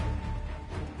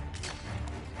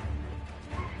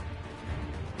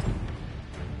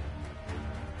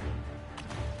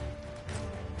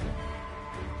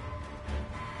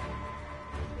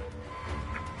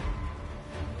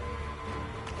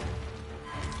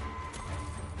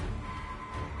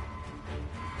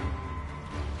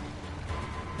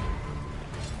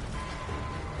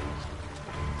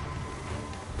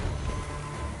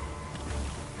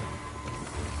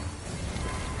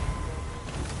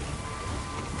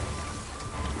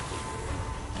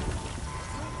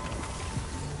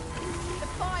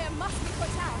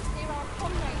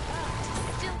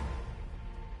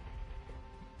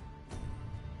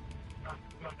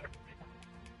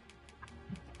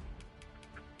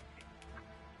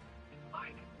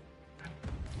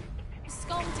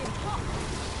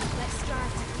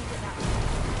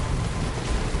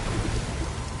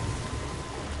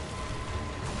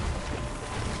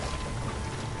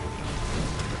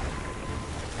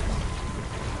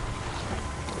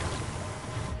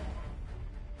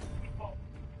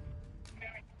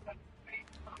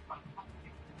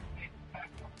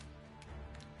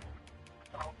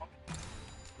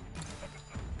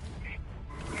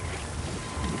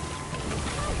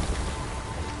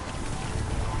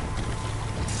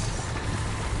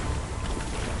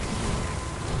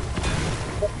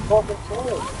 Fucking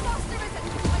sword.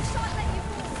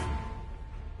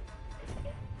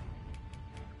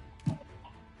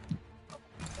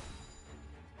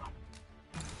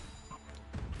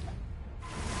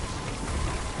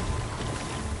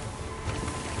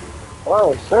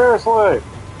 Oh, seriously?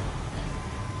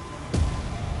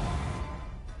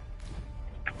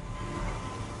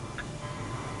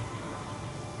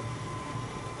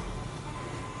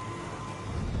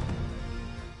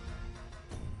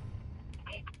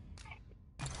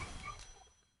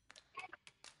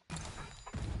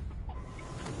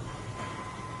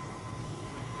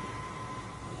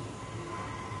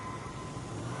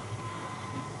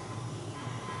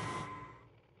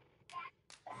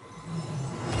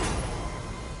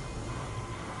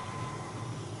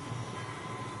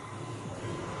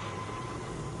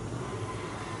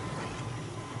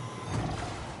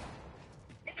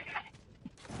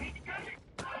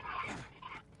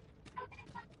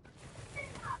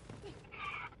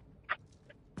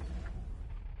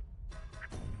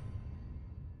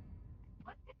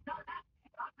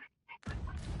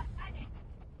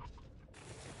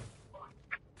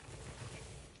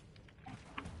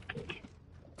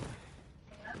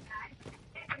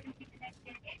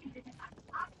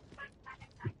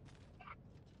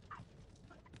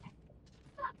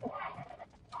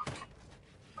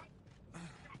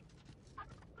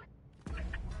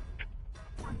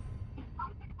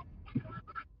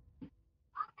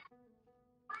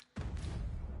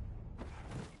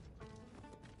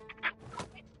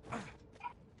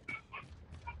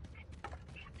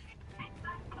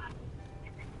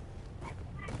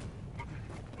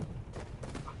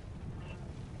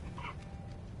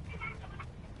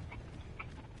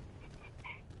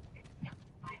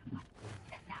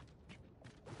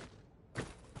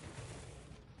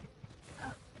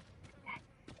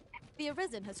 The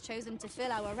Arisen has chosen to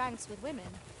fill our ranks with women.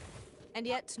 And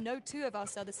yet, no two of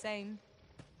us are the same.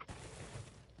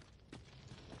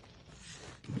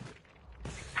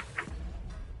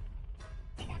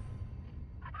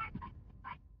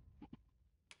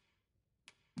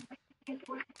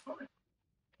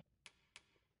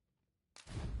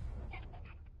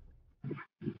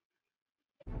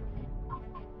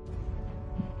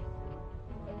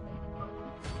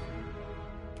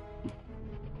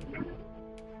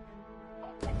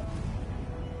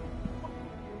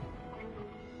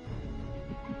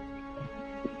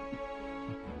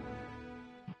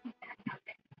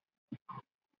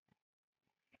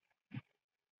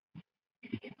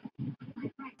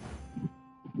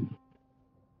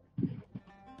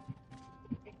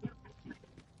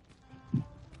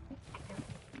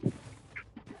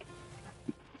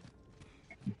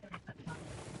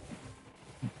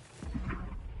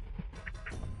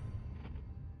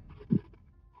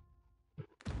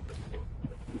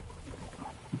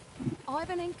 I've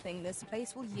an inkling this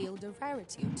place will yield a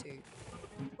rarity or two.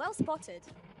 Well spotted.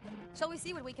 Shall we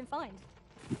see what we can find?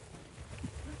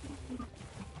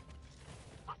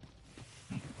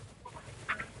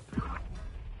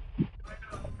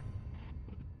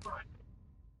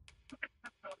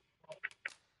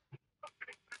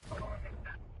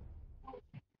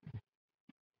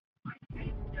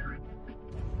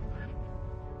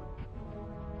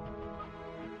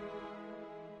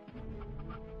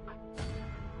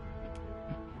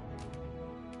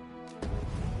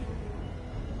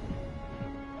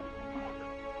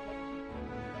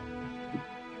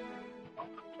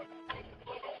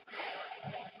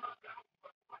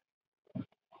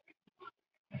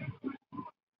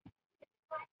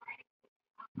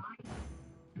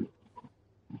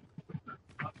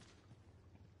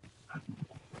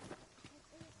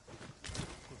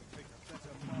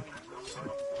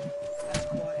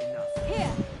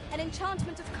 Here, an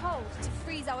enchantment of cold to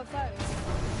freeze our foes.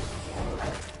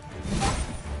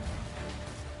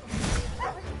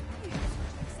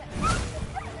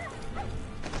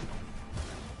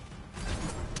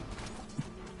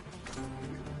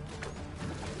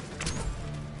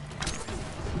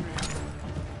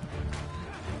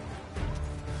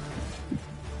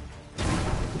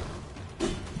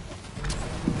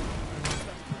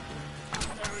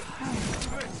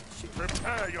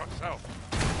 Prepare yourself.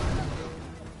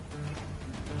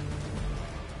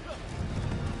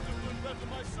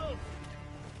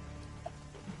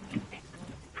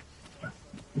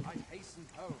 I hasten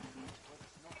home.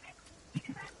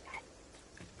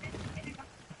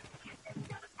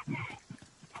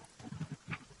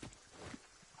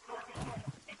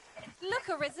 Look,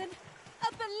 Arisen!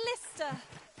 A ballista!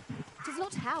 It is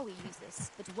not how we use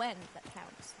this, but when that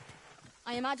counts.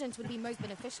 I imagine it would be most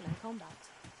beneficial in combat.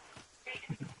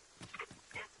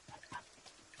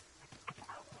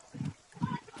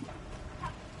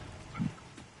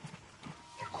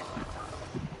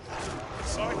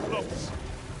 Cyclops,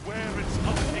 where its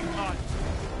hunting light.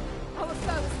 Our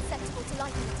foe is susceptible to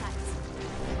lightning attacks.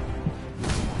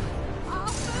 Our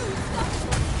foe stops!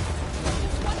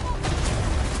 Just one more!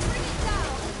 Bring it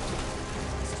down!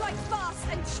 Strike fast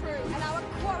and true, and our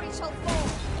quarry shall fall!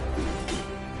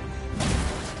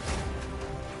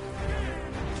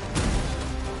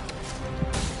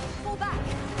 Fall back,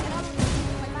 and I will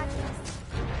receive my magic.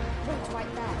 Wait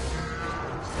right there.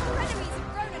 Our enemies have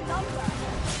grown in number!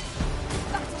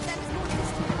 Battle then is more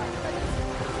distant than my brothers.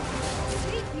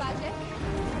 Speak, magic!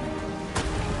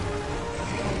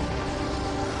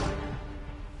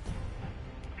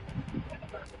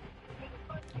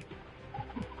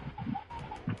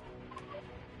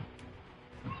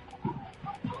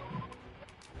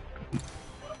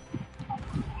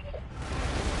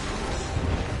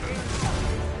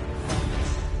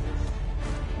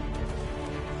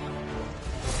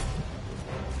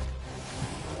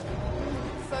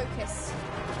 Focus.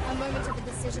 A moment of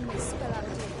indecision may spill our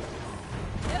doom.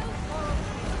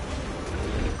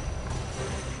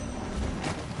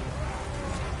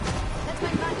 Let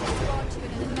my magic grant you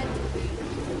an elemental boon.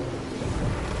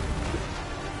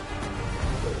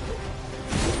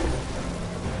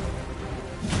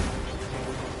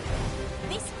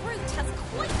 This brute has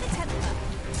quite the temper!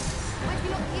 Might we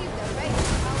not leave their range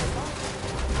of our advantage?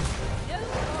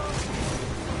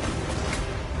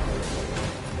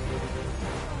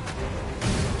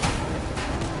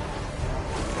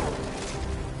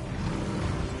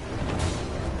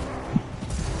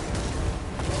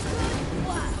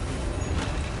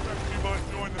 You might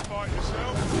join the fight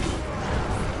yourself.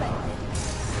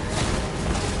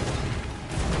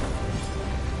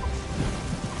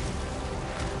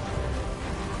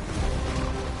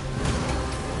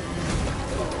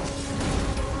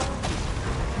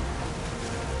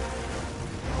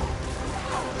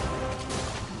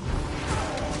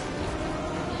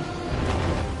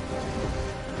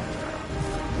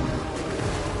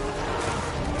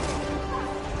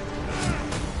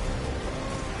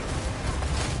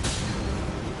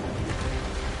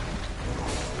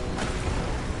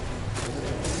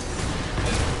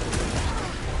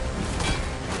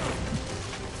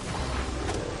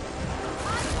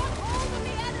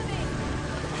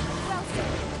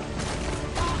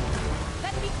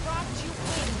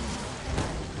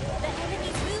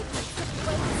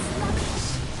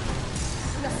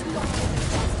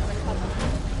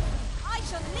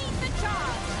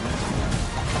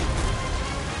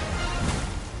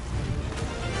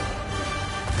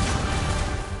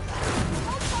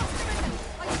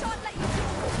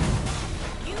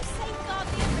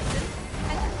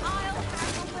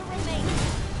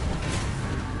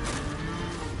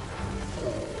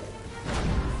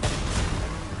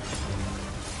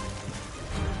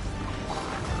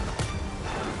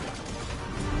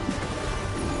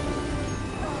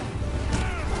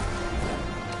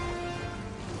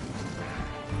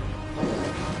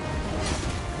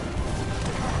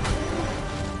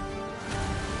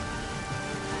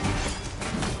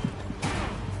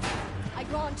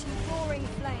 devouring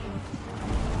flame.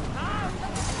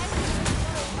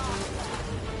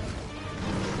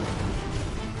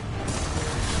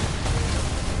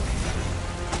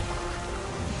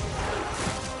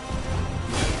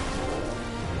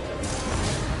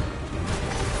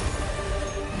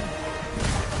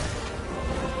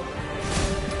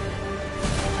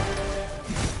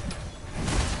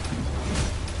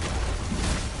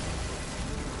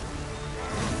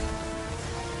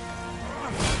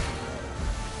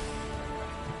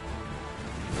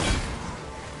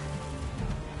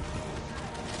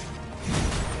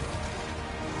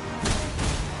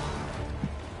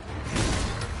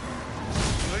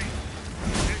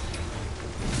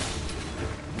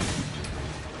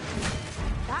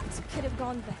 Could have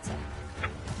gone better.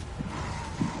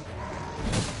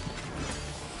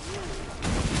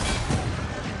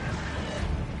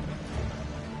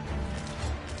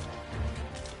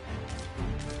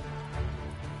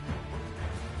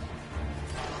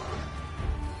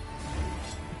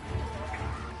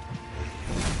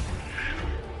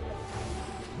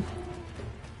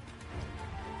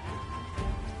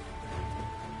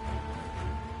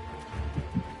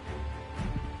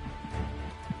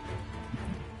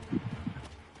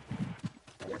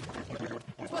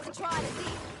 Trial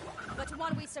indeed, but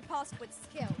one we surpassed with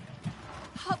skill.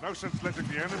 No sense letting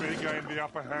the enemy gain the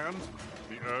upper hand.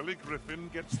 The early griffin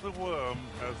gets the worm,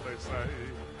 as they say.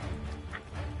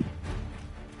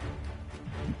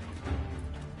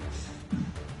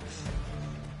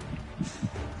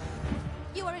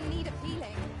 You are in need of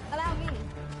healing. Allow me.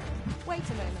 Wait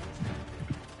a moment.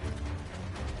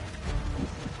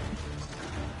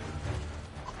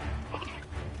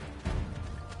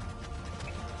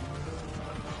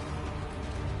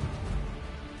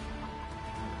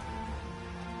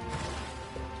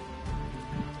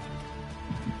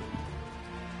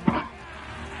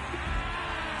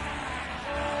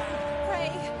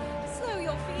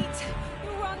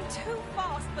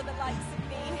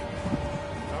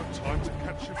 Time to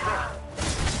catch your breath.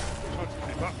 Try to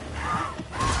keep up.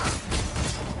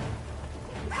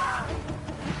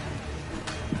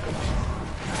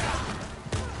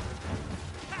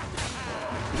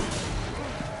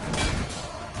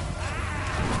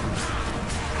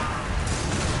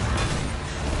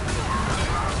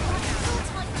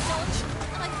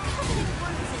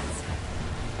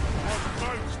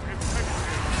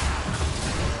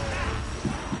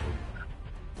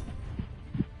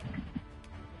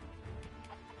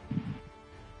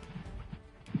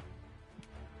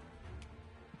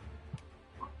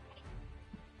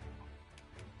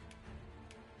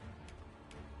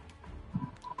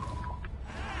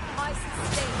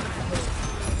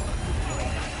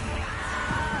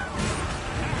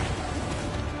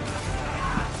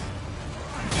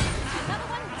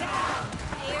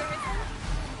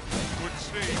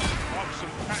 Almost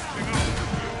effective.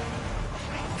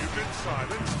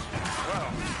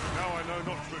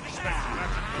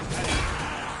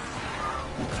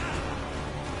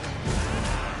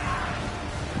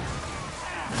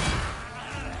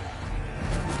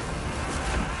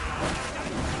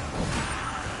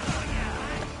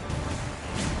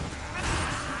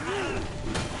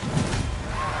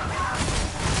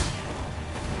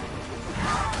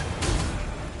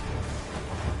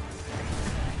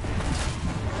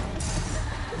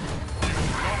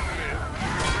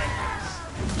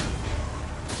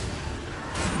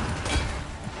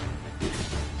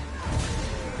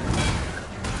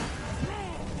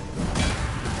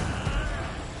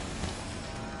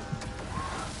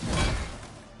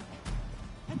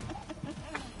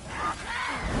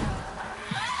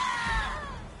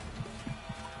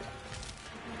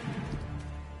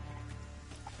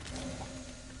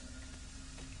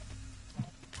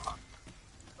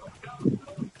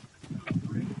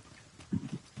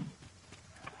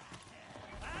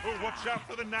 Oh, watch out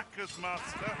for the knackers,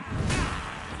 Master.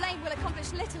 Flame will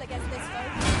accomplish little against this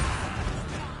foe.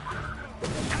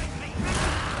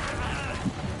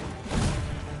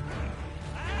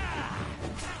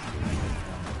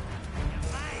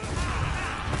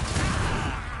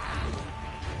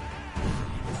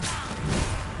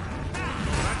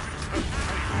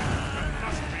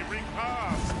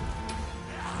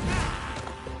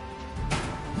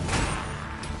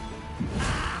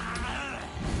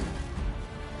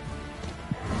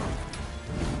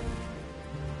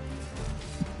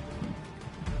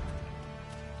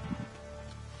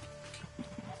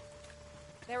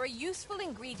 There are useful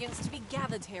ingredients to be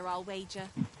gathered here, I'll wager.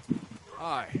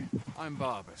 Hi, I'm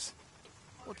Barbas.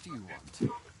 What do you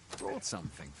want? Brought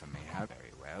something for me, how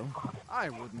very well. I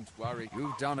wouldn't worry.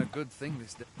 You've done a good thing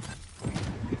this day.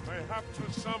 Mayhap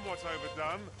 'twas somewhat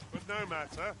overdone, but no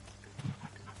matter.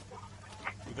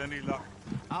 any luck?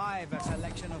 I've a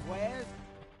selection of wares.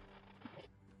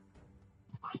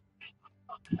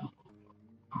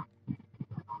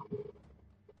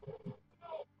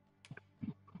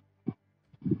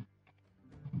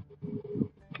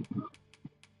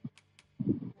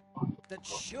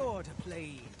 That's sure to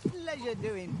please. Pleasure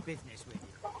doing business with you.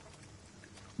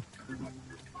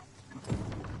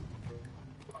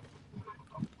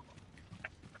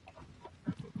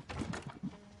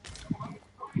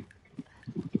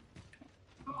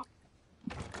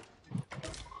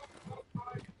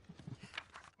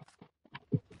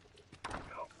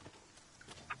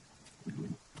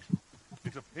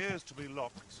 It appears to be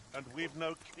locked, and we've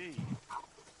no key.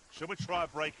 Shall we try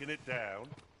breaking it down?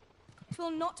 It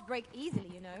will not break easily,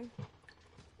 you know.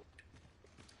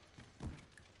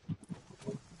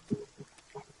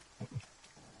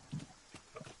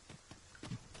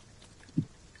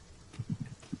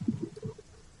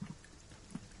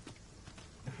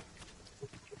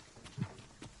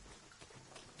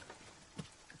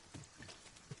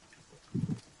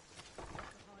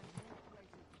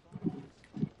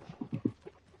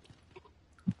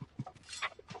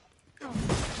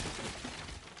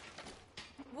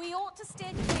 We ought to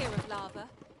steer clear of lava.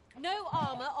 No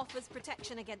armor offers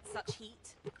protection against such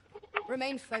heat.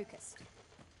 Remain focused.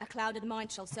 A clouded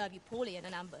mind shall serve you poorly in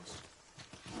an ambush.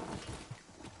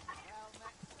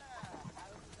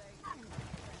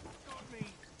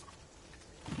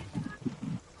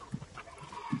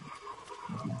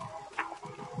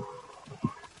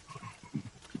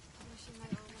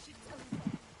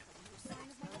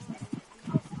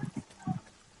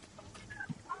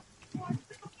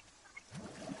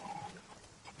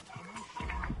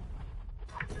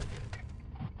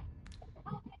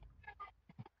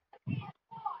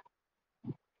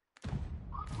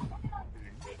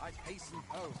 I'd hasten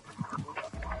home.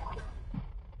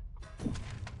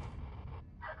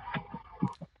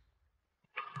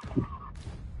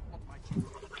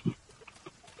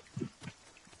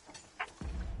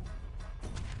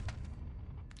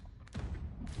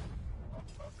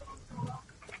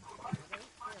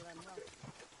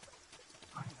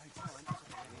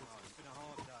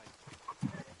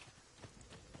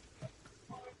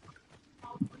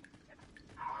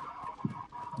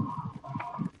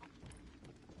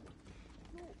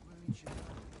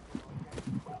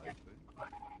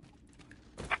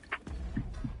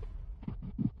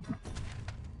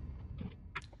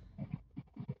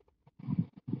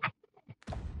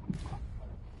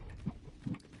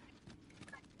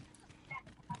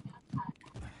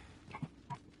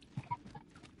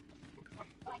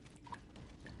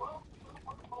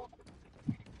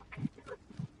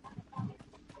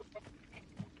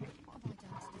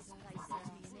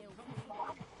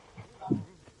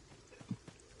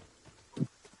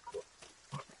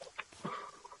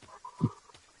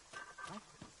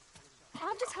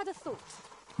 I've just had a thought.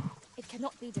 It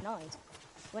cannot be denied.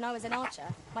 When I was an archer,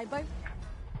 my bow...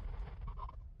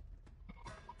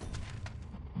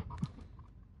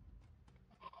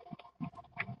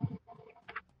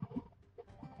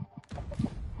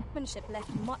 ...manship left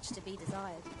much to be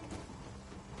desired.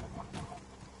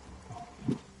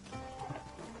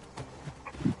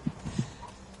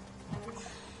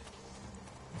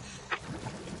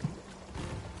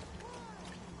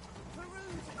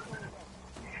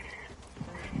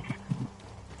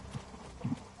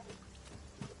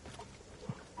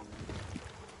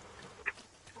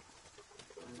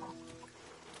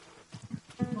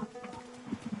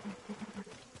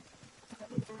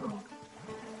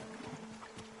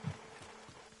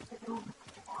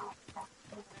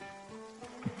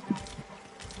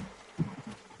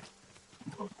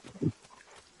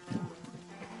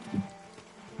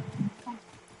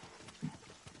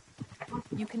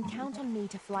 You can count on me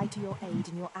to fly to your aid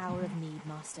in your hour of need,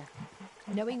 Master.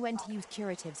 Knowing when to use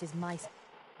curatives is my...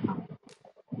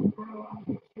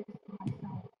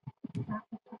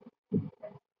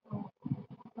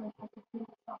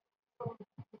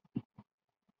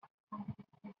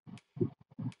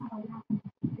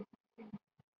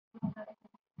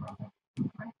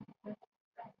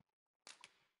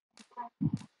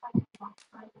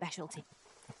 specialty.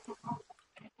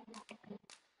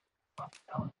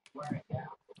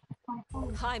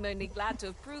 I'm only glad to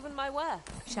have proven my worth.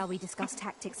 Shall we discuss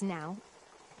tactics now?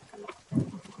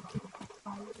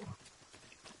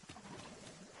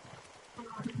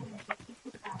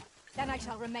 Then I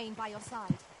shall remain by your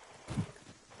side.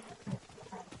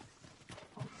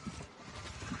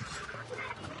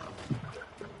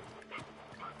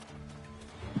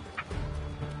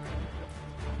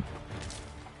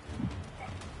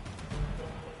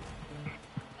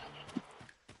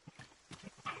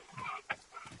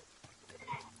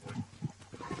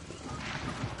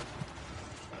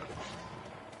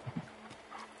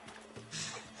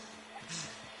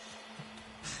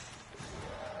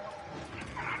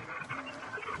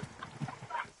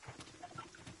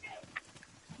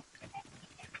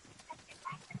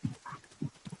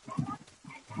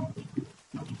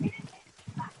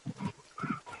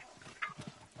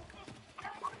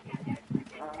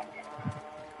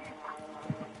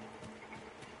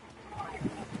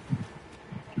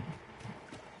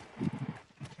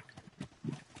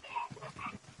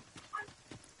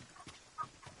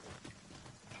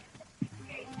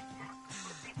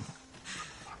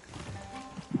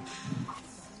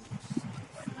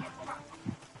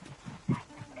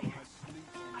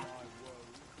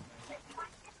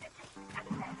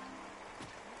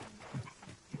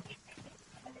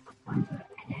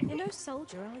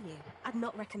 soldier, are you? I'd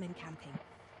not recommend camping.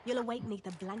 You'll await neath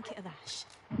a blanket of ash.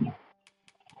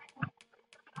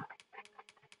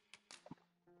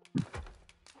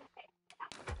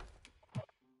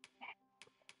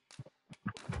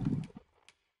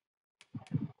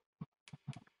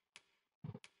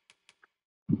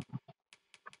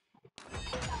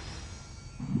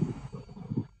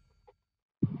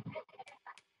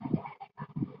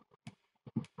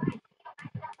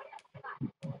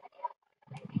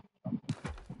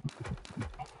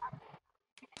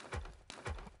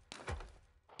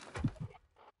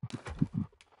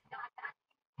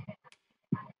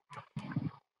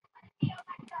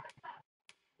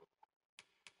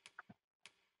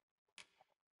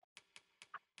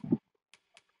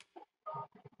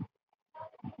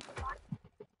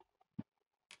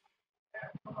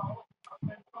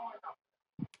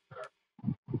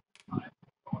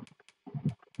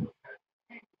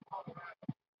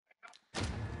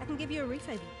 I can give you a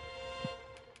refill.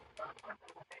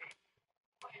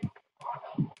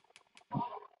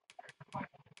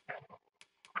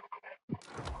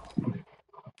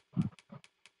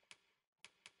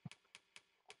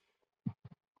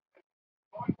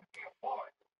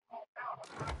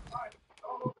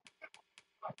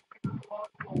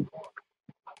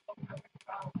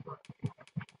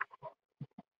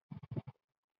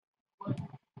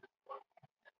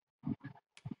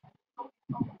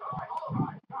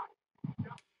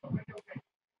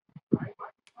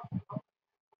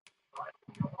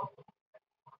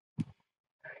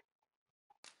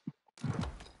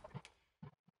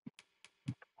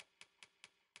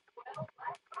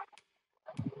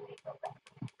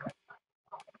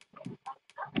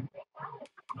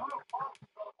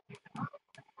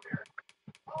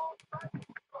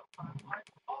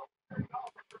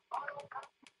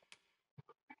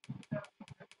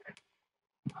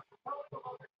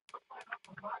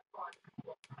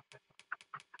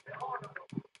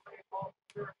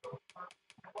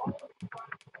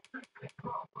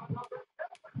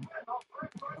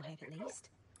 At least.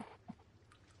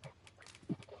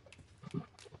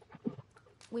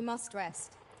 We must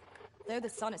rest, though the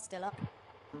sun is still up.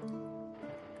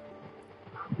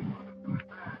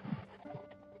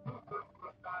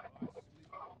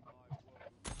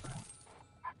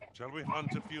 Shall we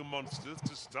hunt a few monsters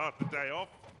to start the day off?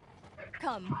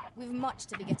 Come, we've much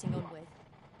to be getting on with.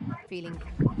 Feeling...